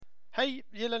Hej,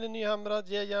 gillar ni Nyhamrad?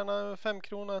 Ge gärna 5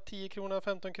 krona, 10 krona,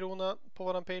 15 krona på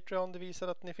våran Patreon. Det visar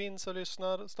att ni finns och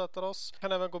lyssnar och stöttar oss.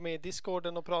 Kan även gå med i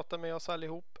Discorden och prata med oss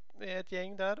allihop. Vi är ett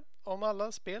gäng där om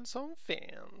alla spel som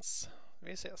finns.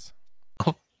 Vi ses.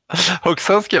 Och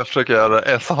sen ska jag försöka göra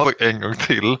en sak en gång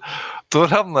till. Då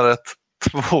ramlar ett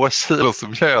 2 kilos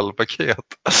mjölpaket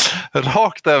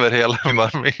rakt över hela min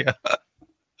armé.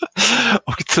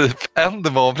 Och typ en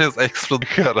demonprins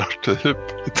exploderar typ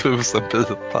i 1000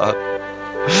 bitar.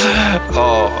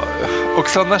 Ja. Och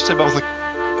sen när det bara så...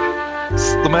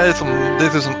 De är som, det är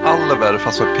typ som Oliver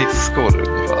fast med piskor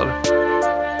ungefär.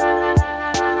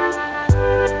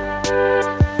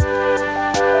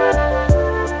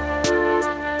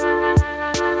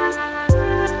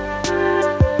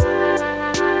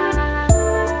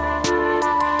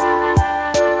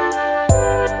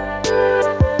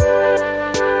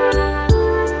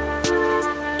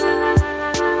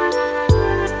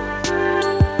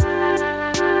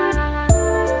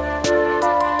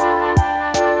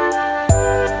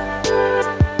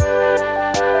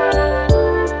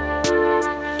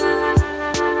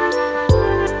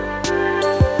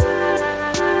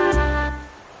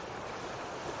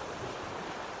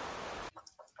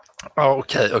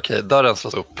 Okej. Dörren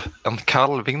slås upp. En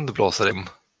kall vind blåser in.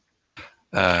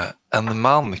 En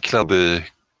man klädd i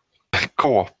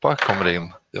kåpa kommer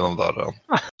in genom dörren.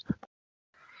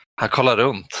 Han kollar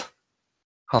runt.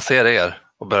 Han ser er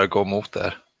och börjar gå mot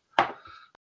er.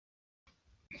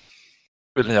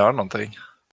 Vill ni göra någonting?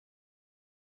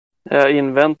 Jag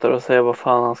inväntar och säger vad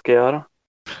fan han ska göra.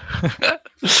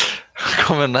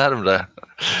 Kommer närmare.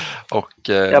 Och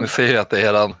ni ser ju att det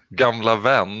är eran gamla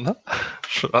vän.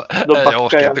 Jag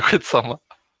orkar inte, skitsamma.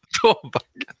 Då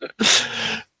backar.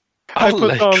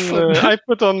 I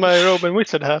put on my Robin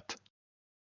Wizard hat.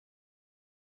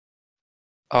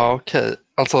 Ja, okej.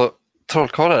 Alltså,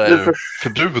 trollkarlar är ju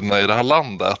förbjudna i det här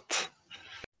landet.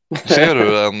 Ser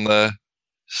du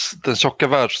den tjocka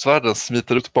världsvärden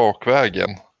smiter ut bakvägen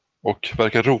och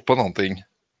verkar ropa någonting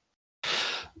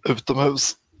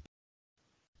utomhus.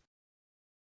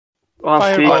 Och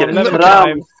han skriker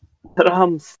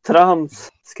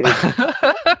trams skriker.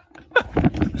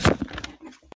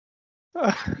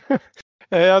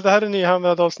 Ja, det här är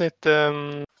Nyhamrad avsnitt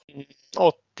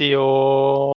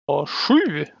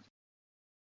 87.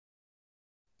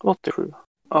 87,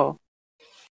 ja.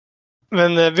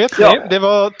 Men vet ni, det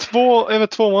var över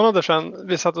 2 månader sedan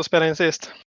vi satt och spelade in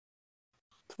sist.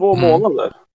 2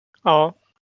 månader? Ja.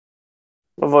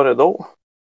 Vad var det då?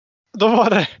 Då var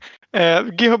det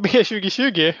GHB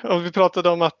 2020 och vi pratade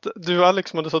om att du och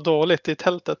Alex mådde så dåligt i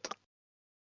tältet.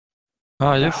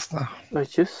 Ja, just det.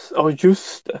 Ja,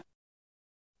 just det.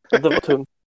 Det var tungt.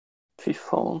 Fy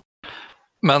fan.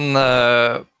 Men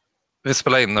vi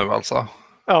spelar in nu alltså.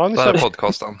 Ja, det här är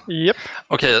podcasten. Japp.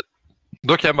 Okej,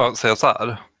 då kan jag bara säga så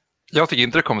här. Jag tycker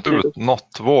inte det kommit ut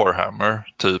något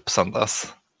Warhammer typ sedan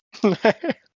dess.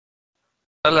 Nej.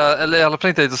 Eller i alla fall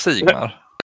inte lite Sigmar.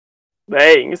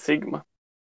 Nej, inget Sigmar.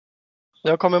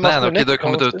 Jag kommer det har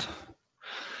kommit ut.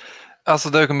 Alltså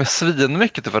det har kommit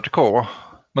svinmycket till 40K.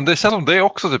 Men det känns som det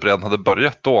också typ redan hade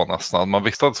börjat då nästan. Man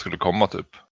visste att det skulle komma typ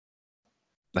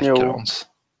Necrons.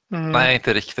 Nej,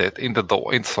 inte riktigt. Inte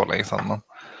då. Inte så länge sedan.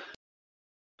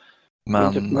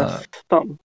 Men... Typ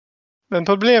nästan. Men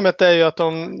problemet är ju att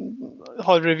de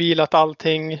har revealat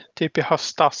allting typ i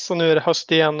höstas. Och nu är det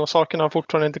höst igen och sakerna har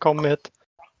fortfarande inte kommit.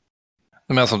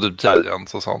 Du menar som typ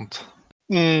Giants och sånt?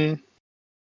 Mm.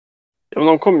 Ja, men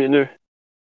de kom ju nu.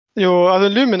 Jo, alltså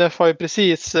Luminef har ju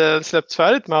precis släppts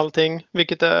färdigt med allting.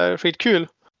 Vilket är skitkul.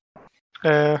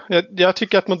 Jag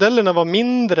tycker att modellerna var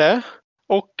mindre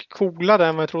och coolare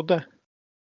än vad jag trodde.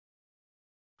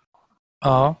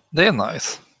 Ja, det är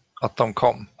nice att de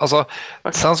kom. Alltså,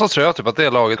 sen så tror jag typ att det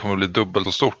laget kommer att bli dubbelt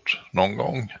så stort någon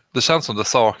gång. Det känns som det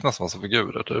saknas massa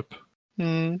figurer typ.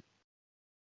 Mm.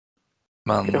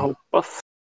 Men... Jag hoppas.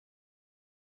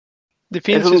 Det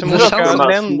finns ju så många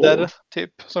länder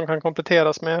typ som kan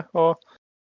kompletteras med. Och...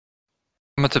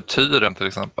 Men typ Tyren till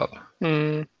exempel.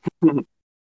 Mm.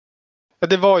 Ja,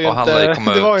 det var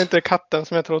ju inte katten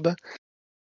som jag trodde.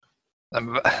 Nej,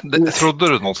 men, trodde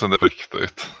du någonsin det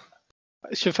riktigt?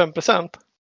 25%.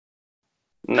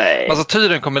 Nej. Alltså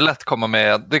Tyren kommer lätt komma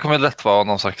med. Det kommer lätt vara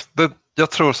någon slags.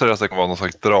 Jag tror seriöst det kommer vara någon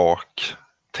slags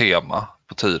drak-tema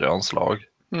på Tyrens lag.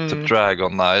 Typ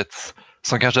Dragon Knights.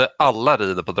 Som kanske alla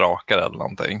rider på drakar eller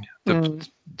någonting. Typ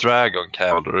Dragon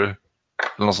Cavalry.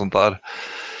 Eller något sånt där.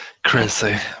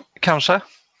 Crazy. Kanske.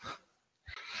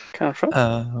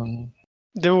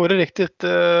 Det vore riktigt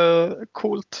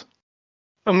coolt.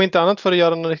 Om inte annat för att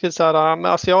göra något riktigt så här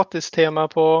med asiatiskt tema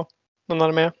på någon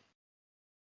armé.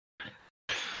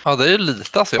 Ja, det är ju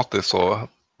lite asiatiskt så.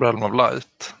 Realm of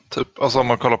Light. Typ. Alltså om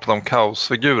man kollar på de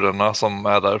kaosfigurerna som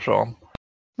är därifrån.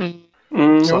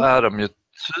 Så är de ju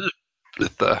typ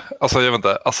lite, alltså jag vet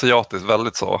inte, asiatiskt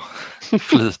väldigt så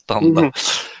flytande.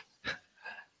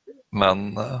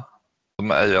 Men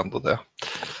de är ju ändå det.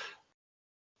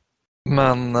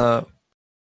 Men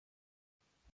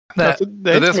nej, alltså,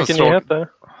 det är inte så mycket nyheter.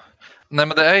 Nej,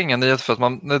 men det är ingen nyhet för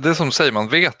att det är som säger, man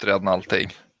vet redan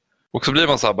allting. Och så blir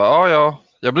man så här bara, ja,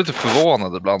 jag blir lite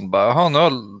förvånad ibland. Bara, jaha, nu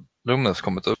har Lumines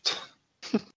kommit ut.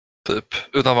 Typ,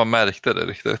 utan man märkte det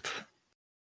riktigt.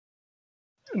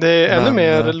 Det är ännu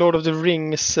mer Lord of the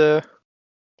Rings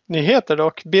nyheter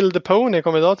dock. Build the Pony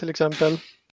kom idag till exempel.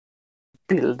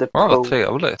 Build the Ja, Pony. vad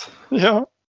trevligt. Ja.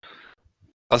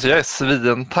 Alltså jag är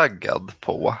svintaggad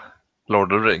på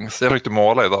Lord of the Rings. Jag försökte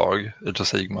måla idag i Age of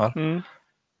Sigmar.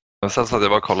 Men sen så att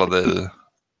jag bara kollade i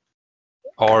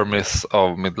Armies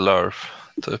of Middle-earth,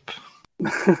 typ.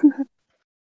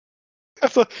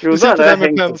 Alltså, du sitter där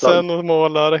med penseln och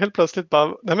målar och helt plötsligt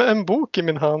bara, nej men en bok i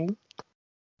min hand.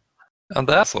 Ja,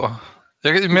 det är så.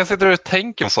 Jag sitter och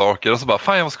tänker på saker och så bara,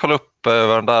 fan jag måste kolla upp vad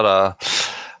den där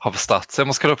har för stats. Jag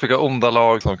måste kolla upp vilka onda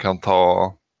lag som kan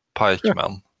ta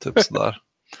pikemen, typ sådär.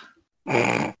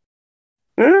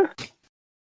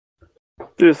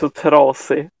 Du är så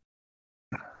trasig.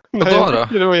 Nej,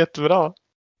 det var jättebra.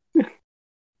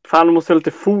 Fan, du måste ha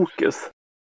lite fokus.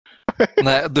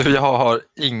 Nej, du, jag har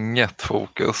inget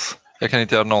fokus. Jag kan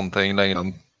inte göra någonting längre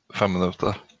än 5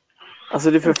 minuter.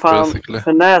 Alltså det är för fan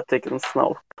fanatiken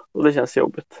snart. Och det känns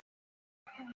jobbigt.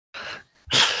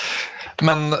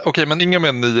 Men okej, men inga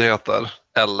mer nyheter.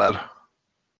 Eller?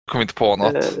 Kom inte på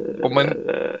något.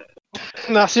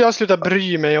 Nej, alltså jag slutar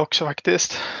bry mig också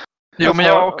faktiskt. Jo, men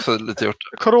jag har också lite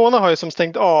gjort det. Corona har ju som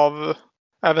stängt av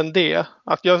även det.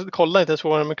 Att jag kollar inte ens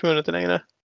på med community längre.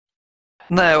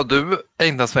 Nej, och du är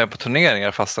inte ens med på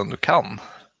turneringar fastän du kan.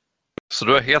 Så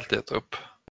du har helt gett upp.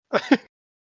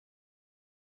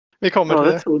 Vi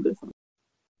kommer till det.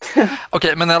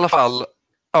 Okej, men i alla fall.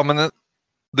 Ja, men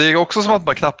det är också som att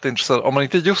man knappt är intresserad. Om man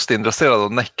inte är just intresserad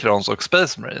av Necrons och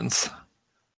Space Marines.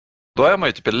 Då är man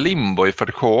ju typ i limbo i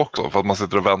 40K också. För att man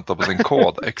sitter och väntar på sin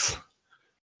kodex.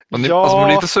 Men alltså, man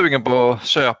är inte sugen på att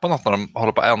köpa något när de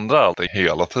håller på att ändra allting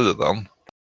hela tiden.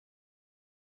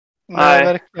 Nej,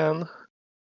 verkligen.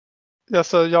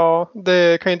 Alltså, ja,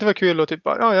 det kan inte vara kul att typ,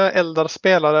 ja, jag är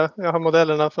eldarspelare. Jag har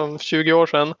modellerna från 20 år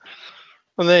sedan.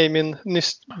 Och nej,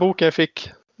 boken jag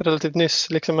fick relativt nyss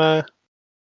liksom är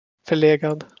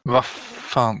förlegad. Vad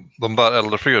fan, de där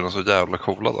eldarfigurerna är så jävla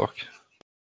coola dock.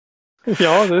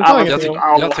 Ja, det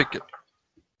är jag tycker.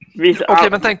 Okej,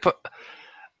 men tänk på.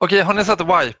 Okej, har ni sett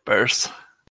Wipers?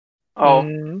 Ja.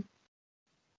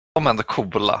 De är ändå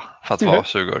coola för att vara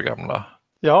 20 år gamla.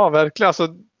 Ja, verkligen. Alltså,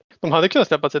 de hade kunnat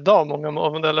släppas idag, många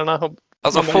av modellerna.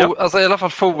 Alltså i alla fall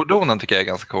fordonen tycker jag är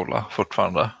ganska coola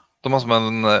fortfarande. De har som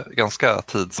en ganska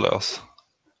tidslös.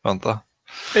 Vänta.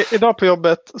 Idag på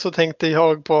jobbet så tänkte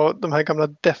jag på de här gamla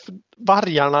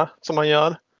vargarna som man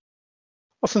gör.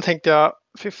 Och sen tänkte jag,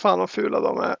 fy fan vad fula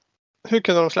de är. Hur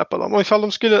kunde de släppa dem? Och ifall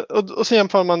de skulle, och så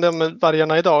jämför man dem med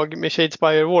vargarna idag med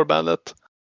Shadespire Warbandet.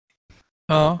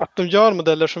 Ja. Att de gör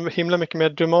modeller som är himla mycket mer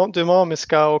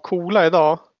dynamiska och coola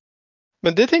idag.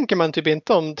 Men det tänker man typ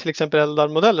inte om till exempel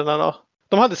Eldar-modellerna då.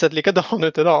 De hade sett likadana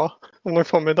ut idag. Om de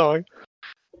kom idag.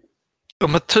 Ja,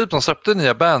 men typ de släppte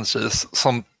nya Banshees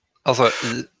som alltså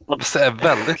är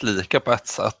väldigt lika på ett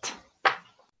sätt.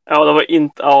 Ja, det var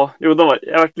inte, jag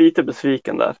var lite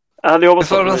besviken där. Det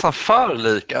var nästan för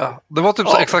lika. Det var typ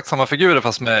så exakt samma figurer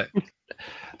fast med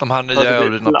de här nya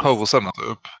övrigt poserna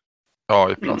typ.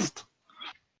 Ja, i plast.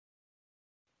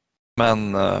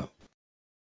 Men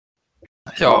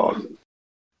ja.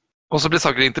 Och så blir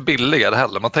saker inte billigare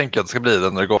heller. Man tänker att det ska bli det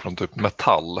när det går från typ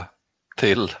metall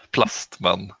till plast.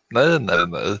 Men nej.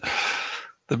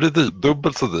 Det blir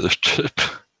dubbelt så dyrt typ.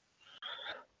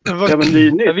 Det var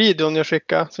den videon jag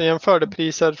skickade som jämförde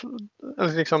priser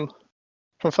liksom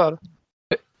från förr.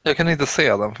 Jag kan inte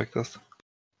se den faktiskt.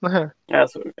 Nej.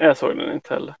 Jag såg den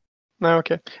inte heller. Nej,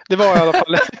 okej. Det var i alla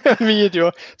fall en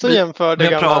video som jämförde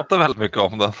jag pratar väldigt mycket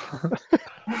om den.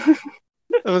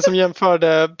 Som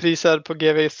jämförde priser på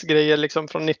GVs grejer liksom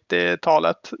från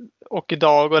 90-talet och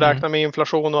idag och räkna med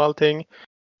inflation och allting.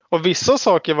 Och vissa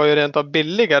saker var ju rent av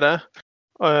billigare.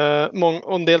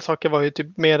 Och en del saker var ju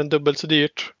typ mer än dubbelt så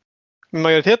dyrt. Men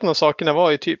majoriteten av sakerna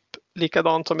var ju typ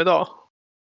likadant som idag.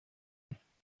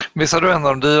 Visst har du en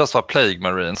av de dyraste var Plague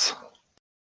Marines?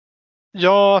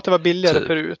 Ja, att det var billigare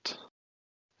förut.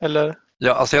 Eller?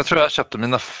 Ja, alltså jag tror jag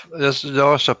köpte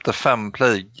jag köpte 5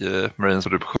 Plague Marines för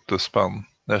typ 70 spänn.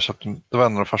 Det var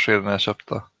en av de första serierna jag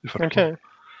köpte. Okej.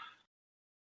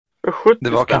 För 70 Det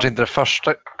var spänn. kanske inte det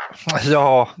första.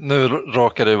 Ja, nu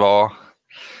råkar det vara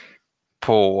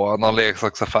på någon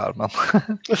leksaksaffär. Men...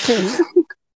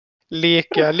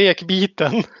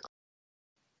 Lekbiten.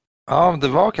 ja, det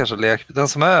var kanske lekbiten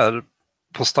som är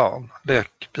på stan.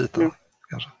 Lekbiten. Mm.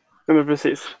 Kanske. Ja, men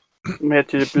precis. De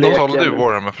heter ju typ De sålde ju Lek.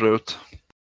 Warhammer förut.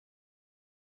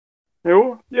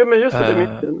 Jo, ja, men just det, det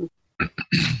är mitt.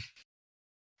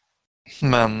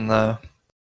 Men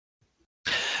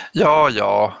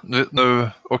ja,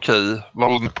 nu okej.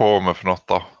 Vad håller ni på med för något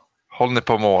då? Håller ni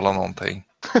på att måla någonting?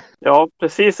 Ja,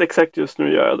 precis exakt just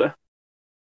nu gör jag det.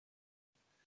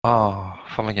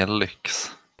 Fan vilken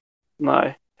lyx.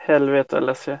 Nej, helvete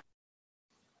eller så.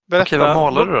 Berätta, Okej, vad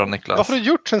målar du då, Niklas? Vad har du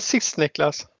gjort sen sist,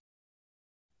 Niklas?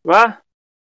 Va?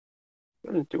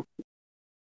 Jag har inte gjort.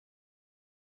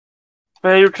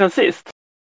 Vad har jag gjort sen sist?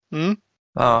 Mm.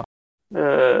 Ja.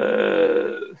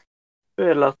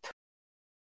 Spelat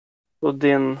på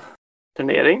din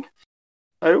turnering.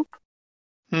 Har jag gjort.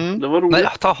 Mm. Det var roligt.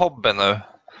 Nej, ta hobby nu.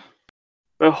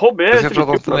 Men hobby Vi är ska inte prata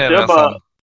om mycket på något. turneringen Jag bara... sen.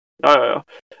 Ja.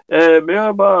 Men jag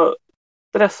har bara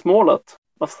stressmålat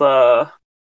massa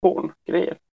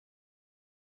grejer.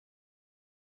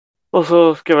 Och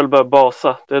så ska jag väl börja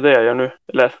basa. Det är det jag gör nu.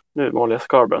 Eller nu målar jag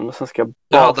Scarbrand. Men sen ska jag basa.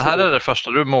 Ja, det här är det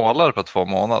första du målar på 2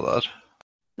 månader.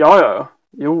 Ja.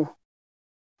 Jo.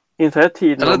 Inte har jag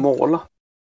tid Eller- att måla.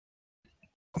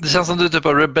 Det känns som du typ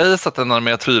har rebasat en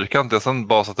armé fyrkantig och sen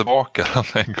basat tillbaka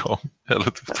den en gång. Eller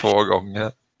typ 2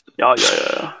 gånger. Ja.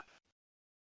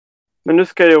 Men nu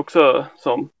ska jag också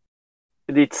som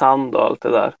dit sand och allt det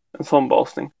där. En sån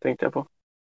basning tänkte jag på.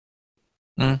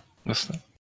 Just det.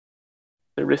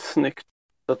 Det blir snyggt.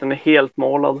 Så att den är helt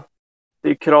målad. Det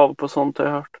är krav på sånt har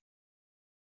jag hört.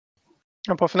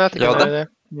 Ja, på Fnatic Ja, är det.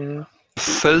 Mm. Det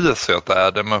sägs ju att det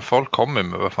är det, men folk kommer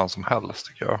med vad fan som helst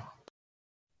tycker jag.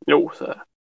 Jo, så är det.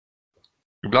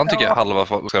 Ibland tycker jag halva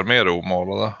folk är mer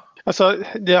omålade. Alltså,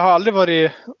 det har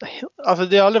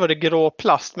aldrig varit grå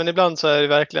plast, men ibland så är det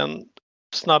verkligen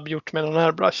snabbgjort med någon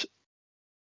airbrush.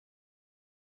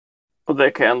 Och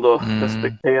det kan jag ändå Mm.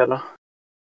 respektera.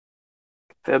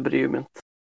 För jag bryr mig inte.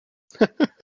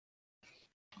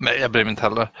 Nej, jag bryr mig inte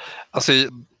heller. Alltså,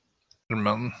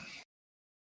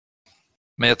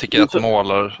 men jag tycker att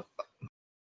målar...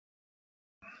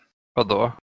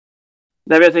 Vadå?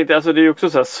 Nej, men jag tänkte, alltså det är ju också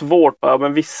så här svårt bara,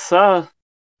 men vissa,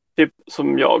 typ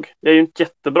som jag är ju inte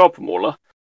jättebra på att måla.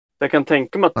 Jag kan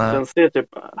tänka mig att Nej. den ser typ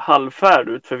halvfärd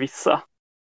ut för vissa.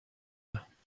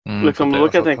 Liksom, på då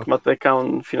det kan jag sättet. tänka mig att det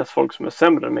kan finnas folk som är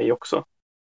sämre än mig också.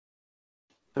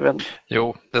 Jag vet inte.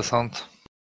 Jo, det är sant.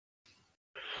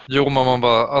 Jo, men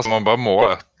man bara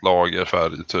målar ett lager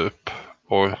färg typ.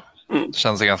 Och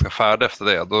känns det ganska färdigt efter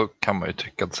det. Då kan man ju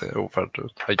tycka att det ser ofärdigt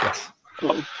ut, I guess.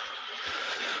 Ja.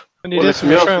 Men det är Och det liksom som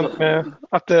är jag- skönt med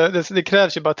att det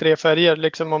krävs ju bara 3 färger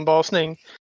liksom om basning.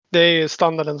 Det är ju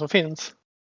standarden som finns.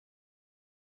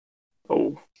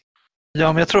 Oh. Ja,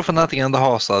 men jag tror för att ändå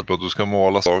har så här att du ska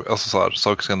måla saker, alltså så här,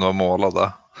 saker ska ändå vara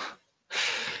målade.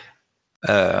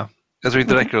 Jag tror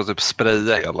inte det räcker att typ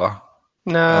spraya hela.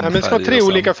 Nej, En men det ska vara färg 3 och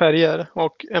sen- olika färger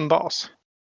och en bas.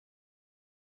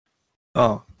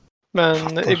 Ja. Men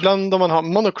Fattar. ibland om man har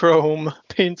monochrome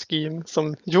paint scheme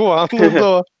som Johan, då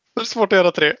är det svårt att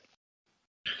göra 3.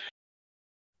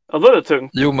 Ja, då är det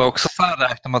tungt. Jo, men också så här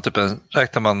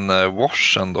räknar man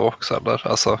wash ändå också, eller?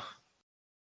 Alltså.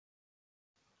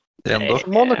 Det är ändå olika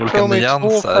Monochrome är 2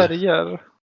 nyanser. färger.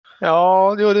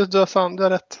 Ja, du har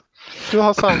rätt. Du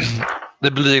har sant.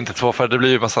 Det blir inte 2 färger, det blir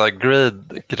ju massa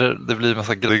det blir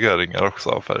massa graderingar också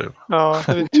av färger. Ja,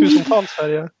 det är tusentals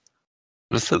färger.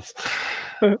 Precis.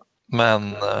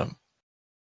 Men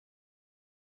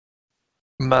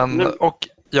och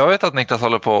jag vet att Niklas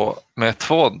håller på med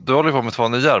 2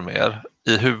 nya arméer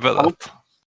i huvudet.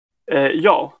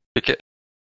 Ja.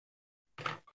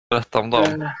 Berätta om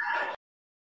dem.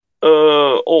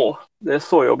 Det är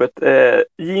så jobbigt.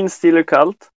 Gene Stealer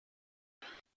Cult.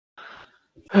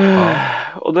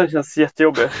 Och den känns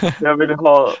jättejobbig. Jag vill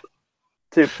ha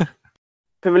typ...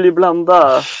 Jag vill ju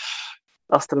blanda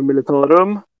Astra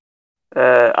Militarum,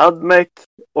 Admec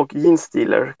och Gene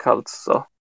Stealer Cult. Så.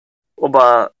 Och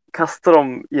bara kasta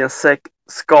dem i en säck,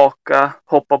 skaka,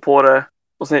 hoppa på det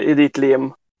och sen i ditt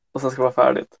lim och sen ska det vara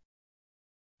färdigt.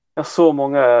 Jag har så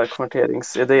många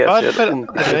konverteringsidéer. Varför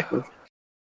Admec?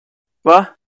 Va?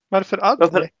 Varför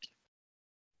Admec?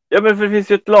 Ja, men för det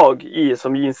finns ju ett lag i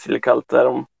som Gene Stealer Cult där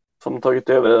de som tagit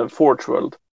över Forge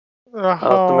World. Jaha.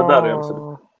 Att de är där och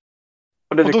gömmer.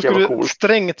 Och det Och då tycker jag skulle var du coolt.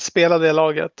 strängt spela det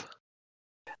laget.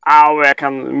 Jag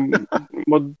kan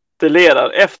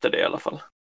modellera efter det i alla fall.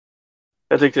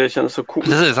 Jag tyckte det kändes så coolt.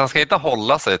 Precis, han ska inte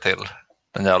hålla sig till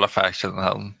den jävla factionen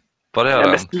han Variera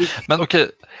den. Men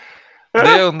okej,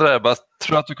 det jag undrar är bara,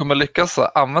 tror du att du kommer lyckas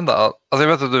använda, alltså jag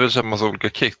vet att du vill köpa massa olika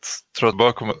kits, tror du att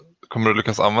bara kommer du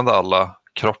lyckas använda alla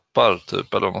kroppar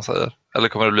typ, eller vad man säger? Eller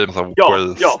kommer det bli en massa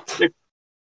waste?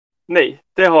 Nej,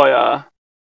 det har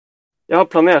jag har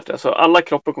planerat det, så alla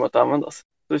kroppar kommer att användas.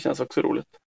 Det känns också roligt.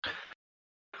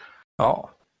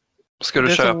 Ja. Ska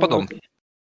du köpa dem?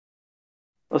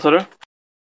 Vad sa du?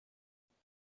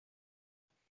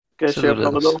 Ska jag köpa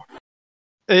dem då?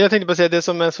 Jag tänkte bara säga det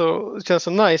som känns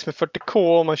så nice med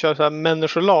 40K om man kör så här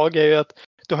människolag är ju att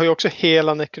du har ju också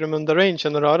hela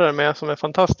Necromunda-rangen att röra dig med som är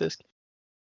fantastisk.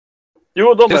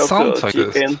 Jo, de det är har sant, också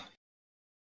faktiskt. kikat in.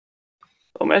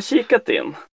 De har kikat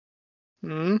in.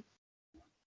 Mm.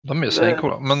 De är ju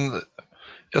svincoola. Men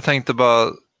jag tänkte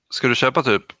bara, ska du köpa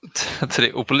typ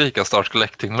 3 olika Start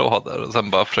Collecting-lådor och sen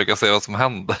bara försöka se vad som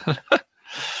händer?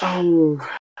 Ja,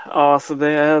 alltså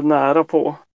det är nära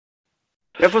på.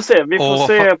 Jag får se. Vi får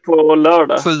se på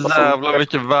lördag. Så jävla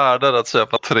mycket värde att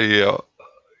köpa 3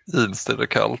 Genestealer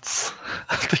Cults,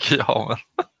 tycker jag. Men...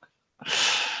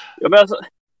 Ja, men alltså,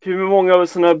 hur många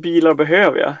sådana här bilar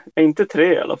behöver jag? Inte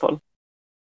 3 i alla fall.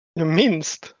 Ja,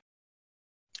 minst.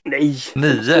 Nej.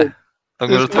 9. De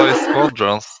går ut i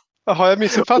squadrons. Har jag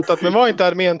missuppfattat? Men var inte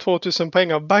armén 2000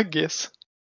 poäng av buggies?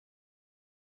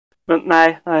 Men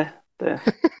nej.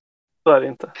 Så är det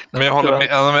inte. Men jag håller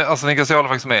med. Alltså Niklas, jag håller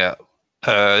faktiskt med.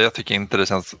 Jag tycker inte det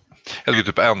känns... Jag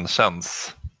tycker typ en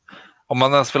känns... Om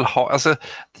man ens vill ha... Alltså,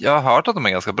 jag har hört att de är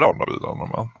ganska bra de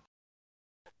bilarna.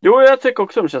 Jo, jag tycker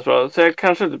också de känns bra. Så jag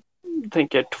kanske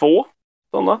tänker 2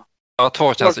 sådana. Ja,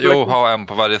 2 känns... Jo, ha en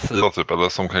på varje sida typ. Eller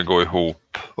som kan gå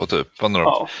ihop. Och typ... Vad nu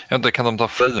ja. Jag vet inte, kan de ta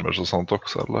framers och sånt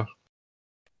också, eller?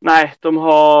 Nej, de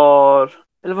har...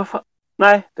 Eller vad fan?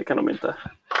 Nej, det kan de inte.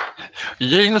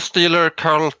 Genestealer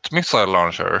Cult Missile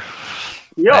Launcher.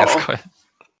 Ja. Nej,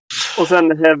 och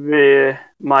sen Heavy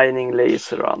Mining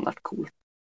Laser och annat coolt.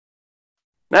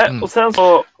 Nej, och sen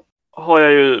så har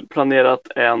jag ju planerat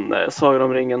en Sagan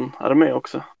om ringen-armé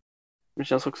också. Det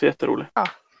känns också jätterolig. Ah.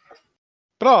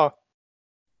 Bra!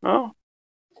 Ja.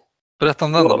 Berätta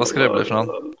om den då, vad ska det bli för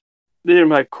någon? Det är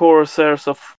de här Corsairs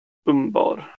of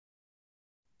Umbar.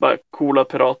 Bara coola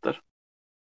pirater.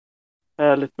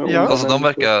 Härligt med ja. Alltså de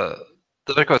verkar...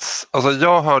 Alltså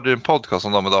jag hörde ju en podcast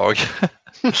om dem idag.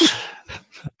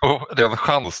 Det är en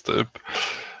chans typ.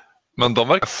 Men de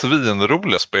verkar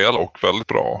svinroliga spel och väldigt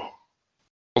bra.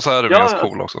 Och så är det ganska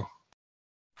cool också.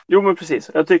 Jo men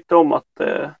precis. Jag tyckte om att...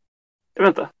 jag vet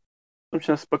inte. De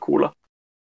känns bara coola.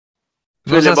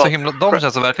 De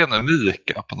känns så verkligen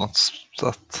unika på något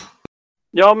sätt.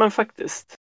 Ja men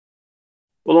faktiskt.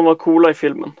 Och de var coola i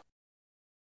filmen.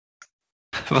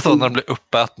 Vad när de blir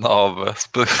uppätna av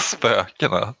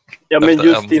spökena? Ja men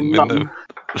just innan.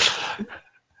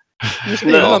 Just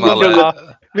innan.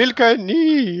 Vilka är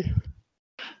ni?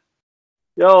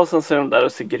 Ja, och sen ser de där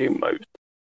och ser grymma ut.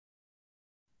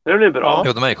 Det blir bra.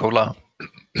 Ja, de är coola.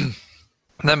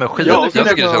 Nej men skit, ja, jag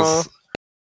tycker det känns...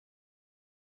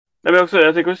 Nej, men också,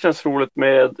 jag tycker också det känns roligt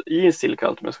med Genestealer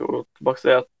Cult, om jag ska gå tillbaka och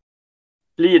säga att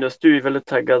Linus, du är väldigt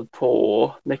taggad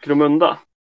på Necromunda.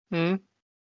 Mm.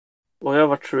 Och jag har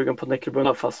varit sugen på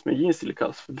Necromunda fast med Genestealer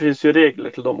Cult. För det finns ju regler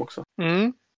till dem också.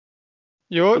 Mm.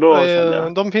 Jo,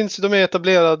 de är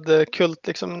etablerad kult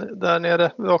liksom där nere.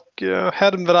 Och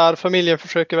Hermvrar-familjen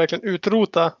försöker verkligen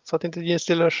utrota så att inte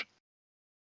Genestealers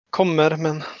kommer,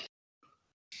 men...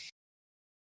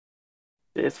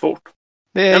 Det är svårt.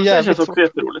 Det är det känns också svårt.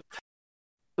 jätteroligt.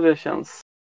 Så det känns...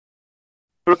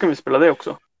 För då kan vi spela det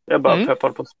också. Jag bara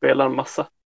peppar på att spela en massa.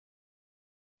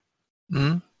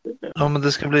 Mm. Ja, men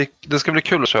det ska bli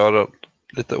kul att köra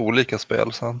lite olika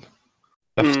spel sen.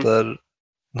 Efter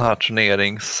den här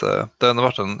det har ändå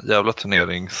varit en jävla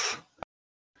turneringstid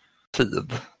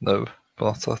nu på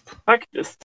något sätt.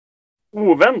 Faktiskt.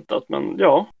 Oväntat, men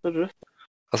ja, det är rätt.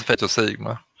 Alltså Fate och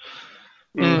Sigma.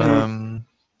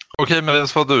 Okej, men vad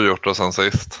har du gjort då sen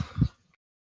sist?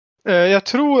 Jag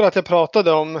tror att jag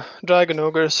pratade om Dragon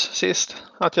Ogres sist.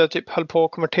 Att jag typ höll på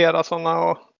att konvertera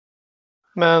sådana.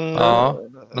 Men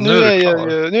nu är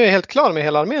jag helt klar med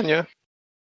hela armén ju.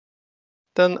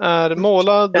 Den är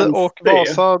målad och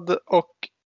vasad och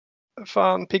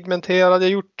fan pigmenterad. Jag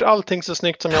har gjort allting så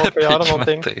snyggt som jag orkar göra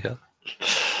någonting.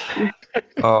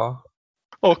 Ja.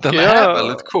 Och den är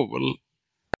väldigt cool.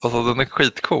 Alltså den är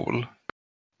skitcool.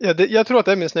 Ja, jag tror att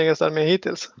det är min snyggaste armé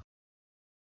hittills.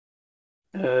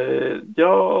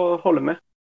 Jag håller med.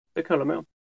 Det kan jag hålla med om.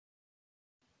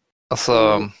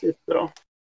 Alltså... Bra.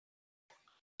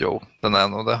 Jo, den är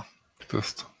nog det.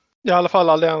 Just. Jag har i alla fall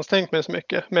aldrig ansträngt mig så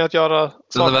mycket med att göra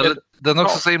saker. Den är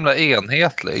också så himla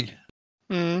enhetlig.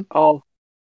 Mm. Ja.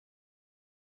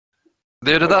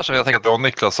 Det är det där som jag tänker att jag och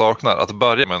Niklas saknar. Att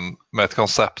börja med ett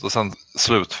koncept och sen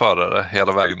slutföra det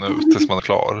hela vägen ut tills man är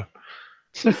klar.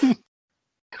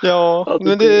 Ja,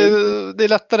 men det är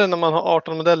lättare när man har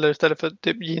 18 modeller istället för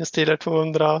typ Genestealer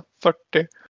 240.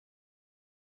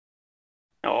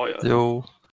 Ja. Jo.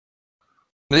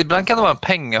 Men ibland kan det vara en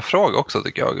pengafråga också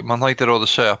tycker jag. Man har inte råd att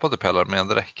köpa typ hela armén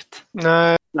direkt.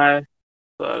 Nej,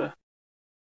 Så är det.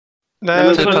 nej,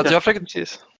 men Typ så- att jag försöker...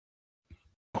 precis.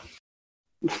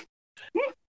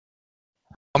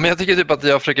 Ja, men jag tycker typ att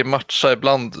jag försöker matcha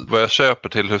ibland vad jag köper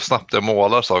till hur snabbt jag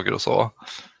målar saker och så.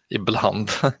 Ibland.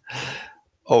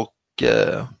 Och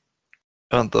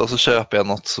och så köper jag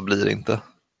något så blir det inte.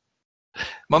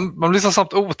 Man blir så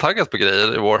snabbt otaggad på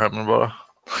grejer i Warhammer bara.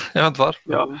 Jag vet inte varför.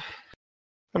 Ja.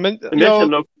 Ja, men Men jag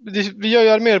känner också, vi gör ju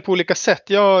arméer på olika sätt.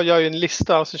 Jag gör ju en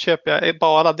lista och så köper jag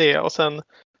bara det och sen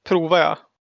provar jag.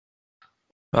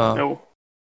 Ja. jo.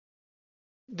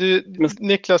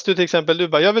 Niklas, du till exempel, du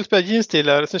bara, jag vill spela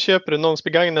Genestealer, sen köper du någons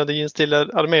begagnade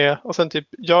Genestealer-armé och sen typ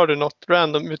gör du något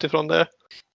random utifrån det.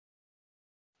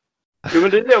 Jo, men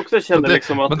det är det också jag känner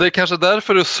liksom att... Men det är kanske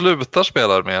därför du slutar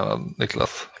spela armén,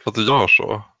 Niklas. För att du gör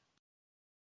så.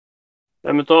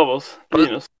 Vem utav oss?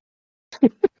 Linus?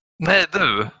 Nej,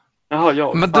 du. Jaha,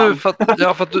 jag. Men Fan. du,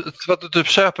 för att du typ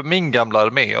köper min gamla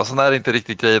armé och sen är det inte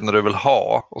riktigt grejen du vill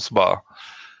ha. Och så bara...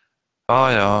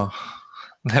 Ja.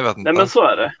 Jag vet inte. Nej, men så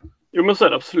är det. Jo, men så är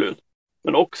det absolut.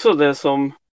 Men också det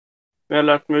som jag har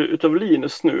lärt mig utav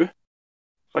Linus nu,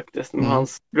 faktiskt, med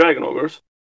hans Dragon Ogres.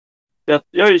 Det är att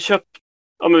jag har ju köpt,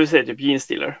 men vi säger typ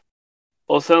Genestealer.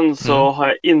 Och sen så har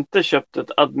jag inte köpt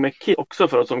ett Admech-kit också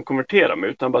för att de konverterar mig,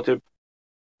 utan bara typ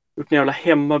gjort en jävla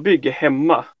hemmabygge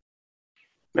hemma.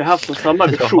 Men jag har haft en samma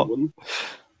version.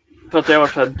 För att jag har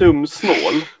varit så här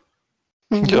dumsnål.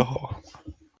 Ja.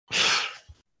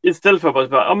 Istället för att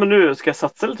bara, men nu ska jag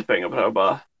satsa lite pengar på det här och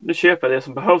bara, nu köper jag det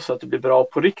som behövs så att det blir bra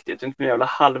på riktigt, inte en jävla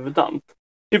halvdant.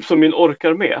 Typ som min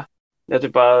orkar med. När jag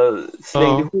typ bara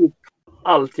slängde ihop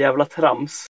allt jävla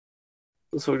trams.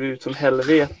 Så såg det ut som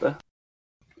helvete.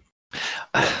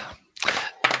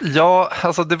 Ja,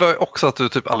 alltså det var ju också att du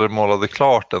typ aldrig målade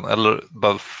klart den eller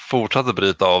bara fortsatte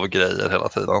bryta av grejer hela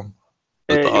tiden.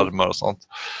 Byta armar och sånt.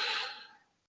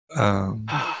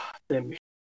 Det är mycket.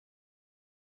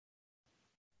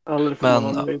 Aldrig får Men-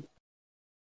 man vara nöjd.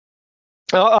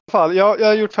 Ja, i alla fall. Jag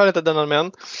har gjort färdigt den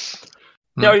armén.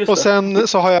 Ja, just Och det. sen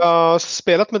så har jag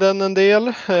spelat med den en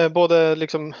del. Både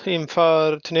liksom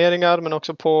inför turneringar men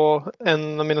också på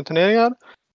en av mina turneringar.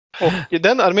 Och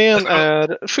den armén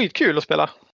är skitkul att spela.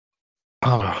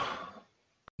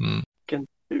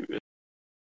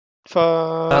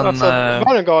 För Men, alltså,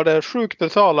 Vanguard är sjukt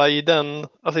brutala i den,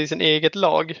 alltså i sin eget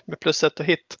lag med +1 och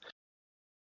hit.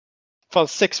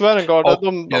 Fast 6 Vanguard, Och,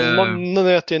 de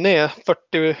nöter ju ner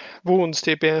 40 wounds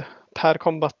typ per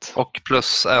combat. Och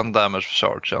plus en damage för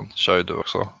chargen kör ju du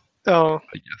också. Ja,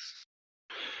 I guess.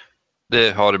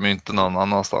 Det har de ju inte någon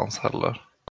annanstans heller.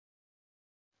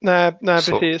 nej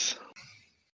Så. precis.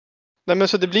 Nej men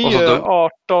så det blir Och så ju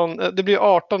du-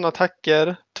 18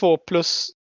 attacker, 2 plus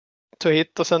to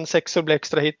hit och sen 6 blir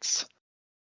extra hits.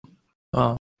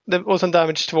 Ja. Och sen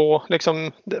damage 2.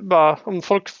 Liksom, bara, om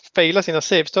folk failar sina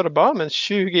saves då är det bara, men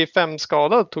 25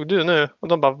 skada tog du nu. Och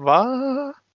de bara, va?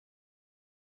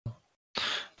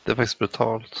 Det är faktiskt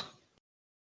brutalt.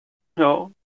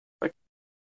 Ja.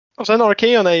 Och sen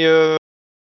Arkeon är ju,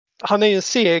 han är ju en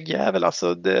seg jävel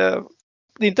alltså. Det är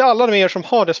inte alla mer som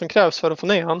har det som krävs för att få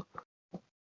ner han.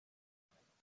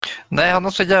 Nej, han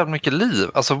har så jävla mycket liv.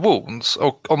 Alltså wounds.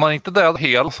 Och om man inte dödar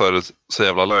hela så är det så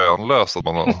jävla lönlöst att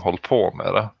man har hållit på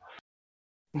med det.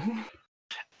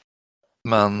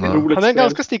 Men Det är roligt Han är spel.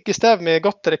 ganska stick i stäv med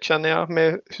Gotterick känner jag,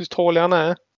 med hur tålig han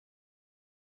är.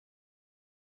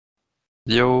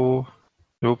 jo,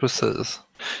 precis.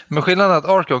 Men skillnaden är att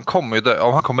Arkeon kommer ju dö.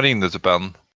 Om han kommer in i typ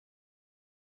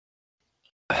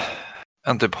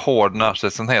en typ hård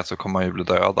närstridsenhet så kommer han ju bli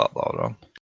dödad av den.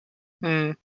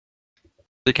 Mm.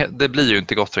 Det blir ju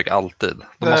inte Gottrick alltid. Då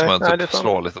Nej, måste man nej, det är typ sant.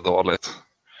 slå lite dåligt.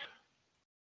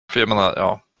 För jag menar,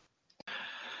 ja.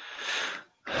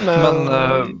 Men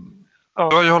ja.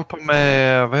 du har ju hållit på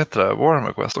med, vad heter det,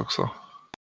 Warhammer Quest också.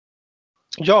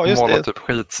 Ja, just Måla det. typ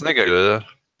skitsnygga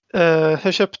grejer.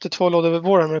 Jag köpte 2 lådor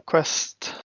Warhammer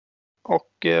Quest. Och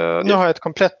nu har jag ett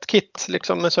komplett kit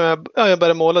liksom. Men som jag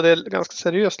börjar måla det ganska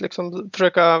seriöst. Liksom.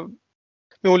 Försöka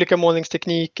med olika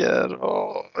målningstekniker.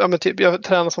 Och, men typ, jag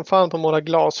tränar som fan på att måla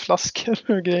glasflaskor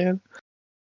och grejer.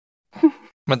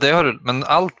 Men det har du, men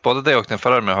allt, både det och den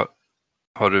förra med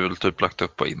har du väl typ lagt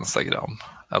upp på Instagram?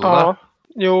 Eller? Ja,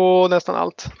 jo nästan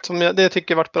allt. Det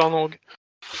tycker jag varit bra nog.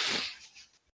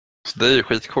 Så det är ju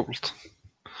skitcoolt.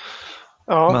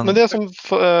 Ja, men det som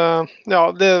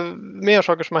det är mer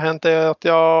saker som har hänt är att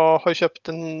jag har köpt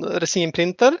en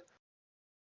resinprinter.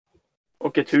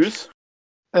 Och ett hus.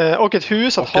 Och ett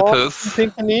hus att Och ett ha hus.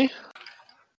 printern i.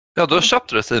 Ja, du har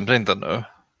köpt resinprinter nu.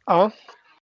 Ja.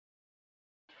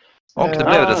 Och det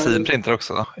blev resinprinter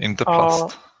också, inte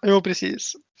plast. Jo,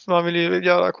 precis. Så man vill ju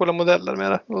göra coola modeller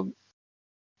med det. Och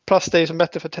plast är ju som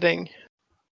bättre för terräng.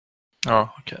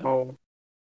 Ja, okej. Ja.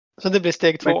 Så det blir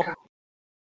steg 2.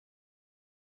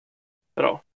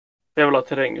 Bra. Jag vill ha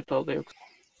terräng utav det också.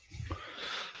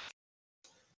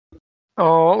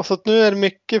 Ja, så att nu är det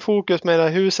mycket fokus med det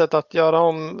här huset att göra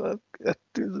om ett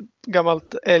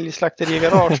gammalt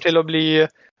älgslakterigarage till att bli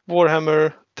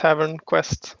Warhammer Tavern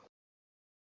Quest.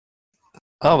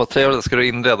 Ja, vad trevligt. Ska du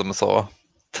inreda med så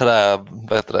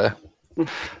vad heter det?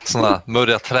 Sådana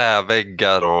murriga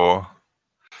träväggar och...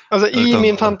 Alltså i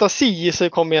min fantasi så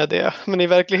kommer jag det, men i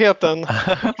verkligheten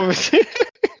får vi se.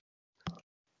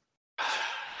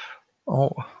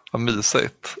 Vad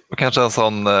mysigt. Och kanske en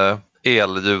sån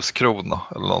elljuskrona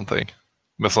eller någonting.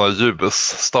 Med sådana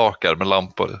ljusstakar med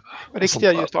lampor.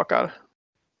 Riktiga ljusstakar.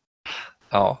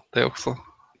 Ja, det också.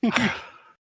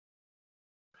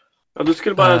 Ja, du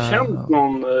skulle bara ha känt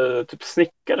någon typ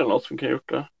snickare eller något som kan ha gjort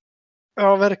det.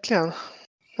 Ja, verkligen.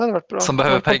 Det hade varit bra. Som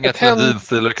behöver pengar till en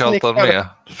jeansdealer kallt armé.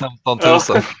 15 000.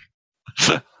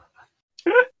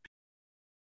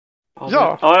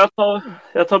 Ja. Ja,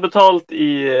 jag tar betalt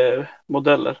i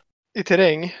modeller. I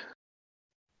terräng.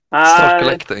 Start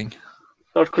collecting.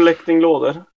 Start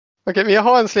collecting-lådor. Okej, men jag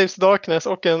har en Slaves to Darkness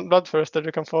och en Bloodthirster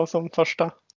du kan få som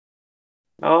första.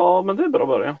 Ja, men det är bra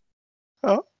början.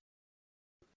 Ja.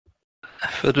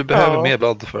 För du behöver mer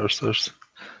Bloodthirsters.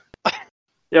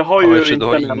 Jag har ju inte du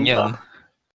har ingen.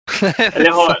 Eller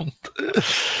jag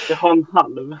har en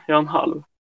halv. Jag har en halv.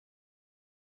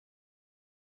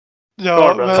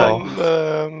 Ja,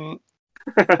 men,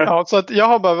 ja, så att jag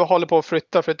har bara hållit på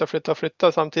att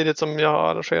flytta samtidigt som jag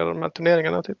arrangerar de här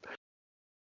turneringarna typ.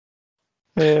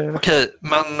 Okej,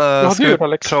 men ska vi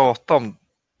prata om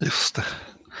just det.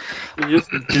 Just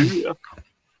du, ja.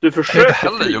 Du försöker. Jag har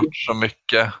inte heller gjort så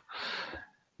mycket.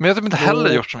 Men jag har inte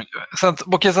heller gjort så mycket.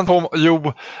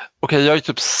 Jag är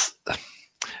typ...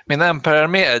 Min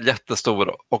Empire-armé är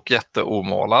jättestor och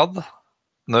jätteomålad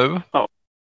nu. Ja.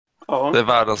 Det är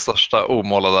världens största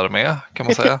omålade armé, kan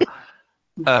man säga.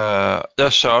 Jag har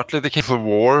kört lite King for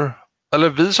War. Eller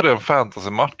vi körde en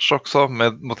fantasy-match också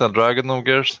mot en Dragon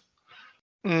Ogres.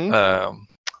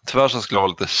 Tyvärr så skulle jag ha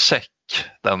lite check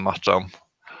den matchen.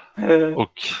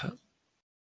 Och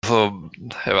så,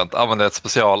 jag vet inte, använde ett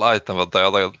special-item för att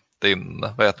döda din,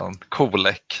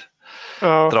 Kolek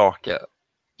drake.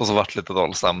 Och så vart det lite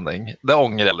dålig stämning. Det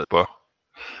ångrar jag lite på.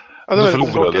 Ja,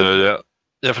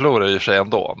 jag förlorade i och för sig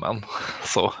ändå, men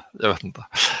så, jag vet inte.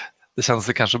 Det känns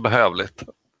det kanske behövligt.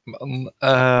 Men,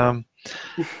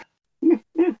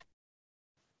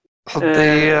 så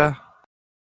det...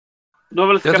 Du har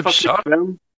väl skaffat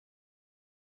flickvän?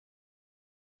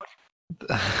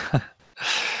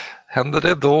 Händer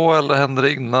det då eller händer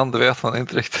det innan? Det vet man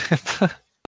inte riktigt.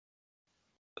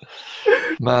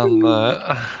 Men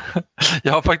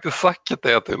jag har faktiskt sagt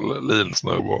det till Lil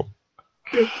Snowball.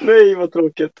 Nej, vad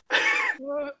tråkigt.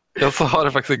 Jag sa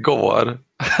det faktiskt igår.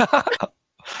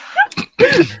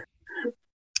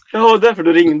 Ja, därför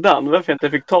du ringde han. Varför jag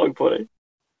inte fick tag på dig.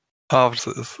 Ja,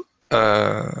 precis.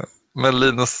 Men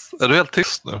Linus, är du helt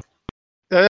tyst nu?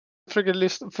 Jag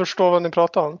försöker förstå vad ni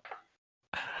pratar om.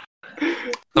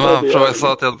 Jag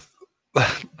sa att jag...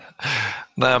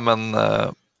 Nej, men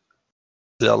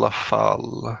i alla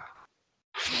fall...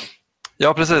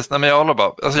 Ja, precis. Nej, men jag håller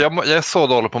bara... Alltså, jag är så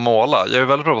dålig på att måla. Jag är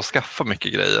väldigt bra på att skaffa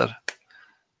mycket grejer.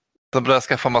 Sen började jag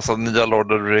skaffa en massa nya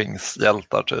Lord of the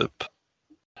Rings-hjältar, typ.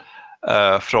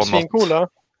 Från Svincoola.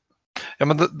 Ja,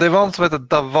 men det var något som heter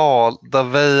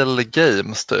Davale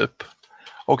Games, typ.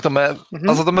 Och de är,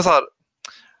 alltså de är så här...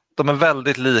 De är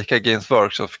väldigt lika Games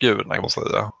Workshop-figurerna, kan man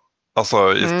säga.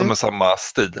 Alltså, de är samma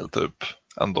stil, typ,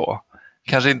 ändå.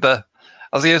 Kanske inte...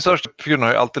 Alltså, Games Workshop-figurerna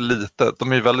har ju alltid lite...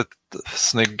 De är ju väldigt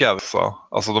snygga, så.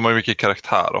 Alltså, de har ju mycket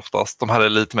karaktär oftast. De här är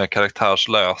lite mer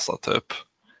karaktärslösa, typ.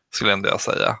 Skulle ändå jag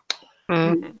säga.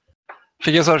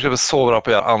 För Games Workshop är så bra på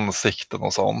att göra ansikten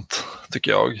och sånt,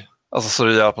 tycker jag. Alltså, så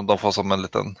det gör att de får som en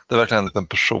liten... Det är verkligen en liten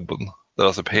person.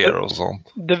 Deras typ heroes och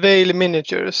sånt. The Veil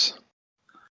Miniatures.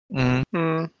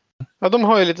 Ja, de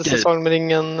har ju lite säsong med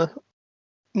ringen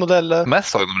modeller.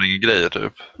 Mest har de ingen grejer,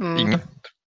 typ. Ingen.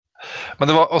 Men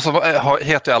det var, och så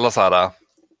heter ju alla så här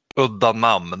udda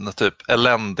namn, typ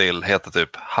Elendil heter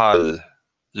typ High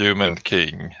Human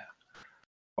King.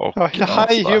 Och,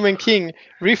 High Human King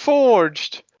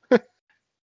Reforged.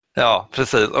 Ja,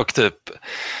 precis. Och typ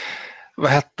vad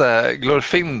hette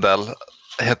Glorfindel?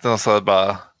 Hette någon så här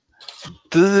bara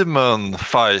Demon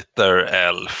Fighter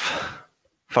Elf.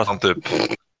 För att han typ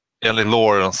enligt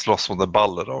Lauren slåss mot en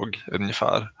Balrog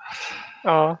ungefär.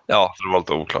 Ja. Ja, det var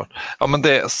lite oklart. Ja, men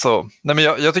det är så. Nej, men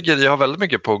jag tycker jag har väldigt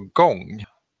mycket på gång.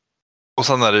 Och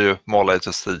sen är det ju Mall Age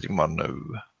of Sigmar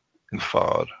nu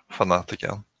inför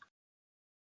fanatiken.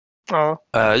 Ja.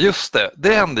 Just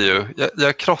det hände ju.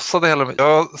 Jag krossade hela.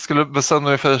 Jag skulle bestämma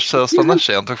mig för Slanesh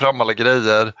igen. Tog fram alla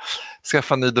grejer.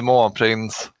 Skaffa en ny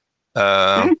demonprins.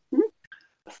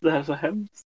 Det här är så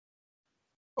hemskt.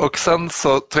 Och sen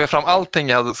så tog jag fram allting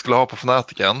jag skulle ha på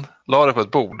fanatiken. La det på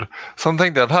ett bord. Sen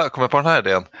tänkte jag, kom jag på den här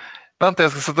idén. Vänta,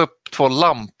 jag ska sätta upp 2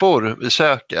 lampor i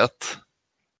köket.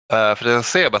 För jag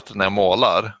ser bättre när jag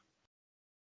målar.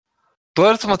 Då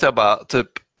är det som att jag bara typ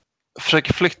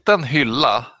försöker flytta en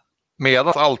hylla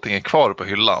medan allting är kvar på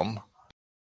hyllan.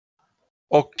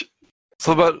 Och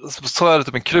så är det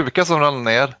typ en kruka som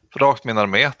ramlar ner rakt min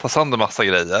armé, tar sönder massa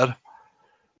grejer.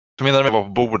 Min armé var på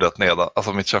bordet nedan,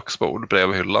 alltså mitt köksbord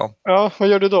bredvid hyllan. Ja, vad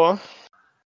gör du då?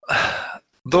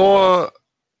 Då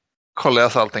kollar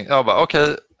jag så allting. Jag bara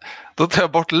okej, då tar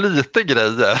jag bort lite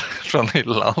grejer från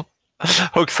hyllan.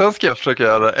 Och sen ska jag försöka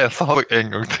göra en sak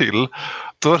en gång till.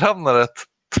 Då ramlar ett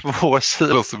 2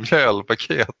 kilos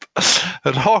mjölpaket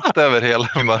rakt över hela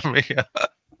min armé.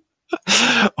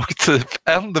 Och typ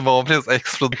en demonprins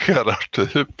exploderar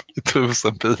typ i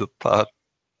 1000 bitar.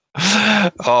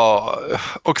 Ja,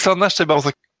 och sen är det bara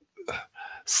så.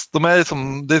 De är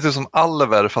som, det är typ som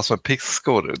alver fast med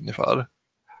piskor ungefär.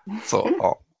 Så,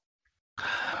 ja.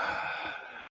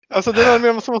 Alltså det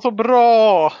där måste vara så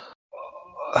bra.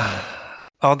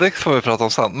 Ja, det får vi prata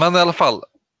om sen. Men i alla fall.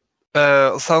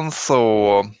 Sen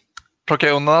så plockade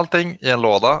jag undan allting i en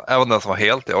låda. Även den som var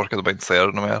helt. Jag orkade bara inte se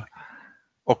det mer.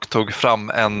 Och tog fram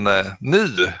en ny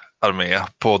armé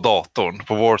på datorn.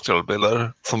 På Warskill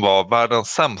Builder. Som var världens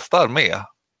sämsta armé.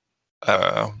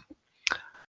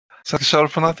 Så jag ska köra på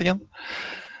fanatiken.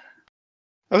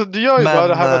 Alltså du gör ju bara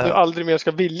det här med att du aldrig mer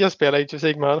ska vilja spela Age of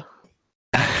Sigmar.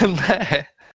 Nej.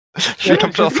 Vi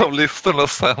kan prata om listorna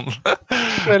sen.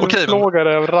 Okej,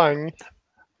 Plågare av rang.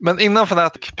 Men innan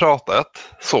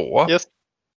Fnatic-pratet så Yes.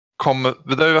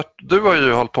 Du har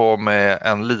ju hållit på med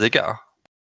en liga.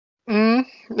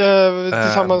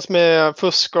 Tillsammans med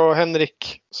Fusk och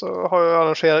Henrik så har jag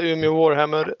arrangerat Umeå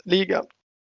Warhammer-ligan.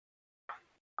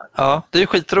 Ja, det är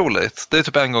skitroligt. Det är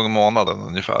typ en gång i månaden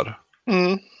ungefär.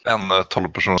 En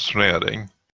 12-personers turnering.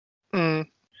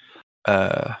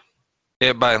 Det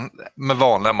är bara med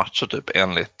vanliga matcher typ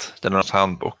enligt Generals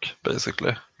Handbook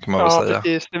basically, kan man väl säga. Ja,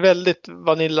 precis. Det är väldigt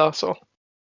vanilla så.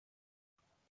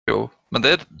 Jo, men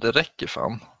det räcker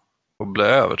fan att bli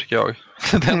över tycker jag.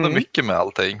 Det är ändå mycket med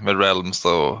allting, med realms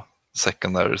och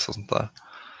secondaries och sånt där.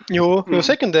 Jo,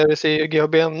 secondaries i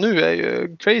GHBN nu är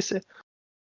ju crazy.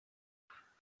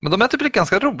 Men de är typ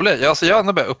ganska roliga. Alltså jag har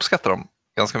ändå börjat uppskatta dem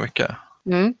ganska mycket.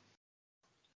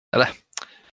 Eller,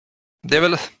 det är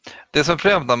väl det som är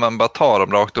problemet när man bara tar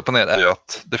dem rakt upp och ner är ju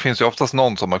att det finns ju oftast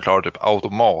någon som har klarat typ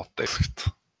automatiskt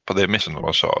på det mission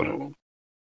man kör.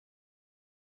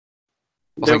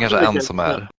 Och sen kanske en som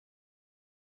är...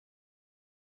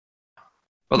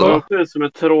 Vadå? Det som är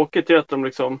tråkigt är att de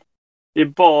liksom är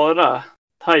bara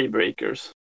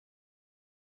tiebreakers.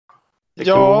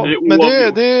 Ja, men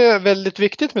det är väldigt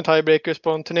viktigt med tiebreakers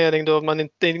på en turnering då man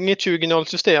inte, det är inget 20-0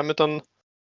 system utan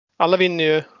alla vinner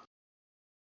ju.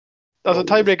 Alltså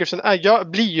tiebreakersen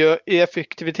blir ju i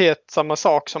effektivitet samma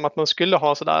sak som att man skulle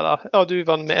ha sådär, ja du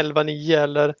vann med 11-9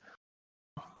 eller...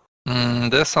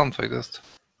 Det är sant faktiskt.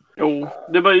 Jo,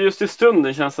 det bara just i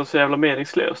stunden känns det så jävla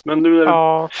meningslöst. Men nu när det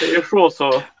är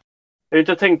så jag har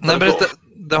inte tänkt på det så.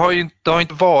 Det har ju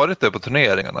inte varit det på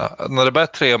turneringarna. När det bara är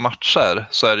 3 matcher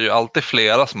så är det ju alltid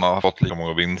flera som har fått lika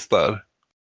många vinster.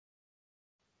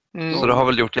 Så det har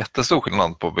väl gjort jättestor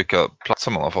skillnad på vilka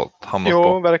platser man har fått hamnat på.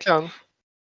 Jo, verkligen.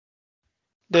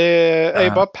 Det är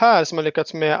ju bara Per som har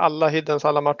lyckats med alla Hiddens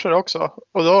alla matcher också.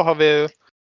 Och då har vi...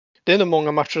 Det är nog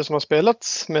många matcher som har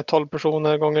spelats med 12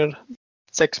 personer gånger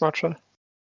 6 matcher.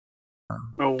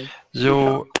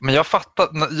 Jo, men jag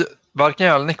fattade... Varken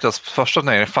jag eller Niklas första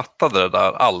turneringen fattade det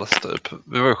där alls typ.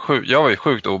 Jag var ju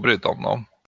sjukt obrydd om dem.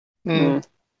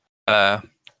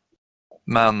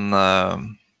 Men...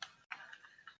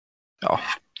 ja.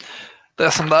 Det är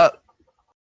som där.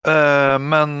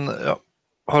 Men... Ja.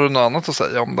 Har du något annat att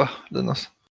säga om det, Linus?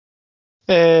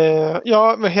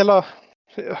 Ja, men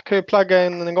jag kan ju plugga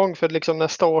in en gång för liksom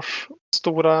nästa års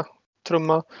stora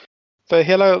trumma. För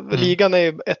hela ligan är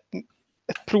ju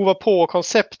ett prova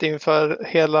på-koncept inför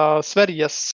hela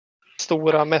Sveriges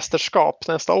stora mästerskap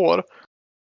nästa år.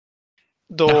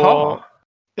 Då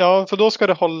Ja, för då ska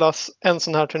det hållas en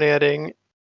sån här turnering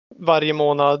varje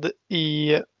månad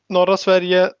i norra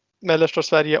Sverige, mellersta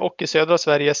Sverige och i södra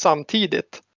Sverige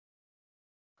samtidigt.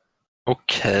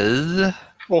 Okej.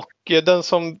 Och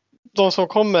de som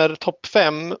kommer topp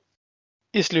 5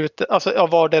 i slutet, alltså av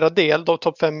vardera del, då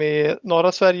topp 5 i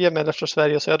norra Sverige, mellersta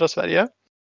Sverige och södra Sverige.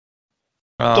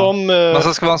 Ja. Men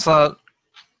så ska vara en sån här,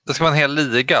 det ska vara en hel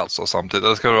liga alltså samtidigt?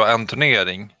 Det ska vara en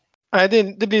turnering?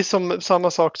 Nej, det blir som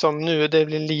samma sak som nu. Det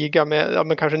blir en liga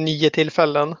med kanske 9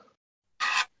 tillfällen.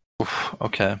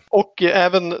 Okej. Och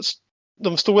även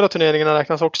de stora turneringarna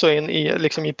räknas också in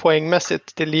i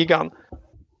poängmässigt till ligan.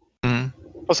 Mm.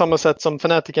 På samma sätt som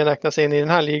Fnaticen räknas in i den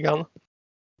här ligan.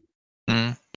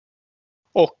 Mm.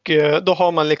 Och då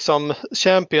har man liksom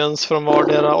champions från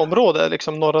vardera område.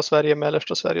 Liksom norra Sverige,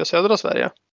 mellersta Sverige och södra Sverige.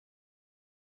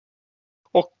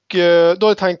 Och då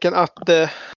är tanken att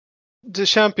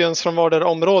champions från vardera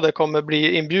område kommer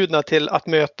bli inbjudna till att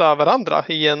möta varandra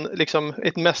i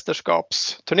ett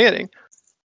mästerskapsturnering.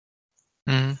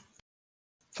 Mm.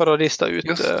 För att lista ut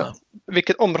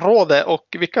vilket område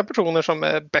och vilka personer som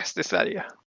är bäst i Sverige.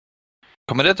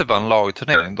 Kommer det typ vara en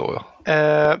lagturnering då?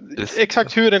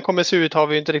 Exakt hur den kommer se ut har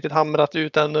vi inte riktigt hamrat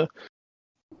ut ännu.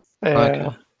 Okay.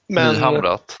 Men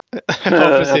hamrat.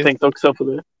 ja, jag tänkte också på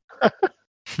det.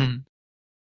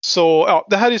 Så ja,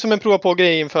 det här är som en prova på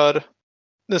grej inför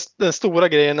den stora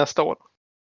grejen nästa år.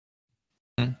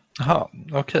 Jaha,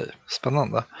 okej.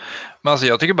 Spännande. Men alltså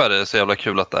jag tycker bara det är så jävla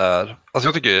kul att det är... Alltså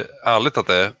jag tycker ärligt att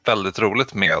det är väldigt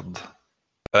roligt med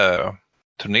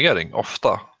turnering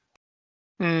ofta.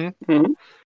 Mm.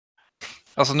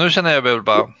 Alltså nu känner jag väl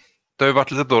bara... Det har ju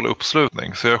varit lite dålig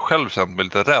uppslutning så jag har själv känt mig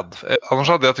lite rädd. Annars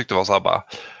hade jag tyckt det var så här bara...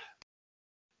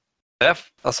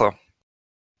 Alltså...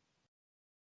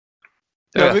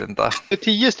 Jag vet inte. Det är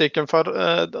 10 stycken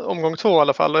för omgång 2 i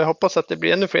alla fall. Och jag hoppas att det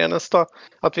blir ännu fler nästa.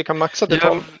 Att vi kan maxa till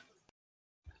 12.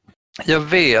 Jag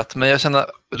vet, men jag känner...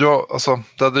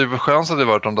 det hade ju varit skönt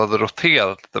varit om det hade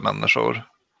roterat lite människor.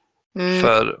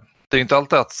 För det är inte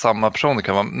alltid att samma personer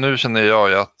kan vara... Nu känner jag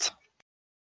ju att...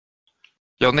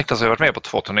 Jag och Niklas har varit med på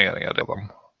 2 turneringar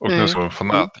redan. Och nu ska vi få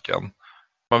Fnaticen.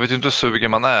 Man vet ju inte hur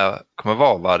sugen man kommer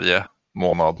vara varje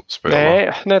månad att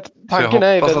spela. Nej, tanken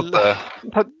är väl...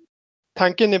 Att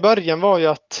Tanken i början var ju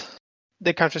att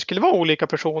det kanske skulle vara olika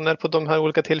personer på de här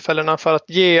olika tillfällena för att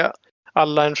ge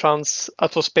alla en chans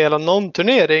att få spela någon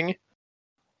turnering.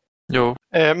 Jo.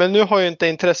 Men nu har ju inte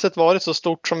intresset varit så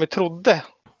stort som vi trodde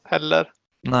heller.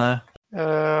 Nej.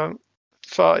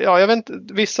 För jag vet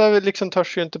inte, vissa liksom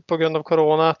törs ju inte på grund av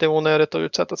corona att det är onödigt att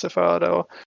utsätta sig för det.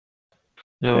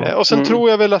 Och sen tror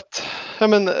jag väl att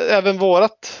även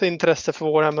vårat intresse för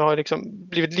Warhammer har liksom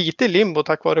blivit lite i limbo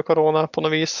tack vare corona på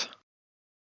något vis.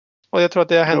 Och jag tror att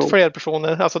det har hänt fler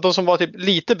personer. Alltså de som var typ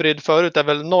lite brydd förut är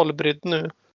väl 0 brydd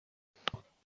nu.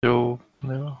 Jo,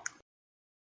 ja.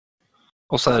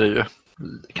 Och så är det ju.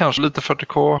 Kanske lite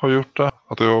 40K har gjort det.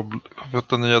 Att du har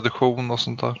fått en ny edition och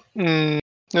sånt där.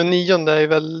 Den 9:e är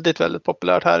väldigt, väldigt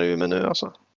populärt här i Umeå nu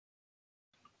alltså.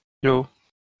 Jo.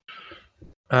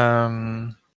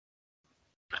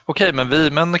 Okej,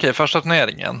 men första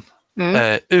turneringen.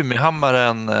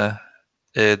 Umehammaren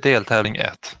deltävling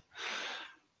 1.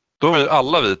 Då var ju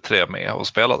alla vi 3 med och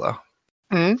spelade.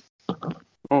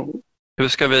 Hur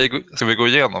ska vi gå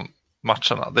igenom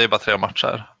matcherna? Det är bara 3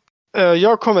 matcher.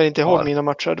 Jag kommer inte ihåg mina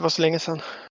matcher. Det var så länge sedan.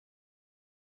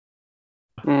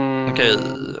 Okej.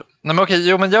 Nej men okej,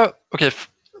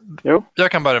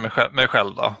 jag kan börja med mig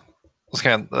själv då. Och så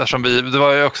eftersom det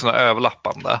var ju också något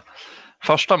överlappande.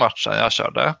 Första matchen jag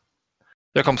körde.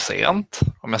 Jag kom sent,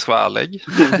 om jag ska vara ärlig.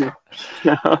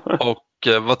 Och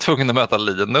var tvungen att möta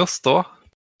Linus då.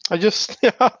 Ja, just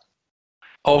det. Ja.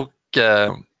 Och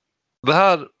det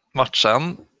här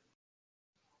matchen,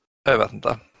 jag vet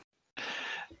inte.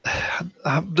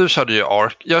 Du körde ju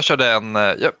Ark. Jag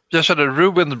körde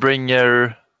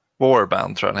Ruinbringer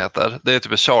Warband tror jag den heter. Det är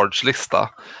typ en charge-lista.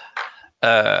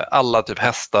 Alla typ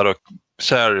hästar och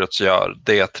chariots gör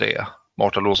D3.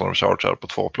 Mortal Lawson och charger på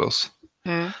 2+.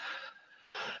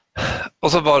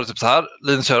 Och så var det typ så här.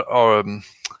 Linus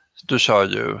du kör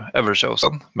ju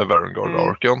Everchosen med Varungard och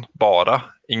Arkion. Bara.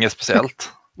 Inget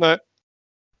speciellt. Nej.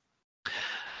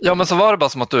 Ja, men så var det bara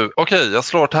som att jag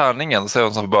slår tärningen och ser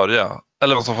vem som får börja.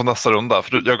 Eller vem som får nästa runda.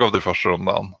 För jag gav dig första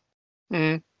rundan.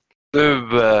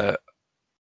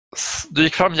 Du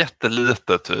gick fram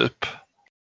jättelite typ.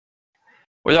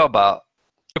 Och jag bara,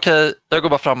 jag går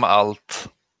bara fram med allt.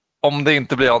 Om det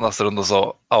inte blir jag nästa runda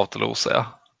så autolosar jag.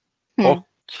 Och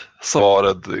så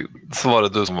var det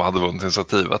du som hade vunnit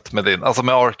initiativet med din, alltså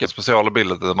med Arken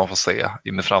specialability där man får se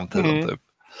in i framtiden typ.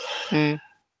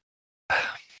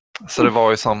 Så det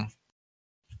var ju som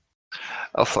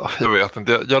Alltså, jag vet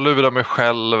inte. Jag lurar mig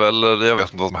själv eller jag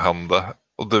vet inte vad som hände.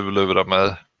 Och du lurar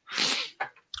mig.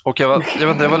 Och jag vet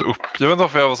inte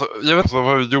varför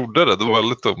jag gjorde det. Det var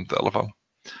väldigt dumt i alla fall.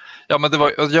 Ja, men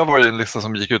jag var ju en lista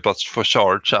som gick ut på att få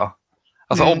chargea.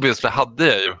 Alltså obviously hade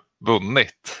jag ju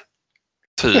vunnit.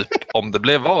 Typ om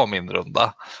det var min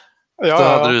runda. Ja. Då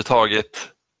hade det ju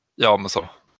tagit, men så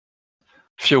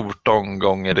 14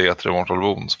 gånger det till Mortal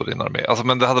Wounds på din armé. Alltså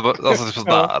men det hade varit typ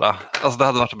sådär. Alltså det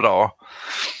hade varit bra.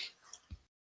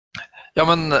 Ja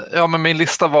men min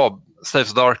lista var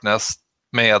Slaves of Darkness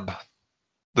med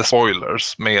The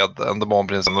Spoilers med en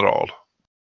Demonprins general.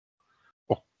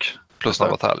 Och plus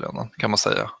några bataljonen kan man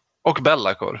säga. Och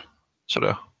Be'lakor körde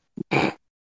jag.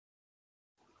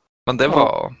 Men det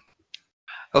var...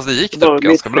 Alltså det gick typ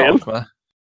ganska bra för mig.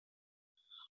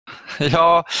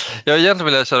 Ja, jag egentligen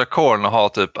ville köra Korn och ha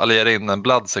typ alliera in en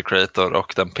Blood Secretor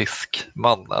och den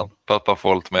piskmannen. För att bara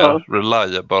få lite mer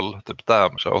reliable typ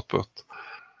damage output.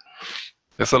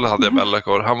 Istället hade jag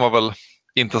Be'lakor. Han var väl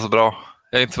inte så bra.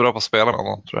 Jag är inte så bra på att spela med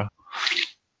honom, tror jag.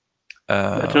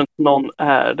 Jag tror inte någon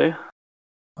är det.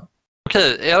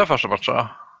 Okej, era första matcher då?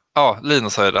 Ja,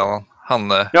 Linus har ju redan. Han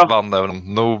vann över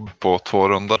en noob på 2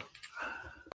 runder.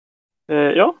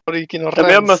 Ja. Och det gick in och men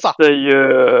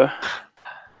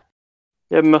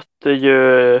jag mötte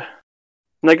ju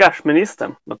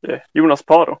Nagash-ministern. Jonas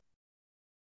Paro.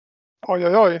 Oj.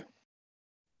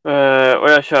 Och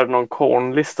jag körde någon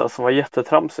kornlista som var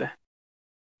jättetramsig.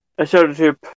 Jag körde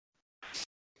typ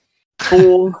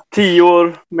 2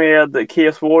 10 med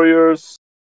Chaos Warriors.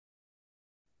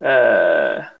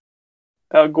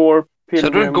 Gore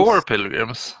Pilgrims. Körde du Gore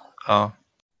Pilgrims? Ja.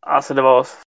 Alltså det var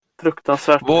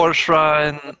fruktansvärt.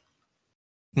 Warshrine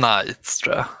Knights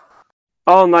tror jag.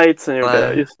 Ja, Knightsen gjorde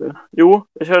jag, just det. Jo,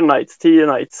 jag körde Knights, 10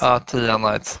 Knights. Ja, 10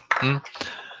 Knights.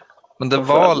 Men den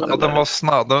var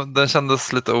snabb, den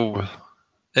kändes lite jag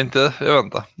vet inte,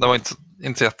 den var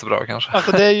inte så jättebra kanske.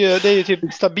 Alltså det är ju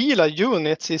typ stabila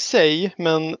units i sig,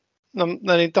 men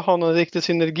när det inte har någon riktig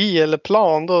synergi eller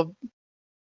plan då...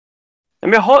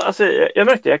 Men jag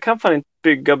märkte, jag kan fan inte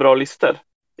bygga bra listor.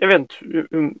 Jag vet inte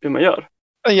hur man gör.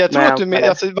 Jag tror att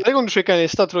varje gång du skickar en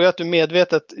lista tror jag att du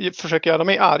medvetet försöker göra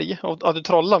mig arg och att du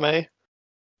trollar mig.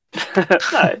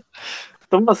 Nej,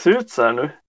 de bara ser ut så här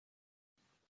nu.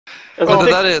 Alltså,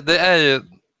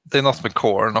 det är något med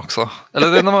Korn också.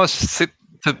 Eller det är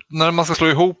när man ska slå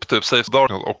ihop typ Slaves of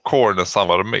Darkness och Korn i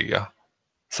samma armé.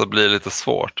 Så blir det lite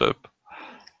svårt typ.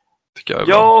 Tycker jag är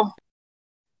bra.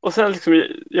 Och sen liksom,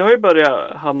 jag har ju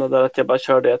börjat hamna där att jag bara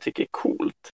kör det jag tycker är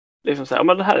coolt. Liksom så här,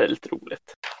 men det här är lite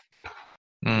roligt.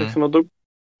 Liksom,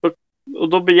 och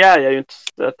då begär jag ju inte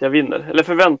att jag vinner. Eller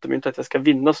förväntar mig inte att jag ska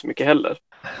vinna så mycket heller.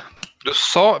 Du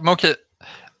sa, men okej.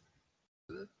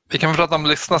 Vi kan prata om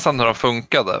listorna sen hur de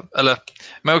funkade.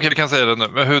 Men okej, vi kan säga det nu.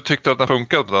 Men hur tyckte du att den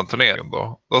funkade på den turneringen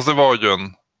då? Alltså det var ju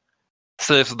en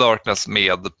Slaves of Darkness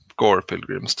med Gore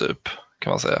Pilgrims typ, kan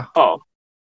man säga. Ja.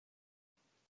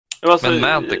 Men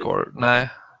Manticore, nej.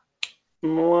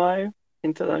 Nej,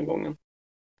 inte den gången.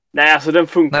 Nej, alltså den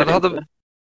funkade inte.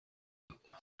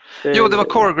 Jo, det var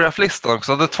Choreograph-listan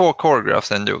också. Det hade 2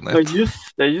 Choreographs i en unit.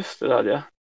 Ja, just det hade jag.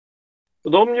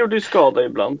 Och de gjorde ju skada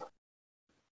ibland.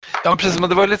 Ja, precis. Men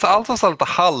det var lite allt som lite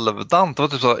halvdant. Det var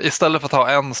typ så, istället för att ha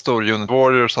en stor unit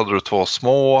warriors hade du 2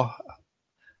 små.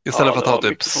 Istället för att ha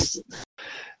typ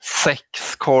 6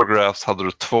 Choreographs hade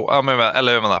du 2. Ja,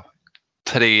 eller jag menar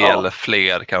 3 eller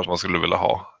fler kanske man skulle vilja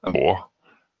ha.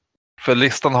 För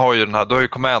listan har ju den här, du har ju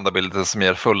command ability som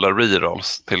ger fulla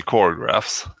rerolls till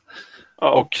Choreographs.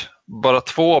 Och bara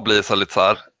 2 blir så lite så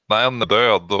här, när en är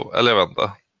död, eller jag vet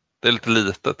inte. Det är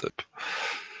lite typ.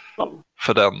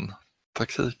 För den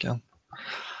taktiken.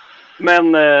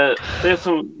 Men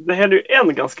det hände ju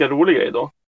en ganska rolig grej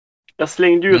då. Jag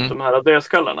slängde ut de här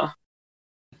dödskallarna.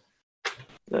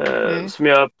 Som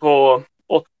jag på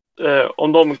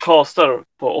om de kastar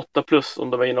på 8+, om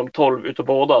de är inom 12 utav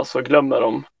båda, så glömmer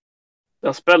de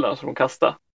den spellen som de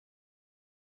kastar.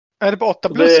 Är det på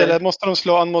 8+ eller måste de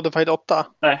slå unmodified 8?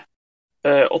 Nej,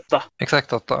 8.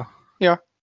 Exakt 8. Ja.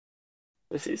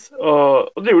 Precis.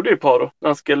 Och det gjorde ju Paro när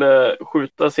han skulle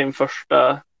skjuta sin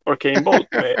första Arcane Bolt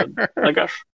med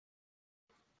Nagash.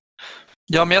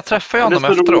 Ja, men jag träffade honom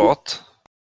efteråt.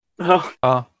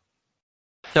 Ja,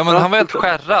 men han var helt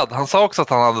skärrad. Han sa också att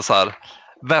han hade så här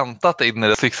väntat in i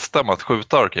det sista med att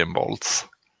skjuta Arcane Bolts.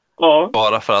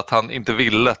 Bara för att han inte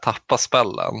ville tappa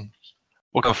spellen.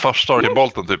 Och den första Arcane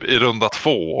Bolten typ i runda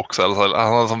 2 också. Eller så,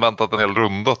 han hade som väntat en hel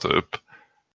runda typ.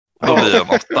 Då blir den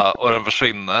 8 och den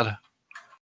försvinner.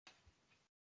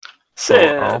 Så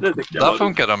det där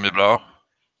funkar de ju bra.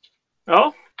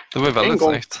 Ja. Det var ju väldigt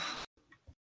snyggt.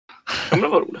 Ja, men det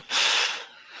var roligt.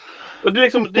 Och det är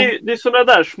liksom, det är sådana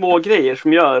där små grejer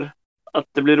som gör att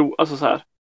det blir alltså så här.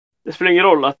 Det spelar ingen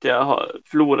roll att jag har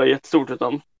förlorat jättestort,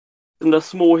 utan de där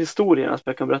små historierna som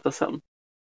jag kan berätta sen.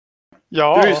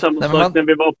 Ja. Det är ju samma sak när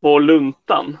vi var på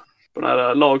Luntan, på den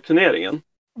här lagturneringen.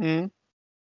 Mm.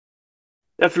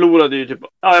 Jag förlorade ju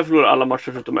jag förlorade alla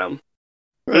matcher förutom en.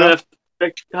 Men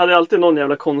jag hade alltid någon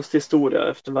jävla konstig historia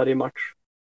efter varje match.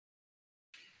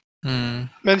 Mm.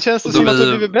 Men känns det som att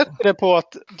du blir bättre på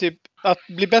att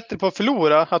bli bättre på att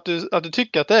förlora? Att du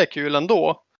tycker att det är kul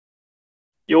ändå?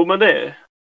 Jo, men det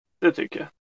tycker jag.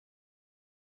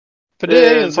 För det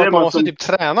är ju en sak man måste typ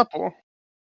träna på.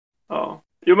 Ja.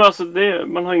 Jo, men alltså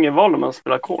man har ingen val när man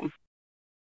spelar korn.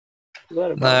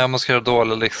 Nej, om man ska göra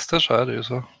dåliga listor så är det ju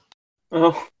så.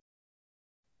 Ja.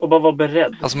 Och bara vara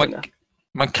beredd. Alltså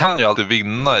man kan ju alltid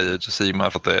vinna i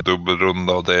Decima för att det är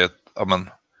dubbelrunda och det är, ja, men,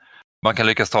 man kan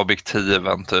lyckas ta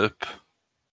objektiven typ.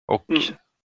 Och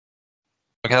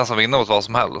man kan nästan vinna mot vad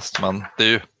som helst, men det är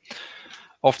ju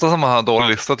ofta som man har en dålig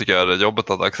lista tycker jag är det jobbigt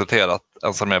att acceptera att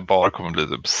en som är bara kommer bli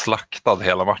typ slaktad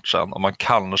hela matchen och man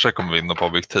kanske kommer vinna på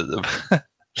objektiv.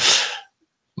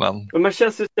 Men man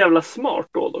känns ju så jävla smart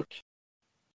då dock.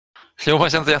 Jo, man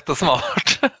känns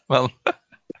jättesmart.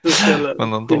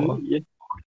 men ändå.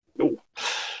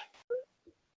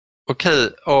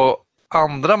 Okej, och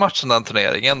andra matchen den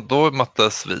turneringen, då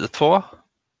möttes vi två.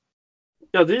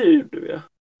 Ja, det gjorde vi.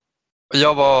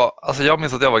 Jag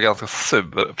minns att jag var ganska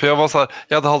sur. För jag var så här,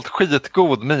 jag hade hållit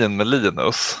skitgod min med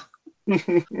Linus.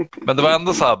 Men det var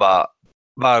ändå så här bara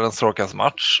världens tråkigaste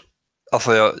match.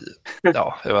 Alltså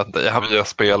jag vet inte, jag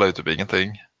spelar ju typ ingenting.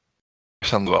 Jag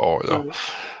kände bara,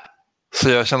 Så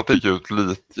jag kände att det gick ut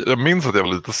lite. Jag minns att jag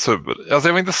var lite sur. Alltså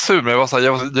jag var inte sur, men jag var så här,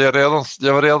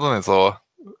 jag var redan i så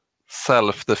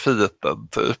self-defeated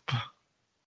typ.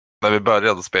 När vi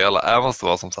började spela, även om det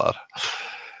var som så här.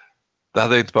 Det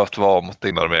hade inte behövt vara mot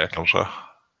din armé kanske.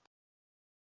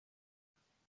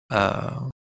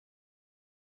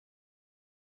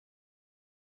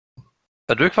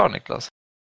 Är du kvar, Niklas?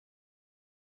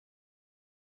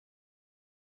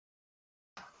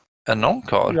 Är någon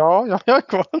kvar? Ja, jag är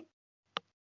kvar.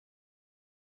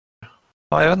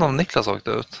 Ja, jag vet inte om Niklas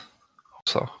åkte ut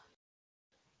också.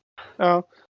 Ja,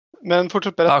 men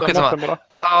fortsätt berätta.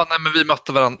 Ja, nej, men vi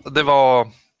mötte varandra. Det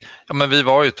var, men vi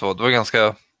var ju två. Det var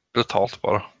ganska brutalt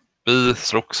bara. Vi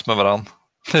slogs med varandra.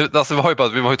 Alltså, det var ju bara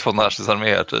att vi var ju två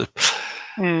närstridsarméer typ.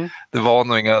 Det var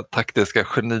nog inga taktiska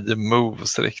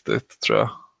geni-moves riktigt, tror jag.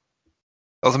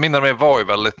 Alltså min armé var ju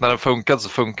väldigt, när den funkade så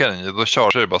funkade den ju. Då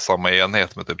körde jag ju bara samma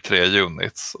enhet med typ 3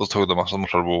 units och tog de massa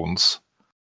wounds.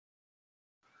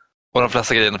 Och de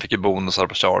flesta grejerna fick ju bonusar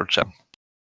på chargen.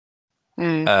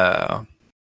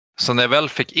 Så när jag väl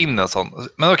fick in en sån,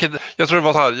 men okej, jag tror det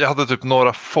var så här, jag hade typ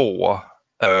några få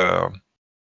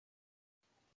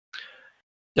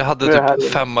jag hade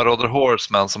typ 5 Marauder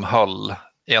Horsemen som höll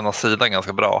ena sidan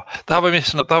ganska bra. Det här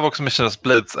var också Missioners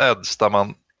Blades Edge där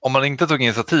man, om man inte tog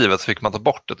initiativet så fick man ta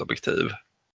bort ett objektiv.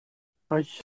 Ja,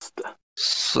 just det.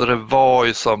 Så det var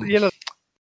ju som det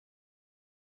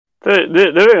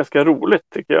är ganska roligt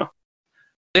tycker jag.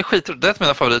 Det är ett av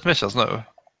mina favoritmissions nu. Lätt.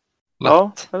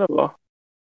 Ja, det var.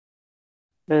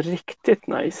 Det är riktigt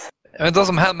nice. Jag vet inte vad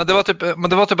som hände, men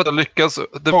det var typ att jag lyckades.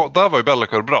 Där var ju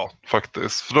Bellacore bra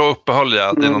faktiskt. För då uppehöll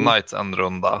jag dina Knights en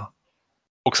runda.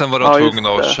 Och sen var de tvungna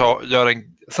att göra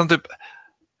sen typ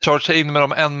charge in med dem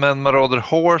med en Marauder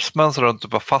Horseman så de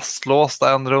typ var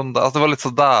fastlåsta en runda. Alltså det var lite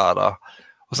sådär.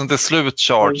 Och sen till slut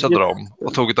chargeade de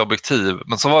och tog ett objektiv.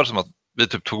 Men så var det som att vi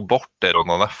typ tog bort det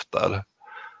rundan efter.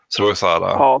 Så det var ju såhär.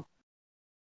 Ja.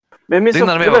 Men det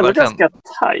var ganska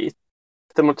tajt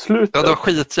mot slutet. Ja, det var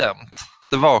skitjämnt.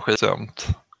 Det var skitjämnt.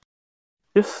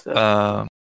 Just det.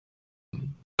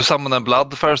 Du samlade en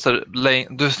Bloodthirster.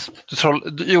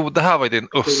 Jo, det här var ju din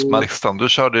USMA-listan. Du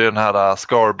körde ju den här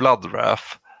Scar Bloodwrath.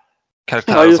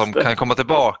 Karaktären som kan komma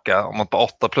tillbaka om man på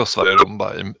 8+ varje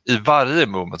runda i varje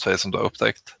moment phase som du har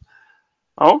upptäckt.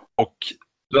 Ja. Och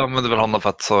du använder väl honom för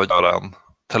att så göra en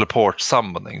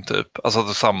teleport-summoning typ. Alltså att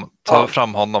du tar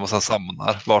fram honom och sen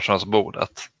summonar varsin på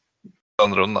bordet.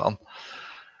 Den rundan.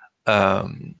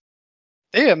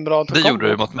 Det är en bra det gjorde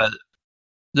du mot mig.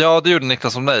 Ja, det gjorde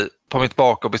Niklas som mig. På mitt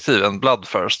bakobjektiv, en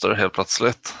Bloodthirster helt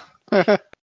plötsligt.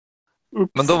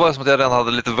 Men då var det som att jag redan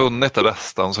hade lite vunnit i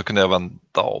resten så kunde jag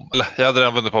vända om. Eller jag hade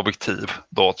redan vunnit på objektiv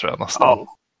då tror jag nästan.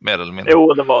 Ja. Mer eller mindre.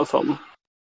 Jo, det var som.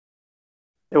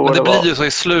 Men det blir ju så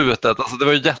i slutet. Alltså det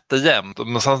var ju jättejämnt.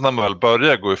 Men sen när man väl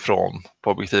börjar gå ifrån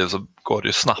på objektiv så går det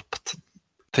ju snabbt.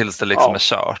 Tills det liksom är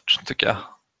kört, tycker jag.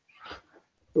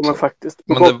 Jo, men faktiskt.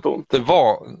 Men det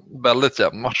var väldigt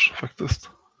jämn match faktiskt.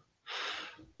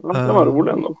 Ja, det var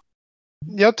roligt ändå.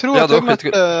 Jag tror Ja, att det du var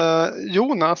mötte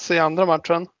Jonas i andra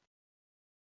matchen.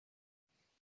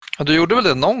 Ja, du gjorde väl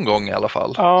det någon gång i alla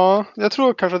fall? Ja, jag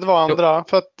tror kanske det var andra.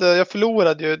 För att jag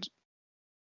förlorade ju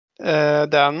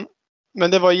den.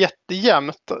 Men det var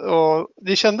jättejämnt. Och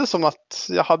det kändes som att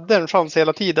jag hade en chans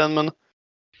hela tiden. Men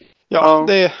ja.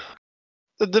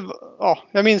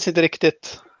 Jag minns inte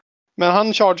riktigt. Men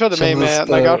han chargeade mig med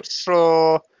Nagash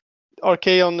och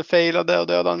Archeon failade och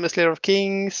dödade med Slayer of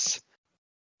Kings.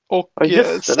 Och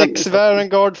 6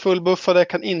 Varangard fullbuffade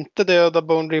kan inte döda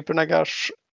Bone Reaper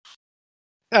Nagash.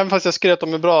 Även fast jag skröt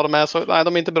om hur bra de är så nej,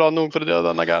 de är inte bra nog för att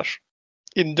döda Nagash.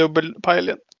 I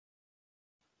dubbelpilen.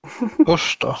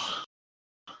 Usch då.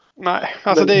 Nej,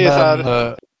 alltså det är ju så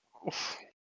här.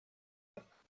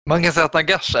 Man kan säga att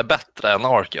Nagash är bättre än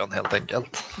Archeon helt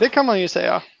enkelt. Det kan man ju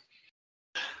säga.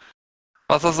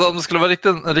 Alltså om det skulle vara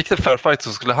en riktig fair fight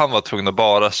så skulle han vara tvungen att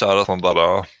bara köra sån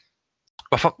där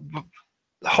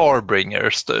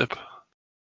Harbringers typ.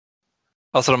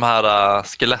 Alltså de här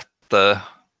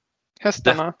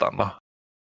hästarna.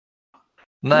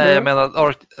 Nej, jag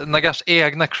menar Nagash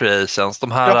egna creations.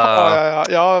 De här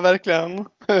ja, verkligen.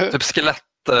 typ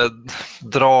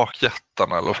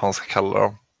drakjättarna eller vad man ska kalla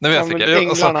dem. Nu vet jag inte.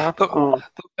 Änglarna.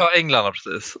 Ja, änglarna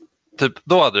precis. Typ,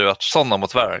 då hade det varit sådana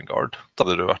mot Varangard. Då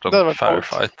hade det varit en fair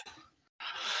fight.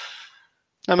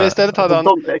 Ja, men istället hade han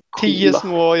 10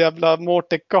 små jävla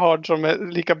Mortek Guard som är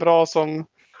lika bra som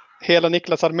hela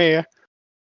Niklas armé.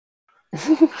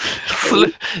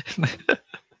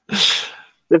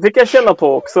 Det fick jag känna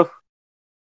på också.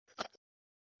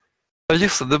 Ja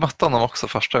just det, du mötte honom också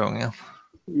första gången.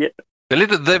 Yeah.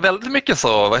 Det är väldigt mycket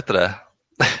så, vad heter det?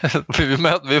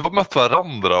 vi har mött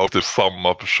varandra och typ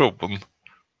samma person.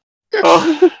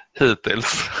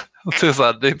 Hittills. Det är, så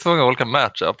här, det är inte så många olika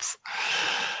matchups.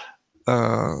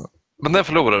 Men den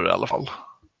förlorar du i alla fall.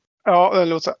 Ja, den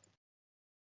låter.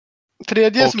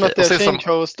 Tredje som mötte Change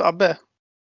Host Abbe.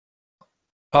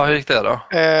 Ja, hur gick det då?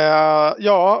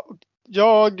 Ja,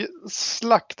 jag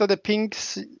slaktade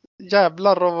Pinks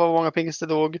jävlar och vad många Pinks det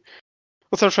dog.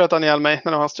 Och sen sköt han ihjäl mig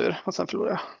när det var hans tur. Och sen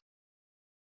förlorade jag.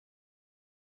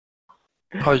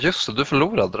 Ja just det, du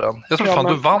förlorade den. Jag tror fan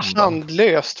du vann den.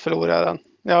 Handlöst förlorade jag den.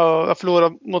 Jag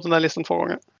förlorade mot den här listan 2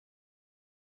 gånger.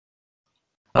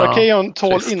 Archeon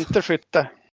tål inte skytte.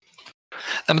 Nej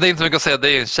men det är inte mycket att säga, det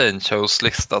är en change host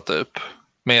lista typ.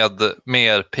 Med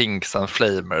mer pinks än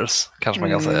flamers, kanske man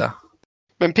kan säga.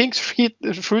 Men pinks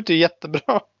skjuter ju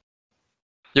jättebra.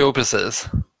 Jo, precis.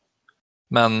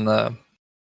 Men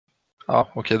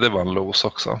ja, okej, det var en lose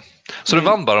också. Så du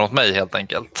vann bara mot mig helt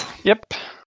enkelt. Japp.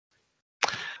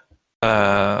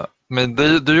 Men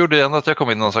du gjorde ju ändå att jag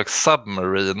kom in i någon slags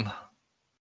submarine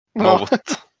mot.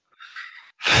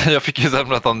 Jag fick ju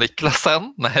möta av Niklas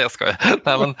sen. Nej, jag skojar.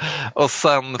 Nej, men, och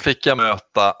sen fick jag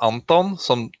möta Anton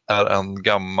som är en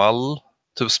gammal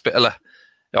typ eller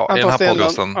ja, i den här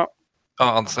podcasten. Ja,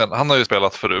 Anton, han har ju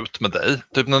spelat förut med dig.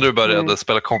 Typ när du började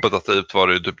spela kompetitivt var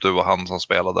det ju typ du och han som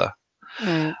spelade.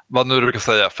 Vad nu du brukar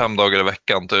säga 5 dagar i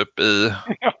veckan typ i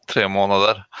 3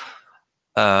 månader.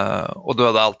 Och du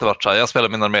hade alltid varit så här, jag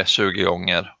spelade min armé 20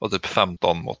 gånger och typ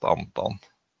 15 mot Anton.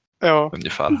 Ja.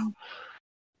 Ungefär.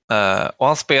 Och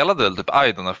han spelade väl typ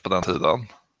Idenef på den tiden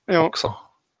också.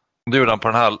 Det gjorde han på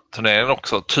den här turneringen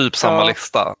också, typ samma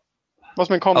lista. Vad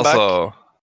som en comeback.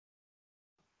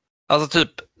 Alltså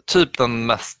typ den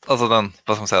mest, alltså den,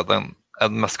 vad ska man säga, den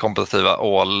mest kompetitiva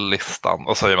all-listan.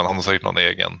 Och så säger man han har säkert någon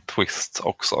egen twist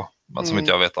också, men som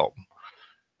inte jag vet om.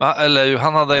 Eller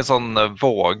han hade en sån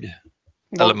våg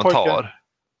elementar.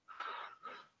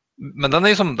 Men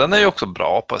den är ju också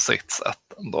bra på sitt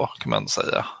sätt ändå, kan man ändå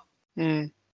säga.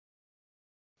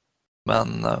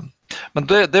 Men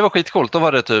det var skitcoolt. Då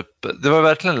var det typ, det var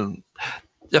verkligen,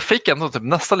 jag fick ändå typ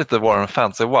nästan lite Warren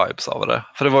Fancy vibes av det.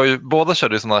 För det var ju, båda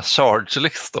körde ju sådana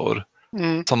charge-listor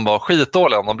som var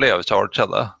skitdåliga om de blev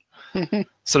chargeade.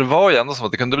 Så det var ju ändå som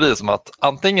att det kunde bli som att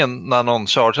antingen när någon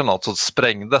chargeade något så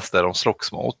sprängdes det de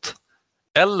slogs mot.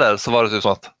 Eller så var det typ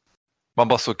som att man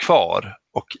bara stod kvar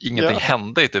och ingenting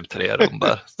hände i typ 3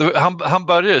 runder. Han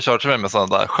började ju charge med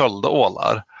sådana där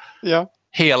sköldålar.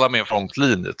 Hela min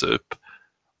frontlinje typ.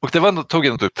 Och det tog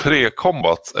ändå typ 3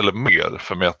 combats eller mer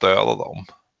för mig att döda dem.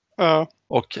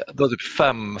 Och det var typ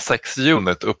 5-6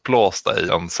 unit upplåsta i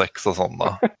en 6 och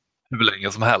sådana. Hur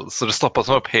länge som helst. Så det stoppade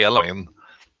som upp hela min.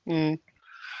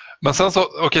 Men sen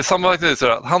så, sammanlagt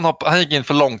så att han gick in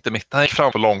för långt i mitten. Han gick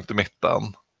fram för långt i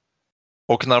mitten.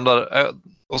 Och när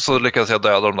och så lyckades jag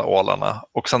döda de där ålarna.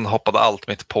 Och sen hoppade allt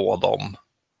mitt på dem.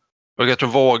 Och jag tror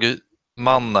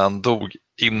vågmannen dog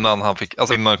innan han fick,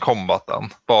 alltså innan combaten.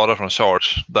 Bara från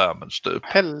charge damage typ.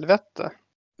 Helvete.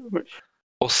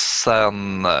 Och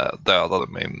sen dödade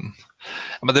min.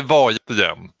 Men det var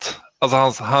jättejämnt.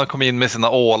 Alltså han kom in med sina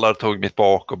ålar, tog mitt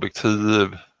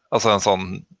bakobjektiv. Alltså en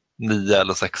sån 9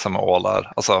 eller 6 med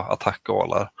ålar. Alltså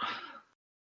attackålar.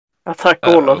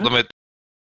 Attackålar?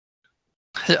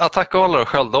 Attackålar och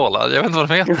sköldålar. Jag vet inte vad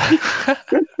de heter.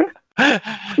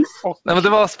 Nej, men det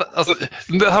var alltså,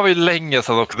 det här var ju länge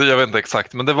sedan också. Jag vet inte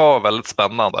exakt. Men det var väldigt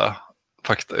spännande.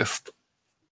 Faktiskt.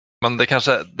 Men det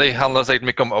handlar säkert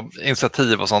mycket om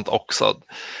initiativ och sånt också.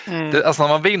 Alltså när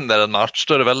man vinner en match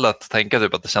då är det väldigt lätt att tänka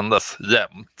typ att det kändes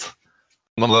jämnt.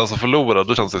 När man alltså förlorar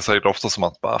då känns det säkert ofta som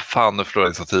att bara, fan nu förlorar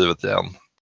initiativet igen.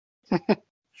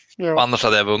 Ja. Annars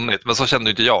hade jag vunnit. Men så kände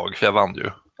inte jag för jag vann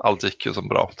ju. Allt gick ju som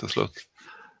bra till slut.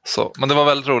 Så, men det var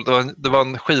väldigt roligt. Det var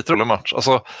en skitrolig match.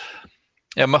 Alltså,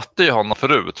 jag mötte ju honom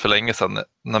förut för länge sedan.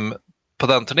 På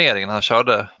den turneringen han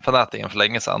körde Fanatingen för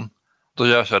länge sedan. Då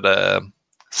jag körde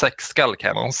 6 Skull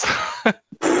Cannons.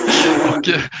 Och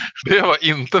det var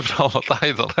inte bra mot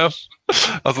Idolhem.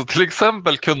 Alltså till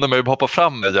exempel kunde man ju hoppa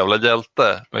fram med jävla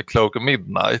hjälte med Cloak of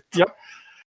Midnight. Ja.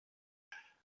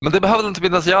 Men det behövde inte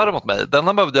Midnight göra mot mig. Den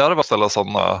han behövde göra var att ställa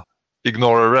sådana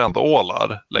Ignore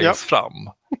Rand-ålar längst fram.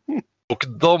 Och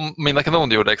mina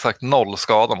kanoner gjorde exakt 0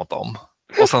 skada mot dem.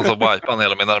 Och sen så wipade han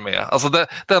hela min armé. Alltså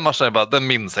den matchen den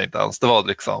minns jag inte ens. Det var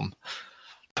liksom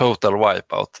total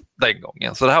wipeout den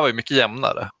gången. Så det här var ju mycket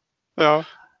jämnare. Ja.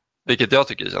 Vilket jag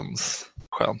tycker känns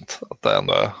skönt. Att det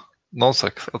ändå är någon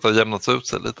slags, att det har jämnats ut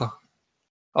sig lite.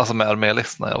 Alltså med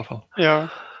armélistorna i alla fall. Ja.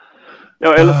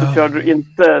 Ja, eller så körde du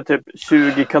inte typ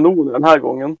 20 kanoner den här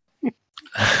gången.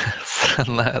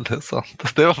 Nej, det är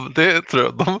sant. Det tror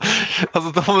jag.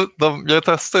 Jag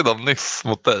testade dem nyss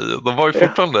mot dig. De var ju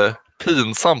fortfarande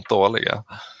pinsamt dåliga.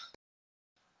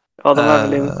 Ja, de är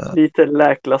väl lite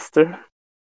lackluster.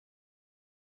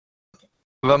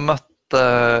 Vem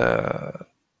mötte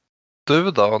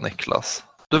du då, Niklas?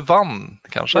 Du vann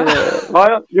kanske?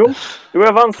 Jo,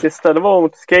 jag vann sista. Det var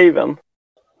mot Skaven.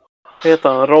 Vad heter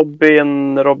han?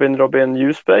 Robin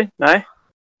Ljusberg? Nej.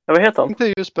 Ja, vad heter han?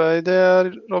 Inte Ljusberg, det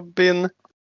är Robin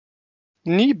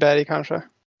Nyberg kanske.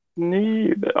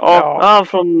 Nyberg? Ja. Han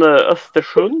från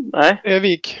Östersund? Nej.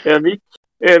 Övik. Så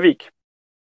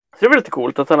det var lite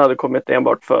coolt att han hade kommit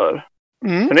enbart för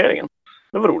turneringen.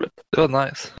 Det var roligt. Det var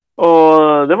nice.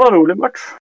 Och det var en rolig match.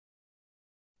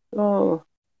 Ja,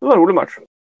 det var en rolig match.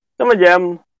 Den var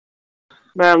jämn.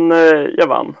 Men jag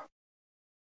vann.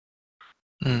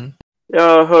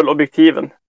 Jag höll objektiven.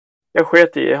 Jag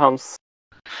sket i hans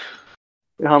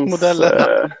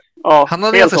modeller. Ja, han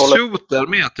hade ganska shooter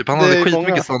med typ. Han hade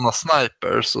skitmycket sådana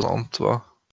snipers och sånt va?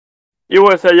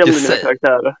 Jo, så jag gömde mina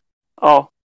karaktärer. Ja,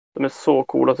 de är så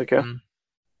coola tycker jag.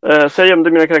 Så jag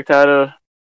gömde mina karaktärer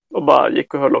och bara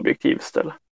gick och höll objektiv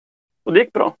istället. Och det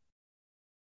gick bra.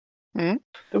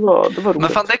 Det var roligt. Men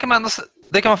fan,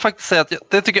 det kan man faktiskt säga att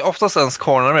det tycker jag oftast ens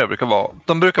corner med brukar vara.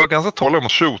 De brukar vara ganska tåliga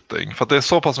mot shooting. För att det är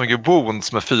så pass mycket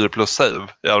wounds med 4+ save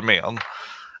i armén.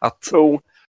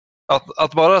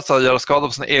 Att bara så göra skada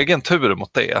på sin egen tur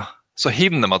mot det. Så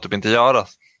hinner man typ inte göra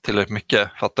tillräckligt mycket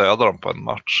för att döda dem på en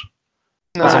match.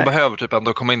 Alltså de behöver typ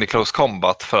ändå komma in i close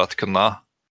combat för att kunna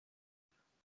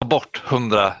ta bort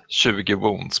 120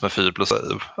 wounds med 4+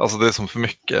 save. Alltså det är som för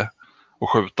mycket att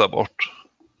skjuta bort.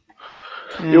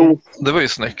 Jo. Det var ju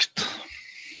snyggt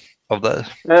av dig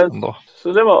ändå.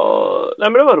 Så det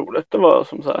var roligt. Det var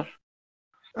som så här.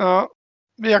 Ja.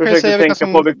 Jag kan ju säga vilka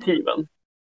som på objektiven.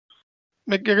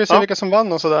 Jag kan ju säga vilka som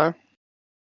vann och sådär.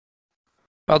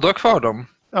 Ja, du har kvar dem.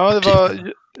 Ja, det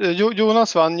var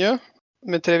Jonas vann ju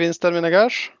med 3 vinster med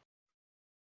Nagash.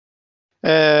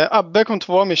 Abbe kom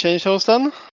 2 med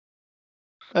Changehosten.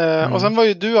 Och sen var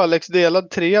ju du Alex delad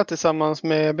 3 tillsammans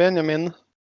med Benjamin.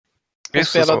 Och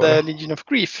spelade Legion of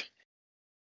Grief.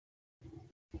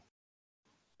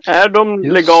 Är de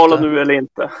legala nu eller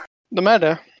inte? De är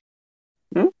det.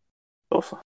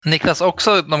 Så. Niklas,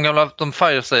 också de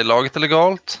Fireslay-laget är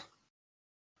legalt.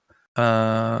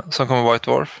 Som kommer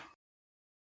White Dwarf.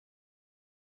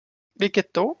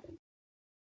 Vilket då?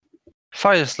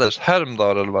 Fireslays,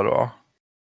 Hermdar eller vad det var.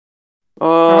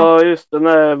 Ja, just det.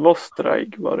 Nej,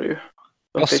 Vostrag var det ju.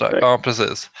 Vostrag, ja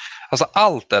precis. Alltså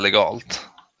allt är legalt.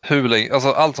 Hur länge,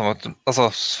 allt som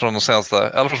från de senaste,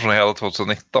 i alla fall från hela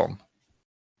 2019.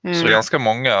 Så det är ganska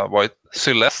många.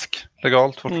 Sylesk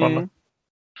legalt fortfarande.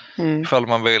 Ifall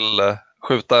man vill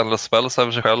skjuta en spells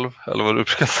över sig själv. Eller vad du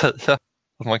brukar säga.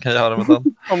 Att man kan göra med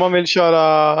den. Om man vill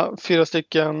köra 4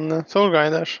 stycken Soul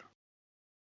Grinders.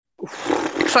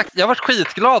 Exakt, jag har varit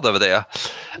skitglad över det.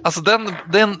 Alltså den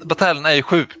bataljen är ju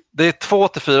 7. Det är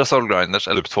 2-4 Soul Grinders.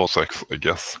 Eller 2-6 I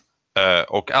guess.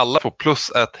 Och alla får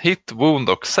plus ett hit, wound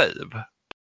och save.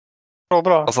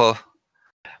 Bra. Alltså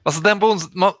den bonus,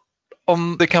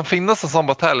 om det kan finnas en sån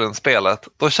bataljon i spelet,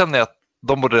 då känner jag att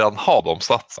de borde redan ha de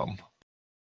statsen.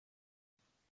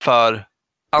 För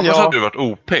annars hade det varit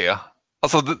OP.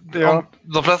 Alltså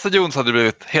de flesta Jones hade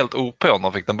blivit helt OP om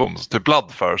de fick den boom. Typ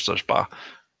Bloodthirsters bara.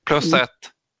 Plus 1,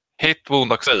 hit,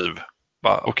 wound och save.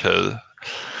 Bara okej.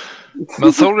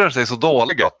 Men Soldiers är så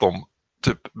dåliga att de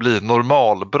typ blir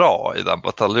normalbra i den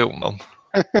bataljonen.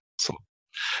 Så.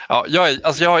 Ja,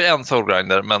 jag har ju en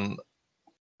Soulgrinder, men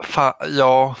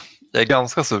jag är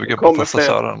ganska sugen på att testa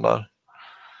köra den där.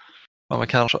 Men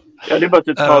kanske. Ja, det är bara att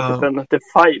du tar typ en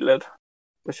defiler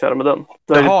och köra med den.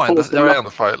 Jag har en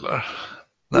defiler.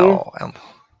 Ja, en.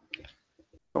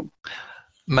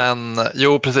 Men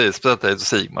jo, precis. Speciellt i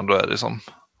Sigmar, då är det som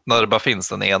när det bara finns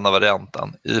den ena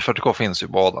varianten. I 40K finns ju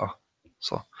båda.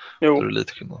 Så jo. Då är det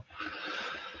lite skillnad.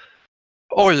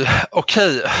 Oj,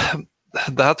 okej.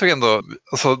 Det här tog ändå...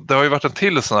 Alltså, det har ju varit en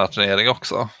till sån här turnering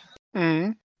också.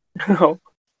 Ja.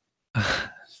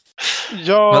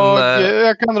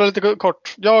 Jag kan dra lite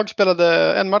kort. Jag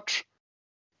spelade en match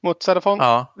mot Serafon.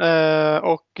 Ja.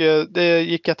 Och det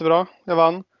gick jättebra. Jag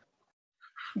vann.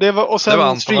 Och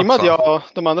sen streamade jag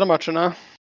de andra matcherna.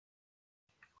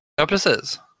 Ja,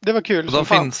 precis. Det var kul. Och de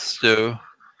finns ju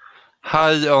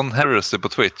High on Heresy på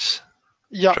Twitch.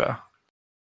 Ja. Tror jag.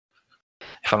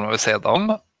 Ifall man vill se dem.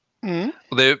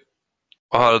 Och det är ju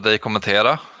att höra dig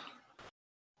kommentera.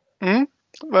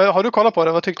 Har du kollat på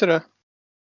det? Vad tyckte du?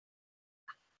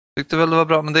 Tyckte väl det var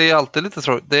bra, men det är alltid lite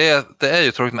tråkigt. Det är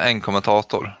ju tråkigt med en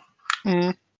kommentator.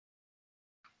 Kan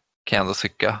jag ändå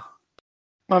tycka.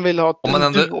 Man vill ha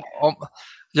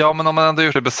men om man ändå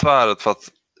gjort det besväret för att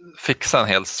fixa en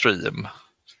hel stream,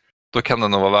 då kan det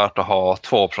nog vara värt att ha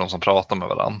 2 personer som pratar med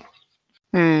varandra.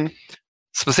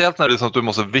 Speciellt när det är så att du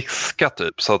måste viska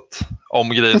typ, så att om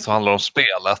grejen så handlar om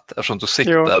spelet, eftersom du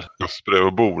sitter just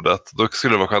bredvid bordet, då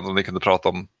skulle det vara skönt om ni kunde prata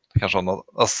om kanske om något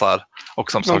assar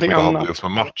och som sagt hade just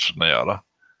med matchen att göra.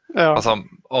 Ja. Alltså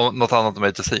om något annat om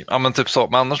HTC. Ja, men typ så.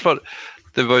 Men annars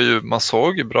det var ju, man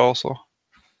såg ju bra så.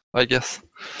 I guess.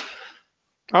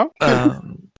 Ja.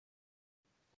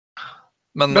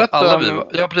 Men alla vi var...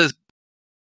 Ja, precis.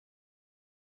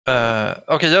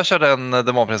 Okej, jag körde en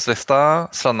demonprinslista,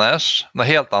 Slanesh, något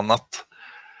helt annat.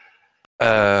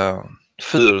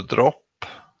 4-dropp,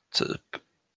 typ.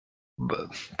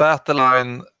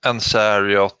 Battleline, en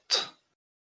Chariot,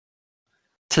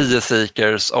 10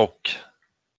 Seekers och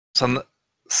sen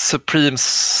Supreme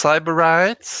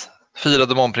Cyberrights, 4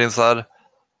 demonprinsar.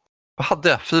 Vad hade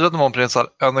jag? 4 demonprinsar,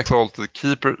 en Exalted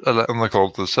Keeper, eller en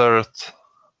Exalted Chariot,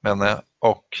 menar jag,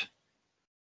 och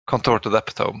Contorted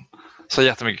Epitome. Så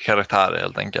jättemycket karaktärer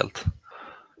helt enkelt.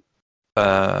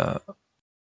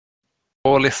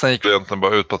 Och listan gick egentligen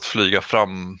bara ut på att flyga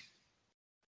fram.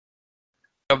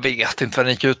 Jag vet inte vad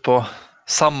den gick ut på.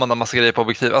 Samma massa grejer på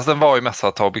objektiv. Alltså den var ju mest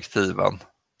att ta objektiven.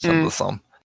 Kändes som.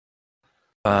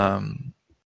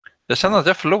 Jag känner att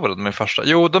jag förlorade min första.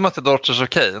 Jo, då mötte Dorchers och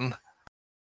Kane.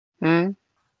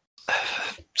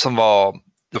 Som var...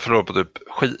 Jag förlorade på typ...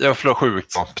 Jag förlorade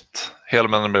sjukt snabbt. Hela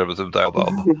männen blev typ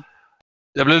dödad.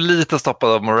 Jag blev lite stoppad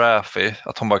av Morafi,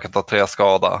 att hon bara kan ta 3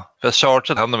 skada. För jag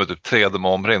chargade henne med typ 3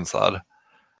 demonprinsar.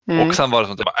 Och sen var det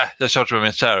som att jag chargade med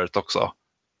min Chariot också.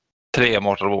 3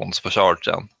 mortal wounds på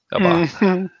chargen. Jag bara,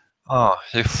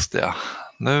 just det.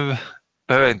 Nu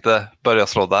behöver jag inte börja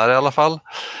slå där i alla fall.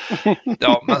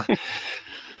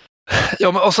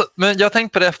 Men jag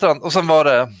tänkte på det efterhand. Och sen var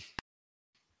det...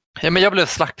 Ja, men jag blev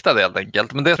slaktad helt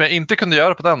enkelt. Men det som jag inte kunde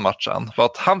göra på den matchen var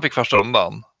att han fick första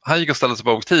rundan. Han gick och ställde sig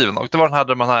på objektiven. Och det var den här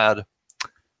där man är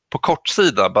på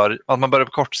kortsidan. Att man börjar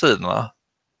på kortsidorna.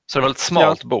 Så det är väldigt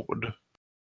smalt bord.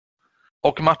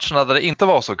 Och matcherna där det inte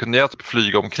var så kunde jag typ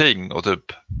flyga omkring och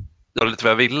typ göra lite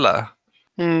vad jag ville.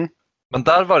 Men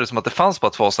där var det som att det fanns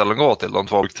bara 2 ställen att gå till, de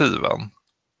 2 objektiven.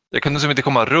 Jag kunde som inte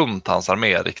komma runt hans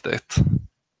armé riktigt.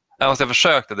 Även jag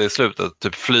försökte det i slutet,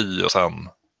 typ fly och sen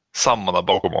samla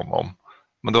bakom honom.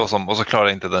 Men det var som, och så klarade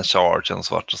jag inte den chargen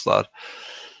svart och sådär.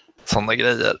 Sådana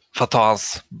grejer. För att ta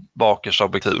hans bakersta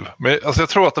objektiv. Men alltså jag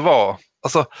tror att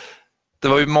det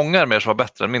var ju många arméer som var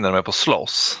bättre än min armé på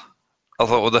slåss.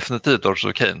 Alltså, och definitivt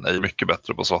Dorchers Kane är ju mycket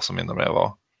bättre på slåss än min armé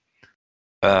var.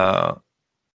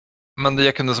 Men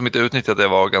jag kunde som inte utnyttja att jag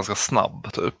var ganska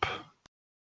snabb typ.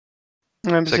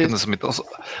 Nej, så jag kunde som inte,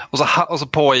 och så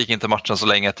pågick inte matchen så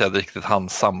länge att jag riktigt hann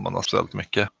samman speciellt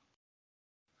mycket.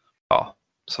 Ja,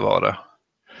 så var det.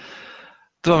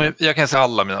 Jag kan säga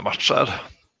alla mina matcher.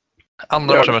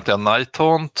 Andra matcher mötte jag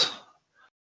Nighthaunt.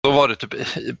 Då var det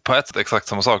typ på ett sätt exakt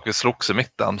samma sak. Vi slogs i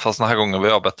mitten, fast den här gången var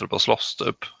jag bättre på att slåss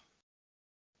typ.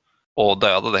 Och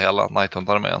dödade hela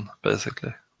Nighthaunt-armén,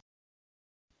 basically.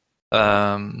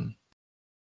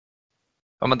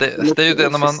 Ja, men det är ju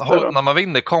det Sista då. när man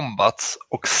vinner combats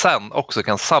och sen också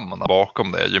kan samla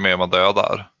bakom det ju mer man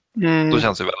dödar. Då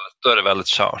känns det då är det väldigt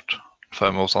kört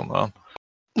för motståndaren.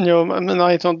 Jo, men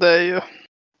Night Hunt är ju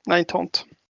Night Hunt.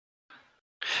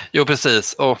 Jo,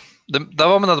 precis. Och där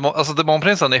var man alltså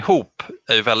demonprinsen ihop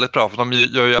är ju väldigt bra, för de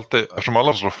gör ju alltid, eftersom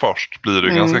alla slår först blir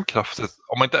det ganska kraftigt.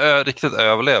 Om man inte riktigt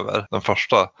överlever den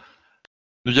första,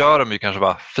 nu gör de ju kanske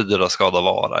bara 4 skada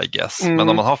var, I guess. Men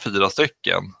om man har 4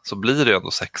 stycken så blir det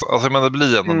ändå 6. Alltså men det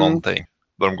blir ändå någonting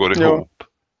där de går ihop.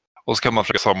 Och så kan man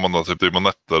försöka sammanhålla typ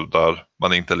demonetter där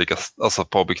man inte är lika, alltså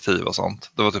på objektiv och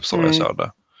sånt. Det var typ så jag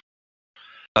körde.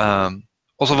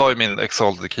 Och så var ju min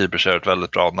Exalted Keeper Share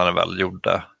väldigt bra när den väl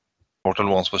gjorde Mortal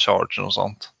Wounds på charge och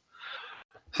sånt.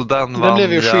 Så den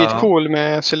blev ju skitcool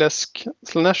med Sylesk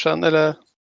Slaneshen, eller?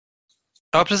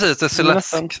 Ja, precis. Det är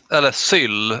Sylesk, eller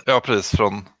Syl. Ja, precis,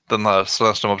 från den här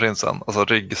Slaneshen-prinsen. Alltså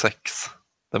rygg 6.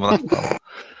 Demonetten.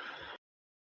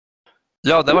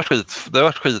 Ja, det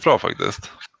var skitbra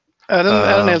faktiskt. Är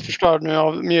den helt förstörd nu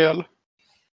av mjöl?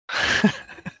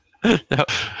 Ja,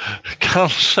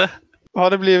 kanske.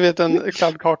 Har det blivit en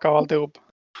kladdkaka av alltihop?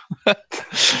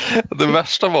 Det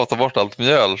värsta var att ta bort allt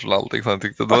mjöl från allting, så jag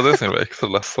tyckte det var det som var extra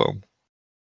ledsen.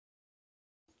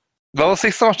 Vad var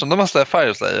sista matchen? Då måste jag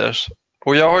Fire Slayers.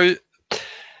 Och jag har ju...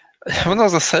 Jag vet inte vad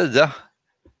jag ska säga.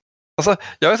 Alltså,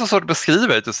 jag är så svårt att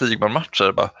beskriva det till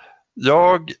Sigmar-matcher.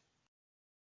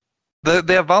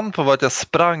 Det jag vann på var att jag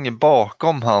sprang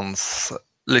bakom hans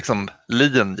liksom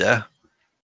linje.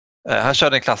 Han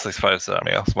körde en klassisk Fire Slayer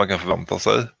med, som man kan förvänta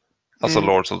sig. Alltså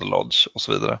Lords of the Lodge och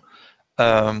så vidare.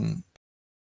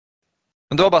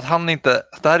 Men det var bara att han inte...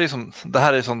 Det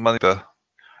här är som man inte...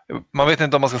 Man vet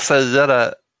inte om man ska säga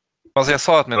det. Alltså jag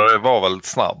sa att min röj var väldigt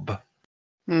snabb.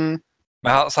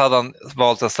 Men så hade han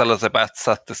valt att ställa sig på ett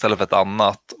sätt istället för ett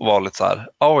annat. Och var lite så här,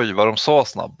 oj, var de så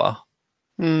snabba?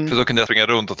 För då kunde jag springa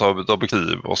runt och ta ett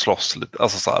objektiv och slåss lite.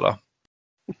 Alltså så här.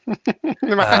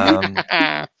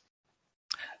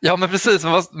 Ja, men precis.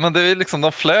 Men det är liksom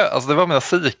alltså det var mina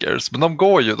Seekers. Men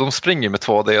de springer med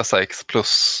 2D6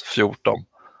 plus 14.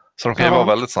 Så de kan ju vara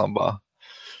väldigt snabba.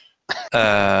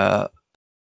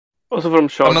 Och så får de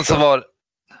charge. Ja, men så var...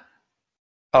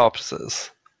 Ja,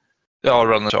 precis. Ja,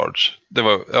 run and charge. Det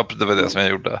var det som jag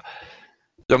gjorde.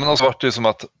 Ja, men också var det ju som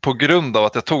att på grund av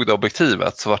att jag tog det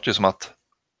objektivet så var det ju som att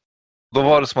då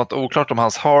var det som att oklart om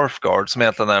hans Hearthguard, som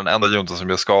egentligen är den enda juntan som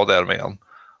gör skada i armén.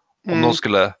 Om de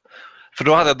skulle... För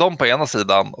då hade jag dem på ena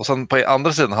sidan och sen på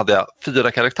andra sidan hade jag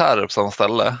 4 karaktärer på samma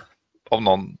ställe av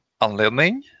någon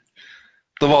anledning.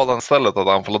 Då valde han istället att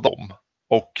anfalla dem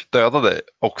och dödade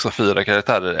också 4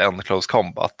 karaktärer i en close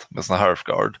combat med sina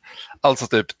Hearthguard. Alltså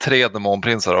typ 3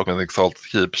 demonprinsar och en Exalted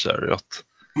Keep Chariot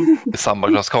i samma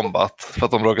close combat för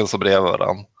att de råkade så bredvid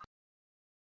varandra.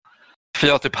 För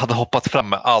jag typ hade hoppat fram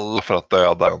med alla för att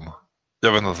döda en.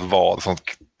 Jag vet inte ens vad, sånt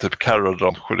typ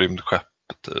Caradron rymdskepp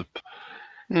typ.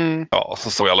 Ja,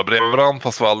 så såg alla bredvid varandra,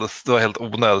 fast det var helt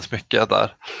onödigt mycket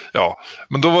där. Ja,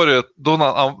 men då var det då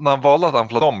när han valde att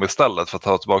anfalla dem istället för att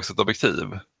ta tillbaka sitt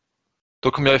objektiv.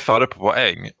 Då kom jag ju före på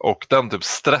poäng och den typ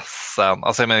stressen,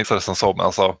 alltså jag menar inte stressen som,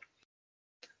 alltså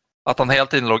att han hela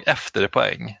tiden låg efter i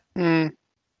poäng.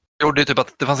 Gjorde ju typ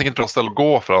att det fanns inget bra ställe att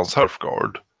gå för hans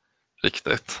Hearthguard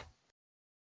riktigt.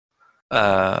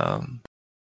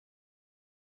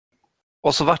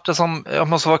 Och så vart det som,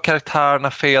 så var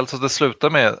karaktärerna fel, så det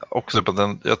slutade med också att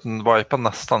den wipade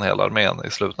nästan hela armén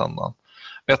i slutändan.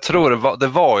 Men jag tror det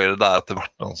var ju det där att det var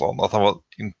någon sån, att han var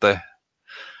inte...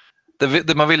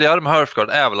 Det man vill göra med Hearthguard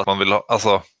är väl att man vill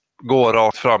gå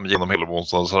rakt fram genom hela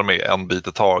motståndets armé, en bit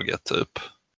i taget typ.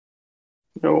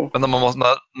 Jo. Men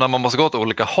när man måste gå åt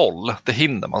olika håll, det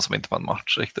hinner man som inte på en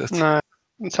match riktigt. Nej,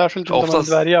 särskilt inte om man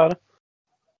dvärgar.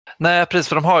 Nej, precis,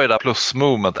 för de har ju där plus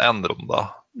movement en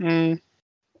runda.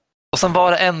 Och sen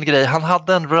var det en grej, han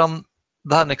hade en run,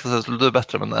 det här Niklas skulle du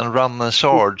bättre, men en run and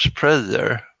charge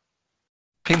prayer.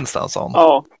 Finns det en sån?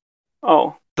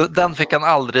 Ja. Den fick han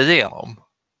aldrig igenom.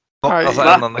 Alltså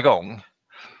en enda gång.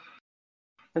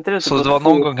 Så det var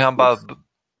någon gång han bara...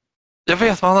 Jag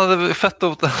vet, men han hade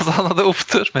han hade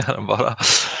otur med den bara.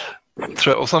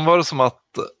 Och sen var det som att...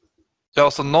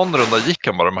 Ja, så någon runda gick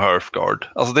han bara med Hearthguard.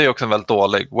 Alltså det är också en väldigt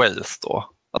dålig waste då.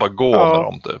 Att bara gå med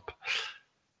dem typ.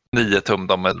 9 tum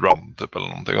då med rum typ eller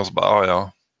någonting. Och så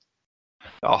bara,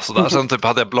 ja sådär. Sen typ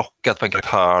hade jag blockat på en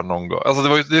karaktär någon gång. Alltså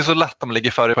det är så lätt om man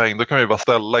ligger före i poäng. Då kan vi bara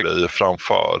ställa grejer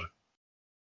framför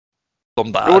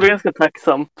de där. Jo, det är ganska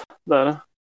tacksamt där.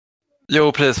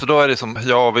 Jo, precis. För då är det som,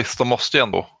 ja visst, de måste ju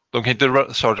ändå. De kan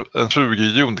inte charge, en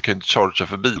 20 unit kan inte charge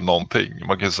förbi någonting.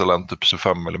 Man kan ju ställa en typ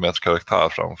 25 mm karaktär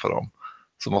framför dem.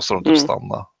 Så måste de typ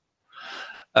stanna.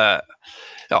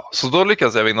 Ja, så då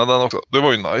lyckades jag vinna den också. Det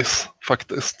var ju nice,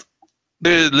 faktiskt. Det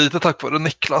är lite tack vare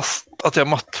Niklas att jag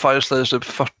mött Fire Slayers typ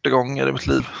 40 gånger i mitt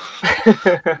liv.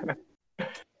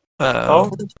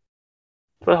 Ja,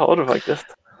 det har du faktiskt.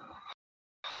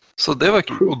 Så det var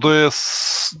kul.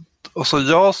 Och så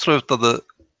jag slutade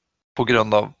på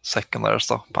grund av secondaries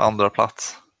då, på andra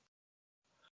plats.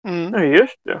 Mm. Ja,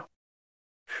 just det.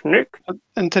 Snyggt.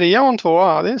 En 3 och en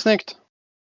 2, det är snyggt.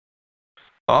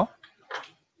 Ja,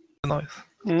 det är nice.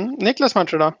 Niklas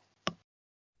matcher då?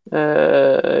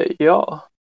 Ja.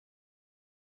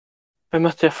 Vem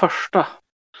mötte jag första?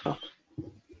 Ja.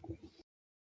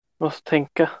 Måste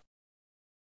tänka.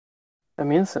 Jag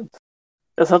minns inte.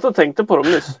 Jag satt och tänkte på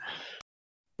dem nyss.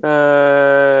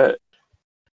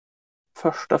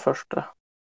 Första.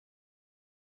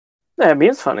 Nej, jag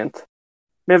minns fan inte.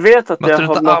 Men jag vet att Mötte jag du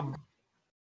har... inte Ab?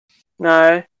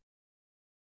 Nej.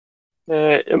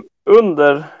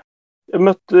 Jag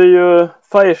mötte ju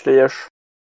Fire Slayers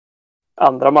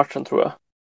andra matchen, tror jag.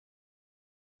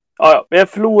 Ja, men jag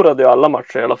förlorade ju alla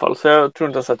matcher i alla fall, så jag tror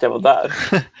inte ens att jag var där.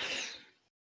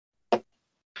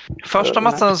 Första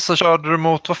matchen så körde du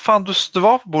mot, vad fan, du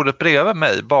var på bordet bredvid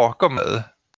mig, bakom mig.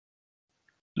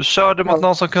 Du körde mot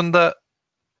någon som kunde,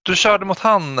 du körde mot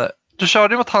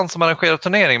han som arrangerade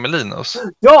turnering med Linus.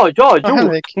 Jo,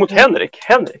 Henrik. Mot Henrik.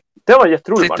 Det var en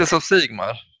jätterolig match. Cities of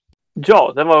Sigmar.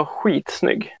 Ja, den var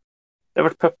skitsnygg. Jag var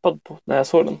peppad på när jag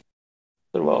såg den.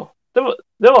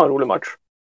 Det var en rolig match.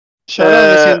 Körde han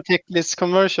med sin Techlist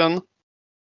conversion?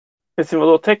 Med sin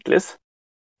vadå, Techlist?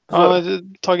 Ja,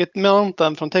 tagit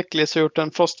mounten från Techlist och gjort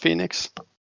en Frost Phoenix.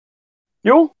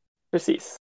 Jo,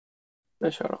 precis.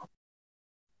 Den körde han.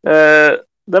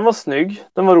 Den var snygg.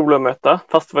 Den var rolig att möta,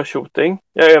 fast det var shooting.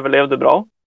 Jag överlevde bra.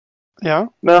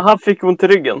 Ja. Men han fick ont i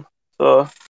ryggen. Så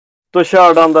då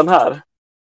körde han den här.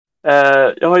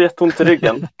 Jag har jätteont i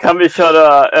ryggen. Kan vi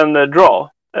köra en draw?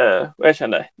 Och jag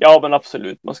kände, ja men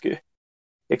absolut. Man ska ju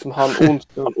liksom ha en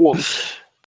ont.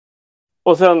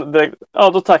 Och sen direkt,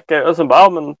 då tackar jag. Och sen bara, ja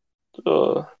men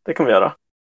det kan vi göra.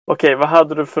 Okej, vad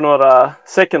hade du för några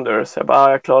secondaries? Jag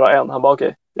bara, jag klarar en. Han bara,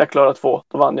 okej, jag klarar 2.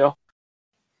 Då vann jag.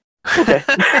 Okej.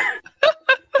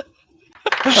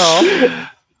 Ja.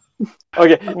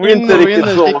 Okej, inte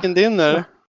riktigt så. Chicken dinner.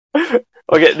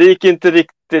 Okej, det gick inte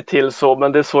riktigt till så,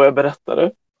 men det är så jag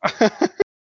berättade.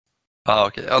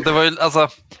 Okej. Ja, det var ju, alltså,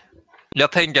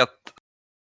 jag tänker att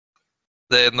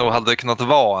det nog hade kunnat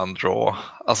vara en draw,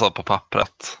 alltså på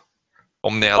pappret.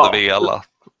 Om ni hade velat.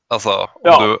 Alltså,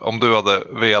 om du hade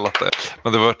velat det.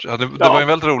 Men det var en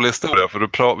väldigt rolig historia, för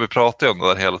vi pratade ju om den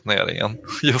där hela turneringen.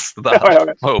 Just det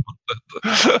där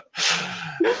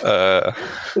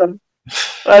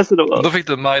momentet. Då fick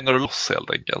du minor loss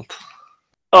helt enkelt.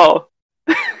 Ja.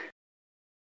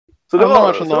 Så det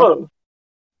var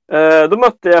då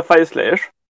mötte jag Fire Slayers.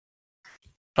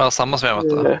 Ja, samma som jag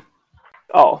mötte.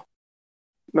 Ja.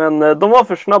 Men de var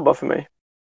för snabba för mig.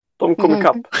 De kom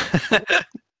ikapp.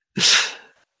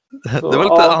 Det var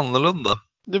lite annorlunda.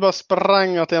 Du bara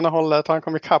sprang åt ena hållet och han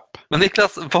kom ikapp. Men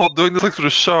Niklas, du har inte sagt att du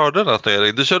körde den här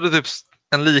turneringen. Du körde typ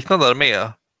en liknande där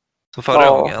med. Som förra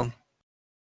gången.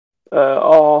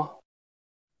 Ja.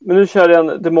 Men nu kör jag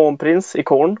en demonprins i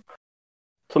Korn.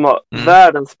 Som har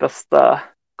världens bästa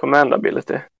command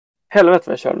ability. Helvete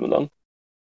vad jag körde med den.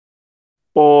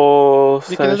 Och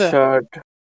sen körde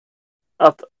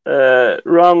att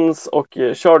runs och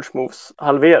charge moves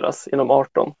halveras inom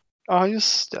 18. Ja,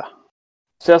 just det.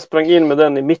 Så jag sprang in med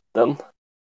den i mitten.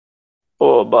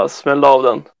 Och bara smällde av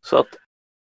den. Så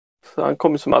han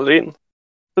kom som aldrig in.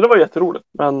 Så det var jätteroligt.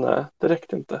 Men det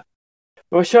räckte inte.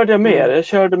 Men vad körde jag mer? Jag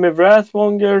körde med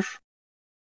Wrathmongers.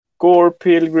 Gore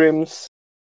Pilgrims.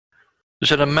 Du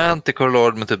körde Manticore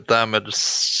Lord med typ damage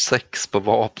 6 på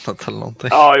vapnet eller någonting.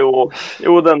 Ja,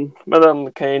 jo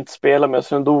den kan jag inte spela med,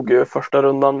 så den dog ju första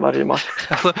rundan varje match.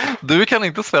 Alltså, du kan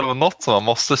inte spela med något som man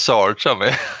måste chargea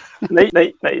med.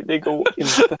 Nej, det går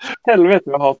inte. Helvete,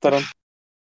 jag hatar den.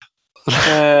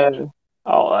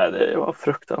 Det var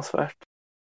fruktansvärt.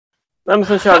 Nej, men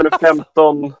sen körde vi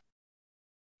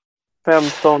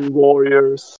 15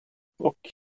 Warriors och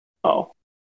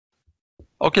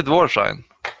Och ett Warshine.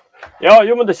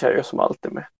 Ja, men det kör jag ju som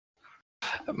alltid med.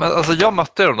 Men alltså jag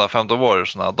mötte de där 15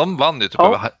 Warriorsna. De vann ju typ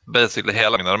över basically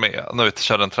hela min armé. När vi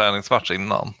körde en träningsmatch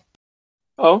innan.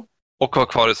 Ja. Och var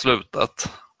kvar i slutet.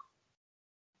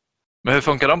 Men hur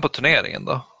funkar de på turneringen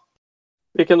då?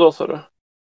 Vilken då, sa du?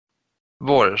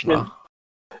 Warriorsna.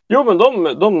 Jo, men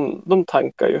de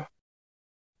tankar ju.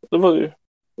 Det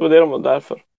var det de var där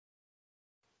för.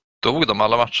 Dog de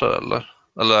alla matcher eller?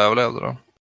 Eller överlevde de?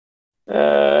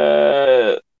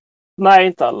 Nej,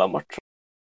 inte alla matcher.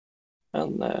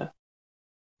 Men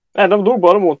Nej, de dog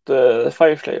bara mot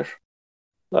Fire Slayers.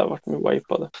 Där vart de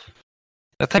wipade.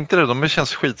 Jag tänkte det, de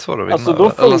känns skitsvåra att vinna. Alltså då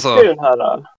funkar ju den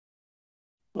här...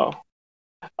 Ja.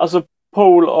 Alltså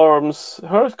Pole Arms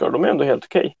Hearthguard, de är ändå helt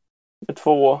okej. Med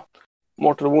 2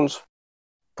 Mortal Wounds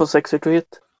på 6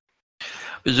 hit.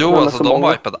 Jo, alltså de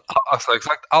wipade alltså,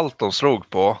 exakt allt de slog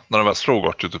på när de väl slog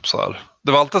vart ju typ så här.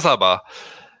 Det var alltid så här bara,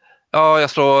 ja jag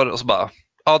slår och så bara,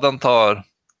 ja den tar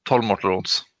 12 Mortal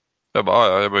Wounds. Jag bara,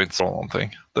 ja jag behöver inte slå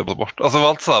någonting. Det var bort. Alltså det var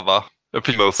alltid så här bara, jag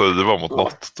pingade så det var mot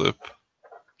något typ.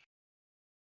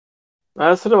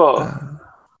 Nej, så det var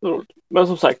roligt. Men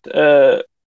som sagt,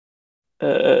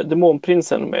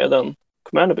 Demonprinsen med den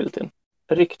command-abilityn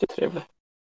är riktigt trevlig.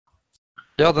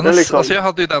 Ja, den är, liksom... alltså jag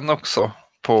hade ju den också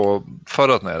på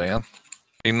förra turneringen.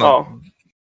 Innan. Ja.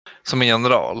 Som en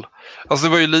general. Alltså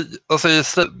det var ju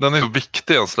den är ju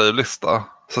viktig en slave-lista.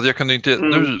 Så att jag kunde inte,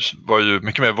 nu var ju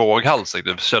mycket mer våghalsig.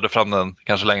 Jag körde fram den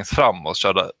kanske längst fram och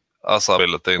körde alltså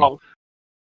abilityn. Ja.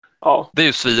 Ja. Det är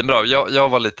ju svinbra. Jag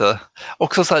var lite,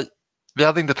 också så här, vi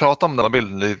hade inte pratat om den här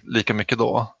bilden lika mycket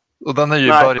då. Och den är ju i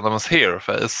början av ens hero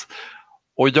face.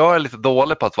 Och jag är lite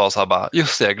dålig på att vara så här bara,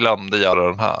 just det, jag glömde göra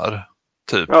den här.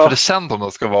 Typ. Ja. För det känns som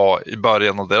de ska vara i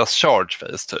början av deras charge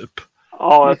face typ.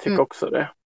 Ja, jag tycker också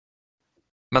det.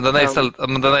 Men den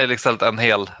är istället en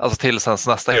hel, alltså till sen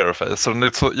nästa hero face. Så den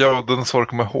är svår att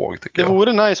komma ihåg tycker jag. Det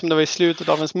vore nice om det var i slutet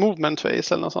av ens movement face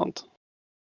eller något sånt.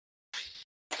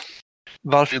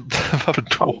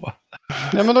 Varför då?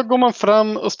 Ja, men då går man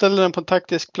fram och ställer den på en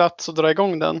taktisk plats och drar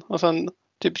igång den. Och sen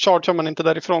typ chargear man inte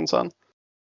därifrån sen.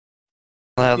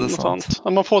 Nej, det är sant.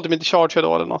 Sånt. Man får typ inte charge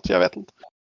då eller något, jag vet inte.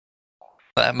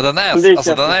 Nej, men den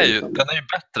är ju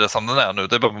bättre som den är nu.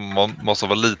 Det är bara, man måste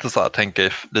vara lite så här, tänka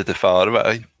lite i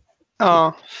förväg.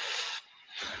 Ja.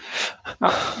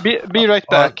 Be right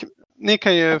back. Ni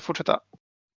kan ju fortsätta.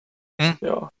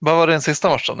 Ja. Vad var din sista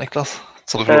match då, Niklas?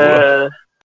 Som du förlorade?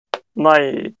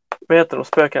 Vad heter de?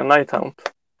 Spöken Nighthound.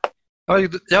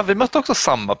 Ja, vi mötte också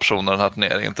samma personer den här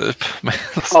turneringen typ.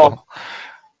 Ja.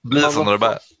 Blir så när det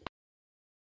bär.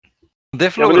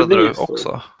 Det förlorade du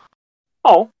också?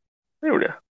 Ja, det gjorde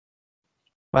jag.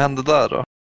 Vad hände där då?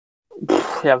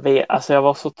 Jag vet, alltså jag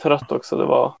var så trött också. Det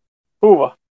var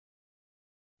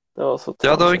Det var så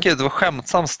trött. Ja, det var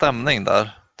skämtsam stämning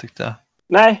där, tyckte jag.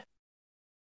 Nej,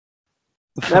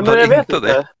 men jag vet inte.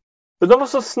 Det. Men de var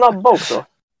så snabba också.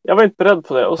 Jag var inte beredd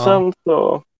på det. Och sen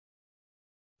så...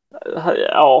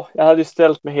 Ja, jag hade ju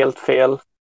ställt mig helt fel.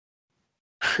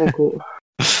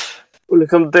 Och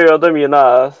liksom döda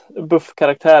mina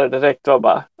buffkaraktärer direkt. Var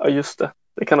bara, ja just det.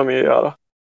 Det kan de ju göra.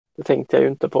 Det tänkte jag ju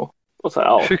inte på. Och så,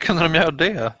 ja. Hur kunde de göra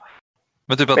det?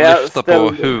 Men typ att lyfta på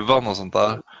huvan och sånt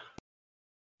där.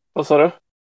 Vad sa du?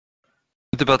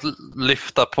 Typ att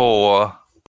lyfta på...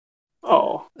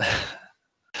 Ja.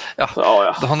 Ja, så,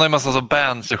 ja. Han har ju massa så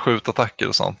bands och skjutattacker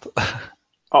och sånt.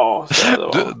 Ja, så det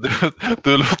var.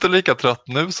 Du låter lika trött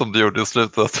nu som du gjorde i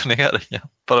slutet av turneringen.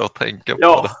 Bara att tänka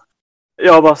på det.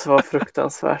 Ja, bara så var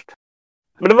fruktansvärt.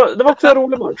 Men det var också en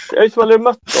rolig match. Jag har ju aldrig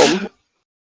mött dem.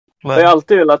 Men jag har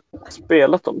alltid velat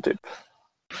spela dem typ.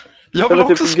 Jag vill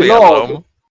också typ spela dem.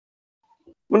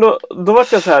 Men då var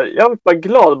jag så här, jag var bara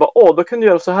glad. Bara, då kan du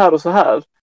göra så här och så här.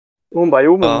 Och hon bara,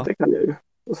 jo men det kan jag ju.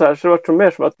 Och så det var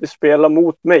mer som att vi spelar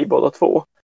mot mig båda två.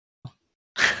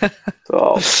 Så,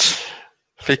 ja.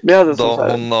 Fick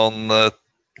hon någon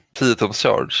 10-tums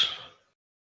charge?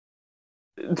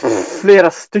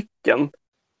 Flera stycken.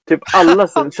 Typ alla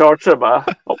som charger bara.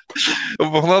 Hopp.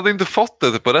 Hon hade inte fått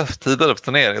det på rätt tidigare på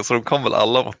turneringen så de kom väl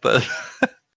alla mot dig.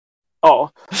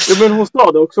 Ja, men hon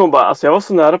sa det också. Hon bara, alltså jag var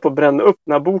så nära på att bränna upp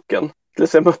den här boken.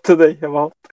 Tills jag mötte dig. Jag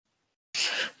var...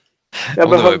 det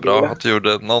var ju bra att du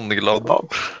gjorde någon glad. Ja.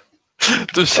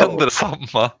 Du kände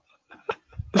detsamma.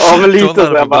 Ja, men lite så.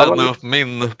 Jag brände upp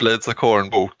min Blades of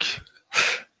Corn-bok.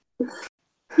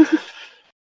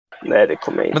 Nej, det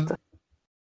kommer jag inte.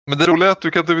 Men det roliga är att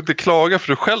du kan typ inte klaga för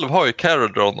du själv har ju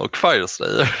Caradron och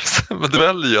Fireslayer. Men du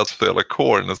väljer ju att spela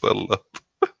Corn istället.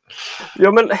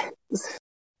 Ja, men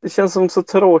det känns som så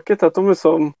tråkigt att de är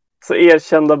så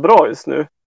erkända bra just nu.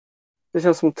 Det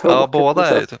känns som tråkigt. Ja, båda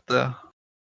är ju typ det.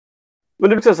 Men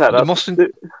det betyder så här att... Måste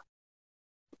inte...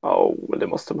 Ja, men det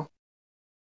måste man.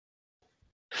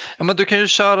 Ja, men du kan ju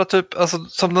köra typ, alltså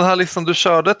som den här listan du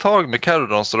körde ett tag med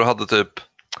Caradron så du hade typ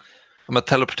med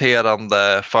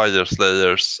teleporterande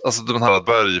Fireslayers, alltså den här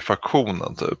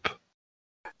bergfaktionen typ.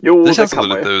 Jo, det känns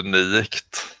lite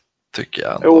unikt, tycker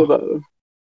jag ändå. Jo, det...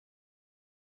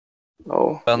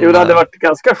 Ja. Men, det hade varit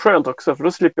ganska skönt också, för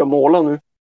då slipper jag måla nu.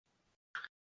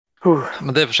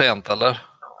 Men det är för sent, eller?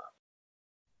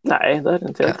 Nej, det är det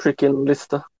inte. Jag skickar in en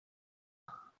lista.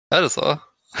 Är det så?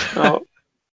 Ja.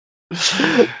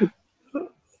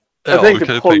 Jag Ja, tänkte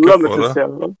du kan ju hålla tänka mig på tills det.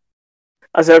 jag...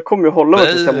 Alltså jag kommer ju hålla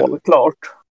mig tills jag målar klart.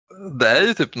 Det är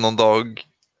ju typ någon dag.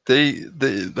 Det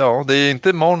är inte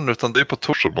imorgon utan det är på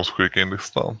torsdag man måste skicka in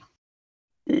listan.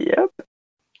 Japp.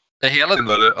 Det är hela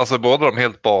tiden, alltså båda de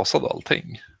helt basade och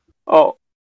allting. Ja.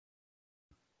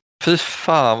 Fy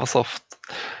fan vad soft.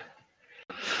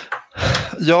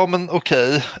 Ja men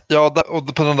okej. Ja,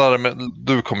 och på den där med,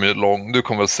 du kom ju du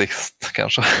kom väl sist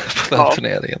kanske på den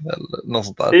turneringen eller något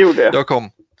sånt där. Det gjorde jag. Jag kom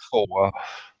 2.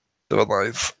 Det var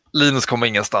nice. Linus kom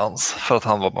ingenstans för att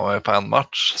han var med på en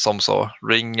match som så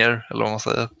ringer eller vad man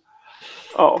säger.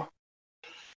 Ja.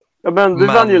 Ja men du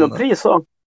vann ju något pris så.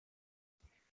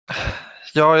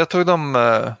 Ja, jag tog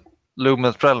de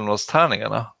Lumen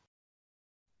Preliminals-tärningarna.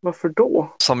 Varför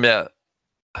då? Som jag...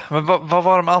 Men vad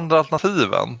var de andra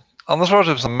alternativen? Annars var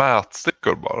det typ som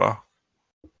mätstickor bara.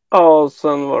 Ja, och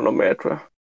sen var det nog mer tror jag.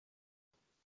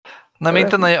 Nej, men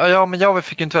inte men jag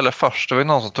fick ju inte välja först. Det var ju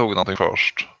någon som tog någonting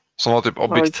först. Som var typ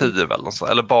objektiv eller något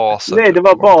sånt. Eller baser. Nej, typ, det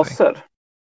var baser.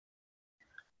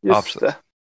 Ja, Just det.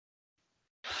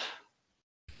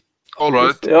 All right.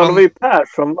 Just det. Ja, det var ju Per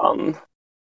som vann.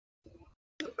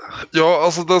 Ja,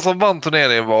 alltså den som vann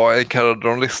turneringen var en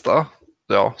Caradron-lista.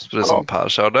 Ja, precis som Per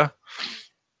körde.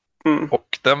 Mm.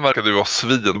 Och den verkade ju vara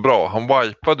svinbra. Han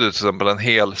wipade ju till exempel en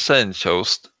hel change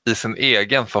host i sin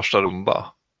egen första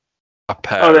runda.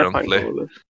 Apparently. Ja,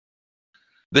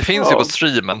 det finns ju på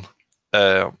streamen.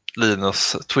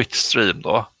 Linus Twitch-stream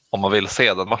då. Om man vill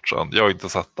se den matchen. Jag har inte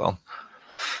sett den.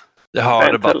 Jag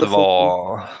hörde bara att det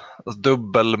var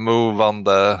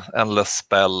dubbelmovande, endless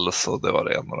spells och det var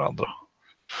det ena och det andra.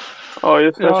 Ja,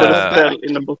 just det. Jag körde spel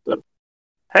in i botten.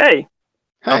 Hej!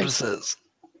 Ja, precis.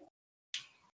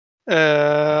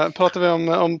 Pratar vi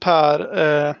om Per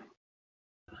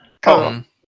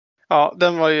Ja,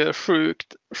 den var ju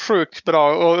sjukt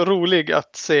bra och rolig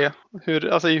att se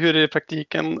hur det i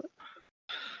praktiken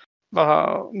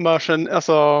vad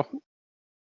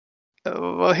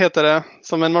heter det?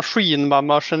 Som en maskin bara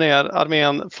marschar ner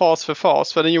armén fas för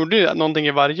fas. För den gjorde ju någonting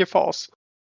i varje fas.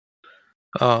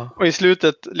 Ja. Och i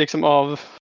slutet liksom av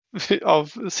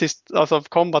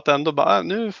combaten då bara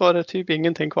nu får det typ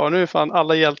ingenting kvar. Nu är fan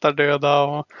alla hjältar döda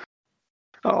och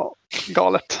ja,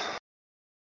 galet.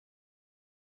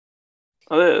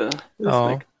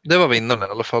 Ja, det var vinnaren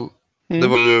i alla fall. Mm. Det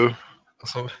var ju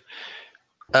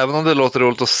även om det låter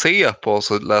roligt att se på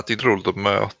så lät det inte roligt att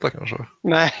möta kanske.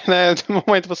 Nej, då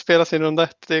man inte får spela sin runda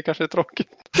 1. Det är kanske tråkigt.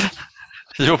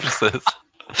 Jo, precis.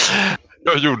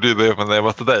 Jag gjorde ju det när jag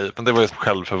var till dig, men det var ju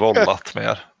självförvållat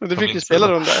mer. Du fick ju spela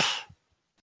runda 1.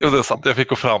 Jo, det är sant. Jag fick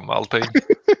gå fram med allting.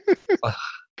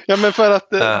 Ja, men för att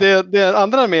det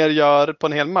andra mer gör på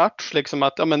en hel match, liksom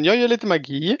att jag gör lite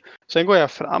magi, sen går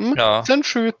jag fram, sen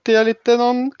skjuter jag lite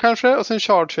någon kanske, och sen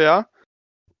chargear jag.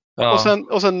 Ja.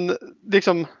 Och sen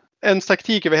liksom en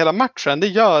taktik över hela matchen, det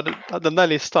gör den där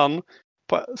listan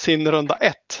på sin runda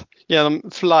 1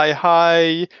 genom fly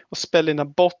high och spela in a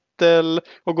bottle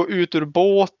och gå ut ur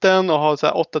båten och ha så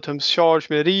här 8 tums charge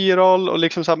med reroll och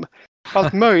liksom så här,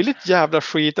 allt möjligt jävla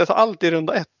skit, alltså allt i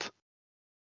runda 1.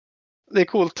 Det är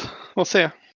coolt att se.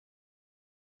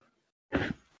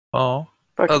 Ja.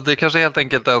 Alltså, det kanske helt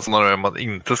enkelt är snarare man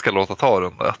inte ska låta ta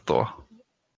runda 1 då.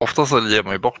 Ofta så ger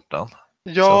man ju bort den.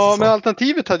 Ja, men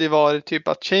alternativet hade ju varit typ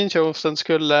att changehosten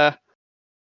skulle,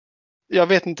 jag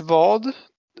vet inte vad,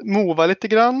 mova lite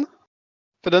grann.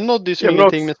 För den nådde ju så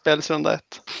ingenting med spelsrunda 1.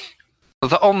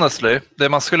 Alltså, honestly, det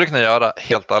man skulle kunna göra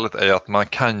helt ärligt är att man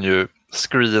kan ju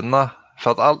screena.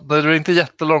 För att det är inte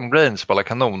jättelång range på alla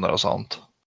kanoner och sånt.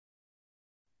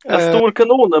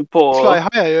 Storkanonen på... Fly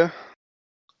high ju.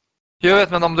 Jag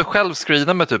vet, men om du själv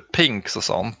screenar med typ pinks och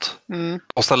sånt.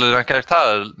 Och ställer dina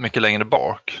karaktärer mycket längre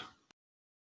bak.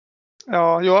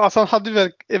 Ja, alltså han hade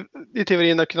väl i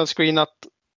teorin kunnat screena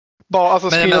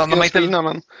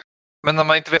Men när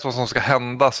man inte vet vad som ska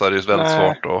hända så är det ju väldigt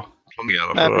svårt att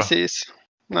planera. Nej, precis.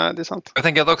 Nej, det är sant. Jag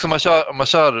tänker att också om man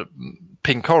kör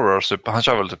pink horrors, typ, han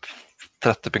kör väl typ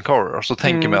 30 pink horrors, så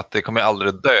tänker man att det kommer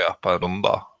aldrig dö på en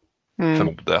runda.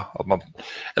 Förmodligen.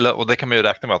 Och det kan man ju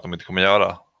räkna med att de inte kommer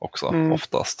göra också,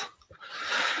 oftast.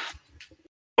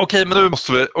 Okej, men nu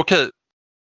måste vi...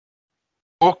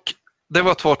 Och det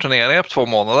var 2 turneringar på 2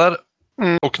 månader.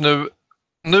 Och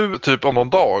nu typ om någon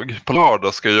dag, på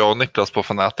lördag, ska jag och Niklas på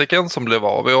Fanaticen som blev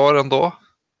av i år ändå.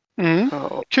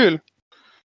 Kul.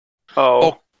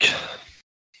 Och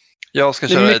jag ska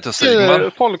köra Age of Sigmar.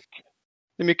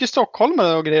 Det är mycket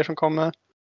stockholmare och grejer som kommer.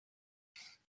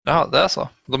 Ja, det är så.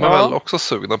 De är väl också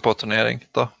sugna på turnering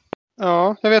då.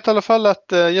 Ja, jag vet i alla fall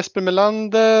att Jesper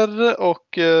Melander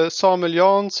och Samuel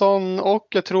Jansson och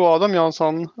jag tror Adam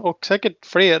Jansson och säkert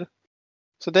fler.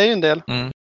 Så det är ju en del.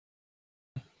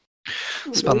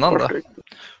 Spännande.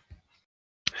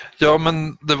 Ja,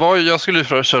 men det var ju, jag skulle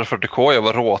ju köra 40K, jag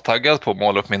var råtaggad på att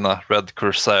måla upp mina Red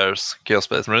Corsairs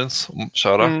Geospace Marines och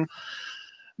köra.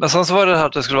 Men sen så var det här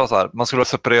att det skulle vara så här, man skulle ha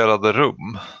separerade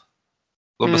rum.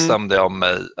 Då bestämde jag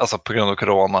mig, alltså på grund av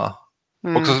corona.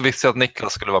 Och så visste jag att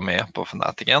Niklas skulle vara med på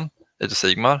Fanatiken, Age of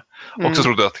Sigmar. Och så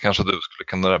trodde jag att kanske du skulle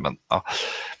kunna det, men ja.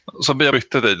 Så jag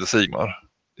bytte till Age of Sigmar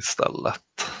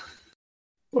istället.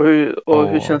 Och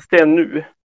hur känns det nu?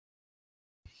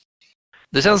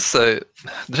 Det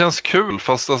känns kul,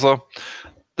 fast alltså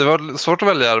det var svårt att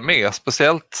välja armé,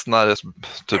 speciellt när det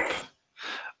typ...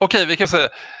 Okej, vi kan säga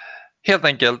helt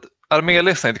enkelt,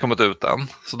 armélistan har inte kommit ut än,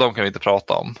 så de kan vi inte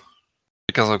prata om.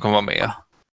 Vilka som kommer vara med.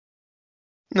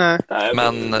 Nej.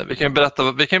 Men vi kan ju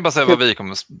bara säga vad vi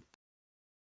kommer...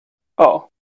 Ja,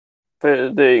 för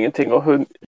det är ingenting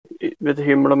att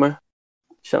hymla med.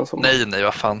 Känns som. Nej,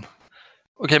 vad fan.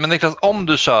 Okej, men Niklas, om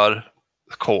du kör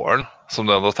Korn, som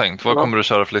du ändå har tänkt, vad kommer du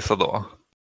köra för lista då?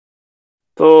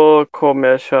 Då kommer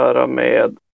jag köra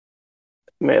med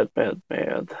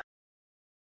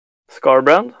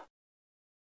Skarbrand.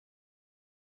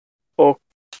 Och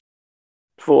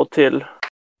 2 till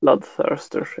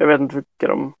Bloodthirsters. Jag vet inte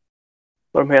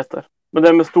vad de heter. Men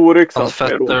den med storyxan.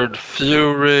 Unfettered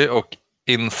Fury och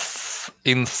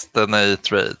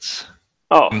Instinate Rage.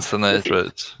 Ja, Instinate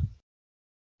Rage.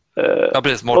 Ja,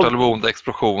 precis. Mortal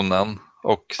Wound-explosionen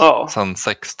och sen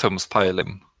 6 tums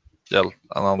piling.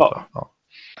 En andra. Ja.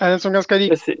 Är det en som ganska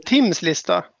lik Tims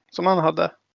lista som han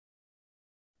hade?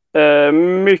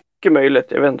 Mycket möjligt.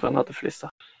 Jag vet inte vad han hade för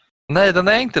lista. Nej, den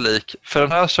är inte lik. För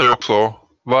den här kör också,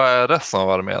 vad är resten av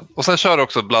armén? Och sen kör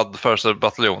också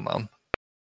Bloodthirster-bataljonen.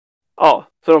 Ja,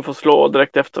 så de får slå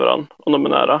direkt efter varandra om de är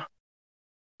nära.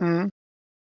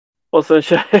 Och sen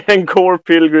kör jag en Core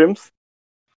Pilgrims.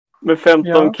 Med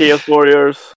 15 Chaos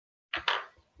Warriors.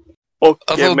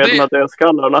 Och alltså med de här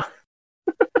dödskallarna.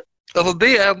 Alltså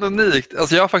det är ändå unikt.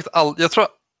 Alltså jag har faktiskt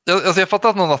jag fattar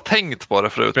att någon har tänkt på det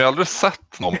förut. Men jag har aldrig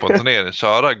sett någon på en turnering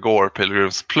köra Gore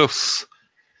Pilgrims plus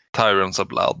Tyrants of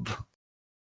Blood.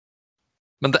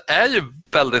 Men det är ju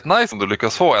väldigt nice om du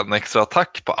lyckas få en extra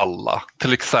attack på alla.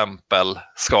 Till exempel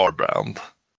Skarbrand.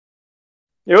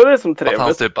 Jo, det är som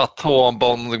trevligt. Att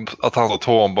hans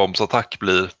atombombsattack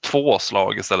blir 2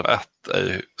 slag istället för 1 är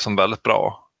ju som väldigt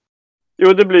bra.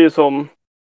 Jo, det blir ju som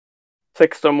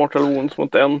 16 Mortal Wounds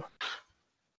mot 1.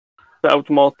 Det är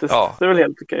automatiskt. Ja. Det är väl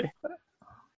helt okej.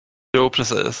 Jo,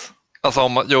 precis. Alltså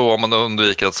om man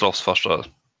undviker att slåss första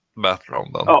battle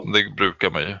rounden. Ja. Det brukar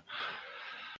man ju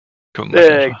kunna.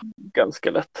 Det är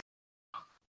ganska lätt.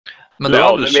 Men du har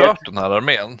aldrig kört den här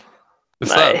armén?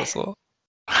 Nej. Så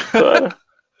är det.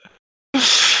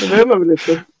 Det behöver man väl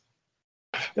inte.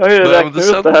 Jag har ju räknat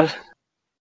ut det här.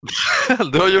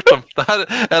 Du har gjort det här.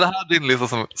 Är det här din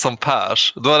lista som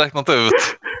Pers? Du har räknat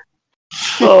ut.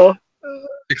 Ja.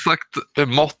 Exakt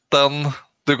måtten.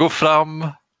 Du går fram.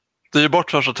 Du ger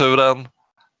bort första turen.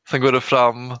 Sen går du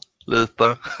fram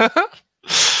lite.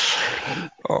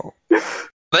 Ja.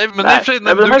 Nej, men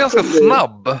du är ganska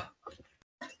snabb.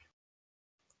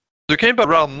 Du kan ju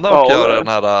bara runna och göra den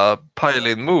här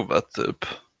pile-in-movet typ.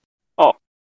 Ja.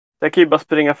 Jag kan ju bara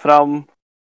springa fram.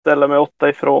 Ställa mig 8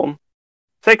 ifrån.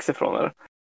 6 ifrån är det.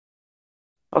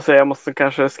 Alltså jag måste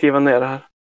kanske skriva ner det här.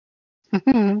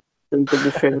 Det inte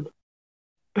blir fel.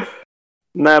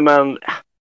 Nej men.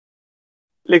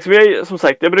 Liksom som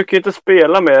sagt, jag brukar inte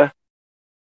spela med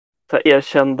så här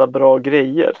erkända bra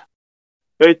grejer.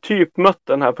 Jag har ju typ mött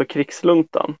den här på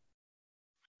krigsluntan.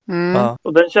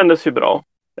 Och den kändes ju bra.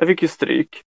 Jag fick ju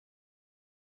stryk.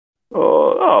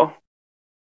 Och ja.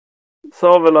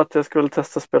 Sa väl att jag skulle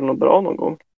testa spela något bra någon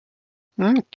gång.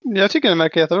 Jag tycker den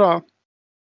verkar jättebra.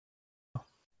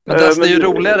 Men det är ju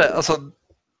roligare. Alltså,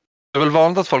 det är väl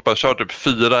vanligt att folk bara kör typ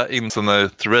 4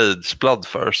 Infinite Rage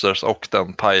Bloodthirsters och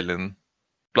den Pile-in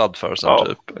Bloodthirster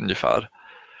typ ungefär.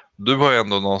 Du har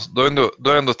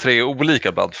ju ändå 3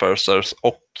 olika Bloodthirsters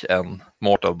och en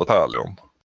Mortal Battalion.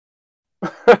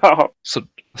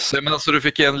 Så du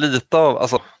fick ju en lite av,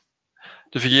 alltså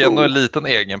du fick ju ändå en liten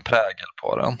egen prägel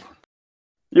på den.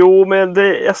 Jo, men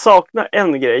jag saknar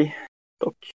en grej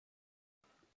dock.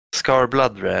 Scar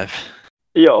Bloodrev.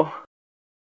 Ja.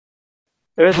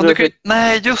 Jag vet inte.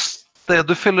 Nej, just det.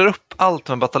 Du fyller upp allt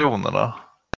med bataljonerna.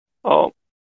 Ja.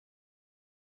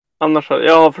 Annars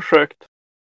jag har försökt.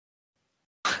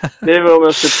 Det är väl om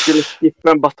jag skulle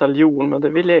skippa en bataljon, men det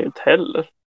vill jag ju inte heller.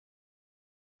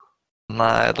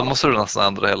 Nej, då måste du nästan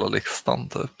ändra hela listan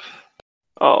typ.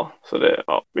 Ja, så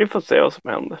vi får se vad som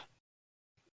händer.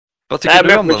 Vad tycker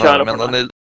du om den här?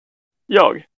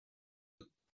 Jag?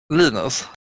 Linus?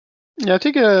 Jag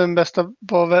tycker den bästa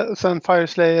var sen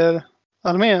Fireslayer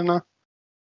arméerna.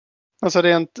 Alltså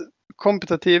rent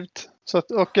kompetitivt. Så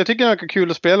att, och jag tycker det är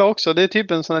kul att spela också. Det är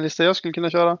typ en sån här lista jag skulle kunna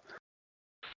köra.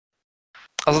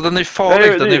 Alltså den är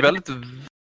farlig, den är väldigt...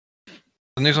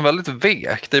 Den är som väldigt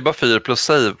vek. Det är bara 4 plus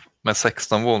save med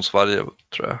 16 wounds varje,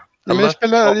 tror jag. Ja, men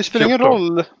det spelar ingen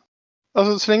roll.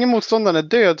 Alltså så länge motståndaren är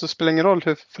död så spelar det ingen roll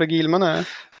hur fragil man är.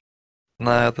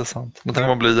 Nej, det är sant. Men tänk om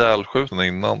man blir ihjälskjuten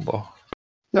innan då.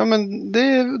 Ja, men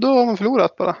då har man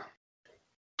förlorat bara.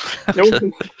 Jo,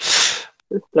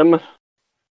 det stämmer.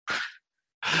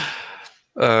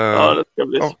 Ja, det ska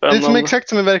bli spännande. Det är som exakt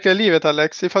som i verkliga livet,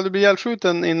 Alex. Ifall du blir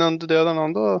ihjälskjuten innan du dödar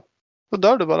någon, då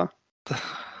dör du bara.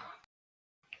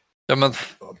 Ja, men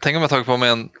tänk om jag tagit på mig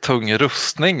en tung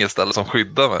rustning istället som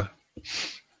skyddar mig.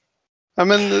 Ja,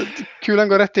 men kulan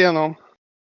går rätt igenom.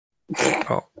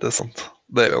 Ja, det är sant.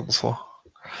 Det är ju ändå så.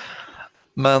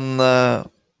 Men...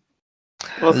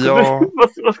 Vad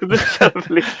ska du köra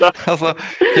för lista? Alltså,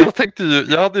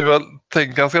 jag hade ju väl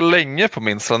tänkt ganska länge på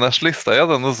min Slanesh-lista. Jag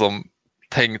hade ändå som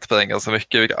tänkt på den ganska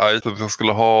mycket. Vilka items jag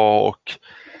skulle ha och...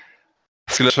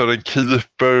 Skulle jag köra en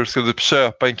keeper? Skulle jag typ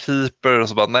köpa en keeper? Och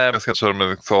så bara, nej, jag ska köra med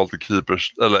en Exalted Keeper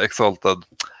eller Exalted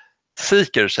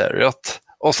Seeker Chariot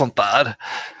och sånt där.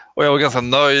 Och jag var ganska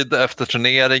nöjd efter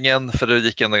turneringen för det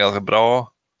gick ändå ganska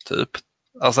bra, typ.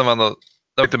 Alltså det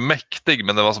var inte mäktig,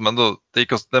 men det var som ändå,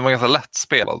 den var ganska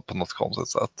lättspelad på något konstigt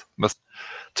sätt. Men,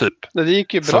 typ. Det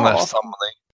gick ju bra.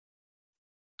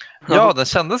 Ja, den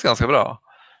kändes ganska bra.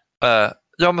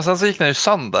 Ja, men sen så gick den ju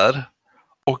sönder.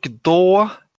 Och då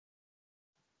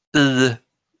i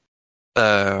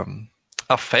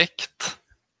affekt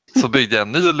så byggde jag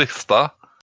en ny lista.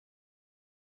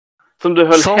 Som du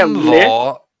höll hemlig?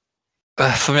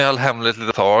 Som jag höll hemligt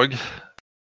lite tag.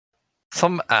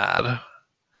 Som är...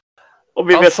 Och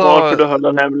vi vet varför du höll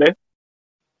den hemlig?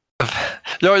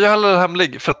 Ja, jag höll den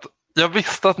hemlig för att jag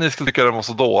visste att ni skulle tycka den var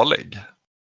så dålig.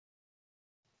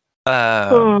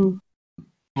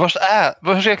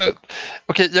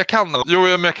 Okej, jag kan den. Jo,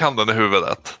 men jag kan den i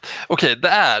huvudet. Okej, det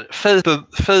är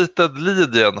Fated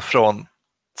Legion från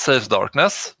Saves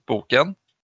Darkness, boken.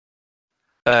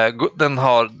 Den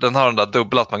har den där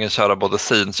dubbla att man kan köra både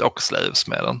Siege och Slaves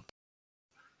med den.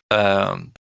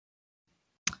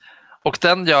 Och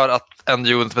den gör att en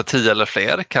unit med 10 eller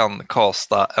fler kan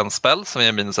kasta en spell som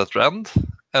ger -1 rend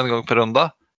en gång per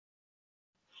runda.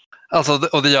 Alltså,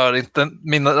 och det gör inte,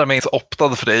 min armé är så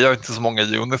optad för det. Jag har inte så många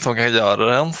units som kan göra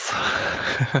det ens.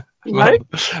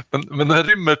 men den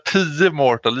rymmer 10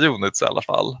 mortal units i alla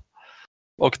fall.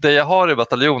 Och det jag har i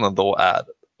bataljonen då är,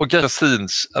 och kanske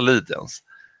Siege Allegiance.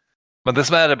 Men det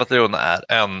som är i bataljonen är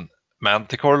en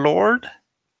Manticore Lord,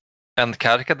 en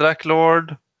Karkadrak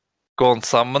Lord, Gaunt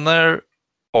Summoner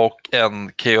och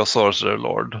en Chaos Sorcerer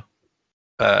Lord.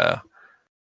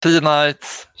 10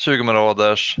 Knights, 20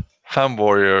 Marauders, 5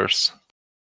 Warriors,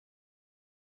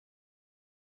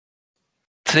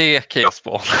 3 Chaos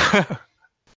Spawn.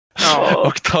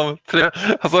 Och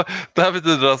alltså, det här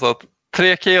betyder alltså att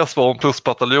 3 Chaos Spawn plus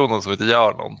bataljonen som inte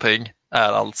gör någonting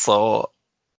är alltså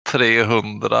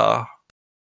 300...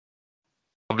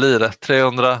 Vad blir det?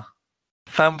 350...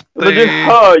 Men du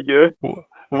hör ju!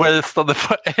 Wastade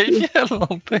poäng eller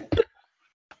någonting.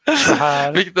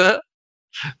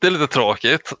 Det är lite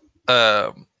tråkigt.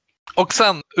 Och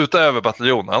sen utöver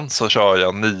bataljonen så kör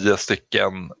jag 9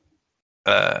 stycken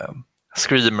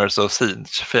Screamers och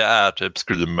Siege. För jag är typ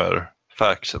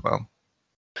Screamer-factionen.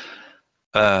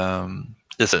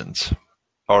 I Siege.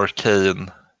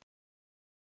 Arcane.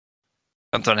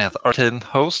 Vänta vad den heter. Arcane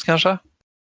Host kanske?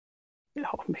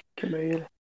 Ja, mycket möjligt.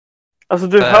 Alltså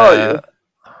du hör ju.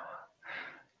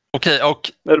 Okej,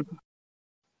 och... Men...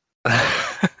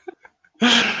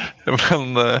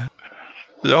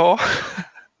 Ja...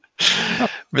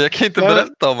 Men jag kan inte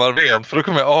berätta om armén för då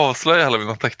kommer jag avslöja alla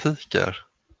mina taktiker.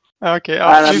 Okej,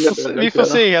 ja, vi får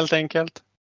se helt enkelt.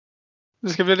 Det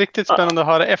ska bli riktigt spännande att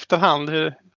höra efterhand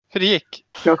hur det gick.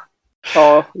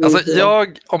 Ja, alltså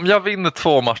om jag vinner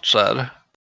 2 matcher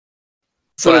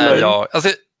så är jag...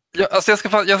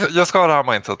 Jag ska ha det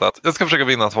här mindsetet. Jag ska försöka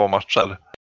vinna 2 matcher.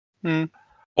 Mm.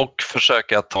 Och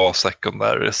försöka ta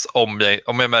secondaries om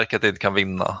jag märker att jag inte kan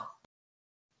vinna.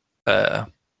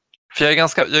 För jag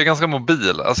är ganska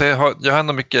mobil. Alltså jag har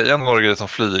ändå mycket, jag har några grejer som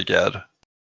flyger.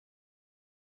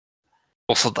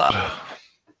 Och sådär.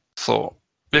 Så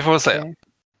vi får väl se.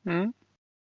 Mm.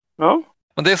 Ja.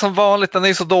 Men det är som vanligt, den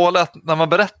är så dålig att när man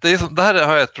berättar, det här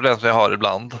har jag ett problem som jag har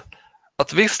ibland.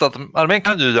 Att visst att armén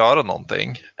kan ju göra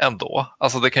någonting ändå.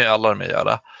 Alltså det kan ju alla arméer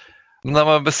göra. Men när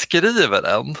man beskriver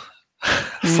den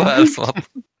så är det som att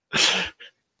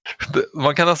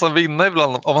man kan nästan vinna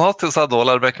ibland. Om man har till så här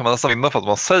dålig armé kan man nästan vinna för att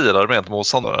man säger armén till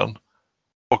motståndaren.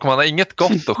 Och man har inget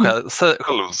gott att själv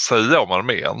säga om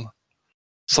armén.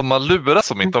 Så man lurar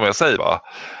som inte om jag säger bara,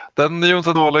 den är ju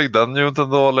inte dålig, den är ju inte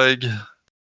dålig.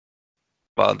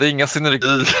 Bara, det är inga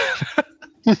synergier.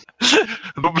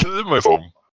 Då blir man ju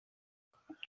som.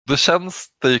 Det känns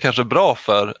det ju kanske bra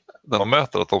för när man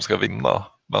möter att de ska vinna.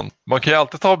 Men man kan ju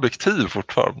alltid ta objektiv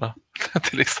fortfarande.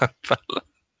 Till exempel.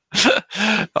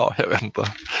 Ja, jag vet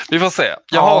inte. Vi får se.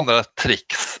 Jag har några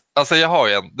tricks. Alltså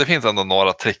det finns ändå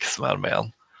några tricks med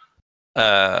armén.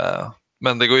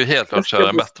 Men det går ju helt klart att köra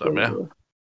en bättre armé.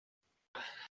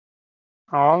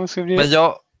 Ja, det ska bli... Men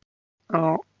Ja.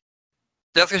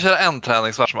 Jag ska köra en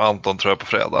träningsmatch med Anton tror jag på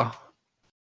fredag.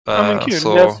 Ja, men kul.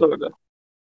 Så, Jag såg det.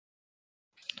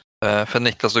 för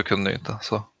Niklas du kunde ju inte.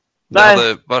 Så.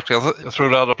 Nej. Jag tror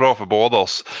det hade varit bra för båda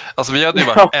oss. Alltså vi hade ju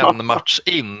varit en match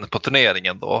in på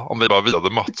turneringen då. Om vi hade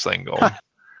mötts en gång.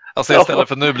 Alltså istället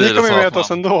för nu blir Vi det så kommer ju att möta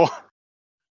oss ändå.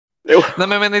 Jo. Nej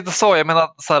men jag menar inte så. Jag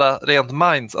menar så här, rent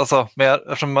minds. Alltså,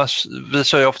 eftersom vi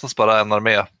kör ju oftast bara en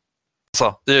armé.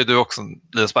 Så, det är ju du också,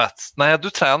 Linus Bats. Nej, du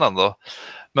tränar ändå.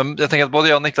 Men jag tänker att både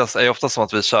jag och Niklas är ofta som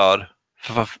att vi kör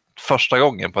för första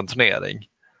gången på en turnering.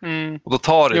 Mm. Och då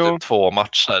tar det typ 2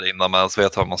 matcher innan man ens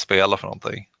vet vad man spelar för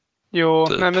någonting. Jo,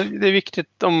 Typ. nej, men det är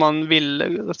viktigt om man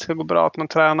vill att det ska gå bra att man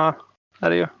tränar. Är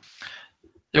det ju.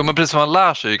 Jo, men precis som man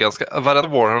lär sig ju ganska... Varje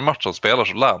Warhammer-match som spelar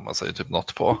så lär man sig typ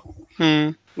något på.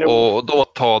 Mm. Och då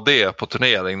ta det på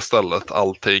turnering istället,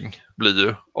 allting blir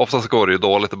ju... Oftast går det ju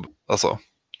dåligt, alltså.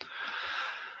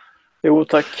 Jo,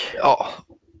 tack. Ja,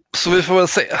 så vi får väl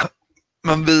se.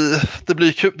 Men det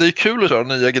blir kul, det är kul att köra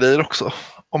nya grejer också.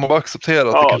 Om man bara accepterar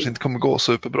att det kanske inte kommer gå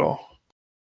superbra.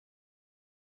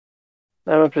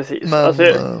 Nej, men precis. Men, alltså,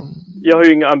 jag har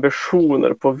ju inga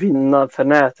ambitioner på att vinna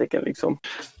Fnaticen liksom.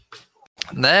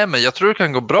 Nej, men jag tror det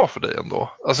kan gå bra för dig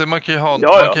ändå. Alltså man kan ju ha...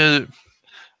 Ja. Man kan ju,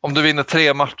 om du vinner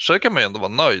 3 matcher kan man ju ändå vara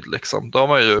nöjd liksom. Då har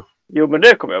man ju... Jo, men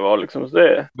det kommer jag vara liksom. Så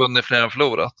det... vunnit fler än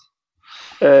förlorat.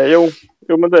 Jo,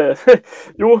 men det...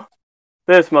 jo,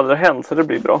 det är som aldrig hänt så det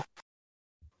blir bra.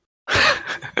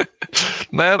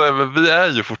 Nej, men vi är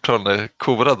ju fortfarande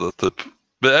korade typ.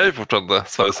 Vi är ju fortfarande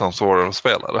Sveriges sämsta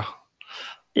Warhammer-spelare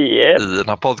i den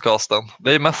här podcasten.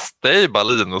 Det är ju bara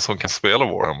Linus som kan spela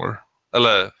Warhammer.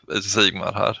 Eller Age of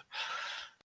Sigmar här.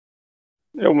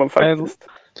 Jo, men faktiskt.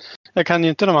 Jag kan ju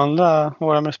inte de andra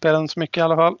Warhammer-spelen så mycket i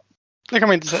alla fall. Det kan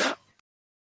man inte säga.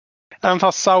 Även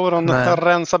fast Sauron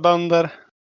rensar bönder.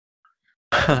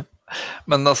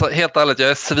 Men alltså helt ärligt, jag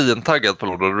är svintaggad på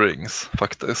Lord of the Rings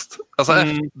faktiskt. Alltså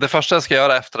det första jag ska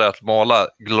göra efter är att måla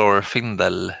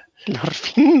Glorfindel.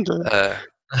 Glorfindel?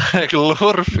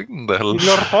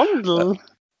 Glorfindel.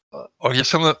 Och jag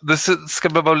känner, det ska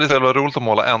bara bli lite roligt att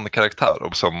måla en karaktär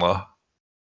och sådana.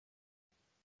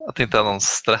 Att det inte är någon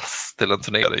stress till en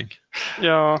turnering.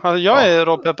 Ja, alltså jag är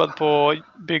råpeppad på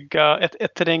att bygga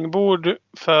ett terrängbord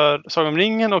för Sagan om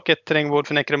ringen och ett terrängbord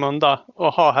för Necromunda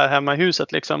och ha här hemma i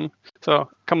huset liksom. Så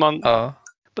kan man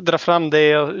dra fram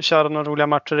det och köra några roliga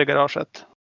matcher i garaget.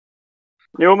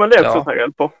 Jo, men det är också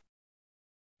taggad på.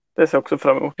 Det ser jag också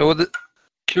fram emot. Jo,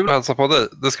 kul att hälsa på dig.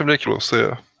 Det ska bli kul att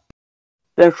se.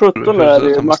 Den 17 är det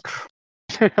ju match.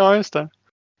 Ja, just det.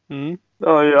 Mm. Det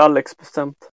har ju Alex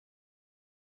bestämt.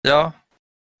 Ja.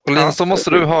 Och Linus, då måste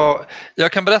du ha...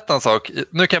 Jag kan berätta en sak.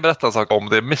 Nu kan jag berätta en sak om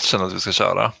det missionet vi ska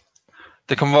köra.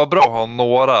 Det kommer vara bra att ha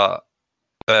några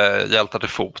hjältar till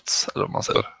fots, eller vad man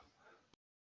säger.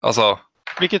 Alltså...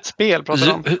 Vilket spel pratar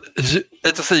du om?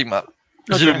 Age of Sigmar.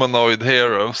 Okay. Humanoid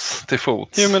Heroes till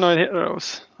fots. Humanoid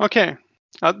Heroes. Okej. Okay.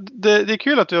 Ja, det är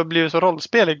kul att du har blivit så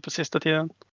rollspelig på sista tiden.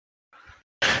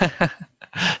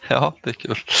 Ja, det är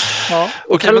kul. Ja.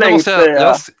 Okej, men då måste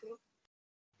jag...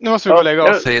 Nu måste vi gå och lägga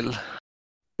oss till.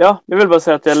 Ja, jag vill bara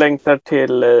säga att jag längtar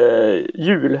till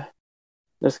jul.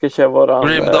 Nu ska köra våran...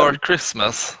 Grimdark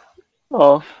Christmas.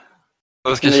 Ja.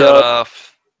 Vi ska köra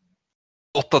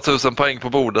 8000 poäng på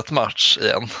bordet match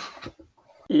igen.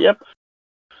 Japp.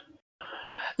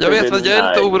 Jag vet vad jag är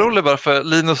lite orolig bara för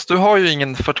Linus, du har ju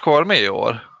ingen 40K med i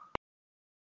år.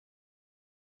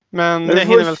 Men det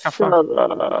hinner väl skaffa.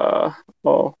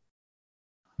 Ja.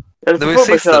 Det var ju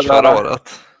sisters förra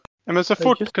året. Ja, men så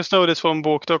fort Custodes får en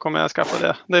bok då kommer jag skaffa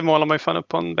det. Det målar man ju fan upp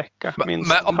på en vecka. Men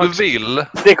om du vill...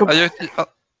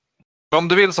 Om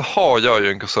du vill så har jag ju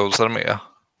en Custodes-armé.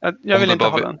 Jag vill inte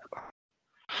ha den.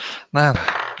 Nej,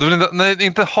 du vill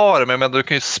inte ha det men du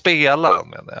kan ju spela den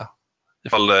menar jag.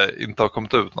 Ifall det inte har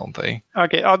kommit ut någonting.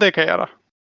 Okej, ja det kan jag göra.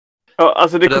 Ja,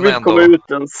 alltså det kommer inte komma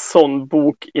ut en sån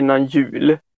bok innan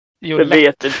jul. Jo, det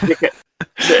vet jag.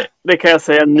 Det kan jag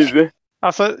säga nu.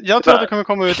 Alltså, jag tror att det kommer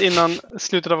komma ut innan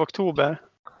slutet av oktober.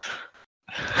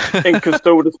 En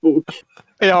Custodes bok.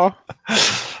 Ja.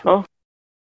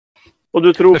 Och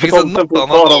du tror Det på finns tomten något annat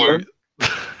fortfarande? lag.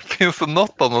 Finns det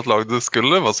något annat lag du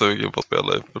skulle vara sugen på att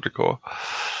spela i 40K?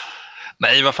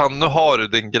 Nej, vad fan, nu har du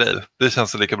din grej. Det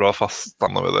känns lika bra att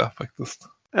faststanna med det faktiskt.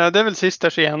 Ja, det är väl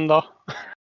Sisters igen då.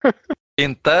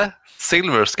 Inte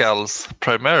Silver Skulls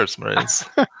Primaris Marines.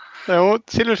 Jo,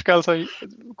 Silver Skulls har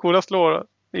coolast lår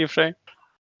i och för sig.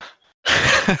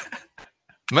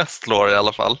 Mest lore i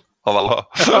alla fall. Av alla,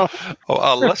 Ja. av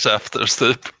alla chapters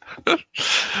typ.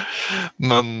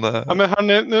 Men, Ja, men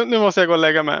hörni, nu måste jag gå och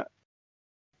lägga mig.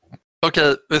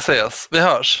 okej, vi ses. Vi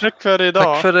hörs. Tack för idag.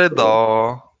 Tack för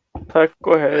idag. Tack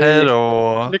och hej. Hej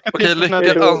då. Lycka till Okej, för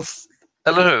Fnatic.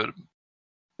 eller hur?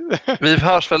 Vi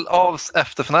hörs väl av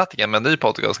efter Fnaticen med en ny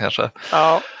podcast kanske.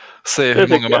 Ja, Se Det hur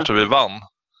tycker många jag. matcher vi vann.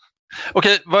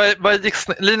 Okej,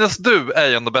 Linus, du är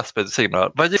ju ändå bäst på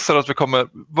Sigmar.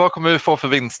 Vad kommer vi få för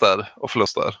vinster och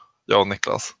förluster? Jag och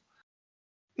Niklas.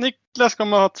 Niklas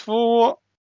kommer ha 2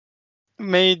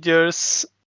 majors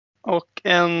och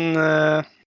en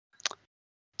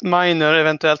minor,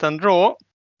 eventuellt en draw.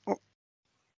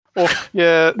 Och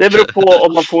Det beror på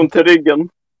om man får ont i ryggen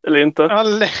eller inte.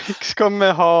 Alex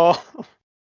kommer ha...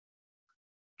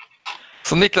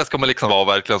 Så Niklas kommer liksom vara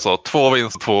verkligen så 2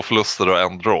 vinster, 2 förluster och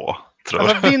en draw. Tror jag.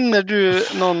 Alltså, vinner du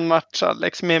någon match,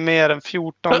 Alex, med mer än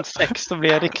 14-6, då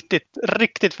blir jag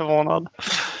riktigt förvånad.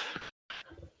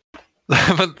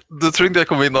 Men du tror inte jag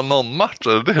kommer vinna någon match?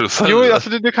 Är det du säger? Jo, alltså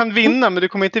du kan vinna, men du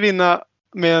kommer inte vinna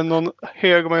med någon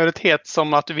hög majoritet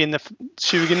som att du vinner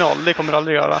 20-0. Det kommer du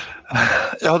aldrig göra.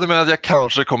 Jag hade menat att jag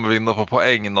kanske kommer vinna på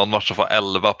poäng någon match och få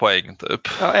 11 poäng typ.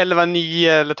 Ja, 11-9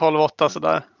 eller 12-8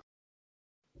 sådär.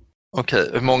 Okej,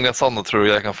 hur många sådana tror du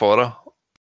jag kan få då?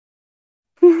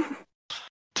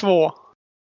 2.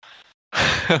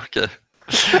 Okej.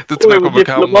 Du tror jag kommer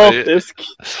hamna i... Diplomatisk.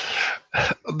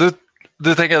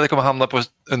 Du tänker att jag kommer hamna på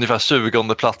ungefär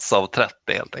 20:e plats av 30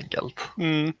 helt enkelt.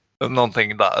 Mm.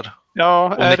 Någonting där.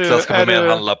 Ja, Och Niklas kommer mer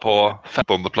handla på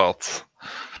 15:e plats.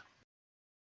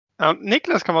 Ja,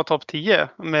 Niklas kan vara topp 10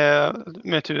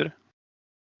 med tur.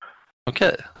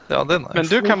 Okej, ja det är nice. Men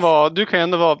du kan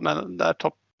ändå vara med där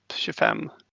topp 25,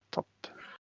 topp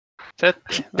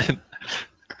 30.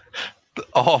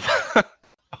 Av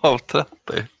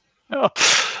 30? Ja.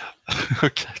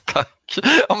 Okej, tack.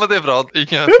 Ja men det är bra,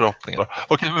 inga förhoppningar.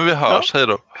 Okej, men vi hörs, hej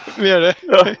då. Vi gör det.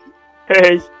 Ja.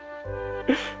 Hej.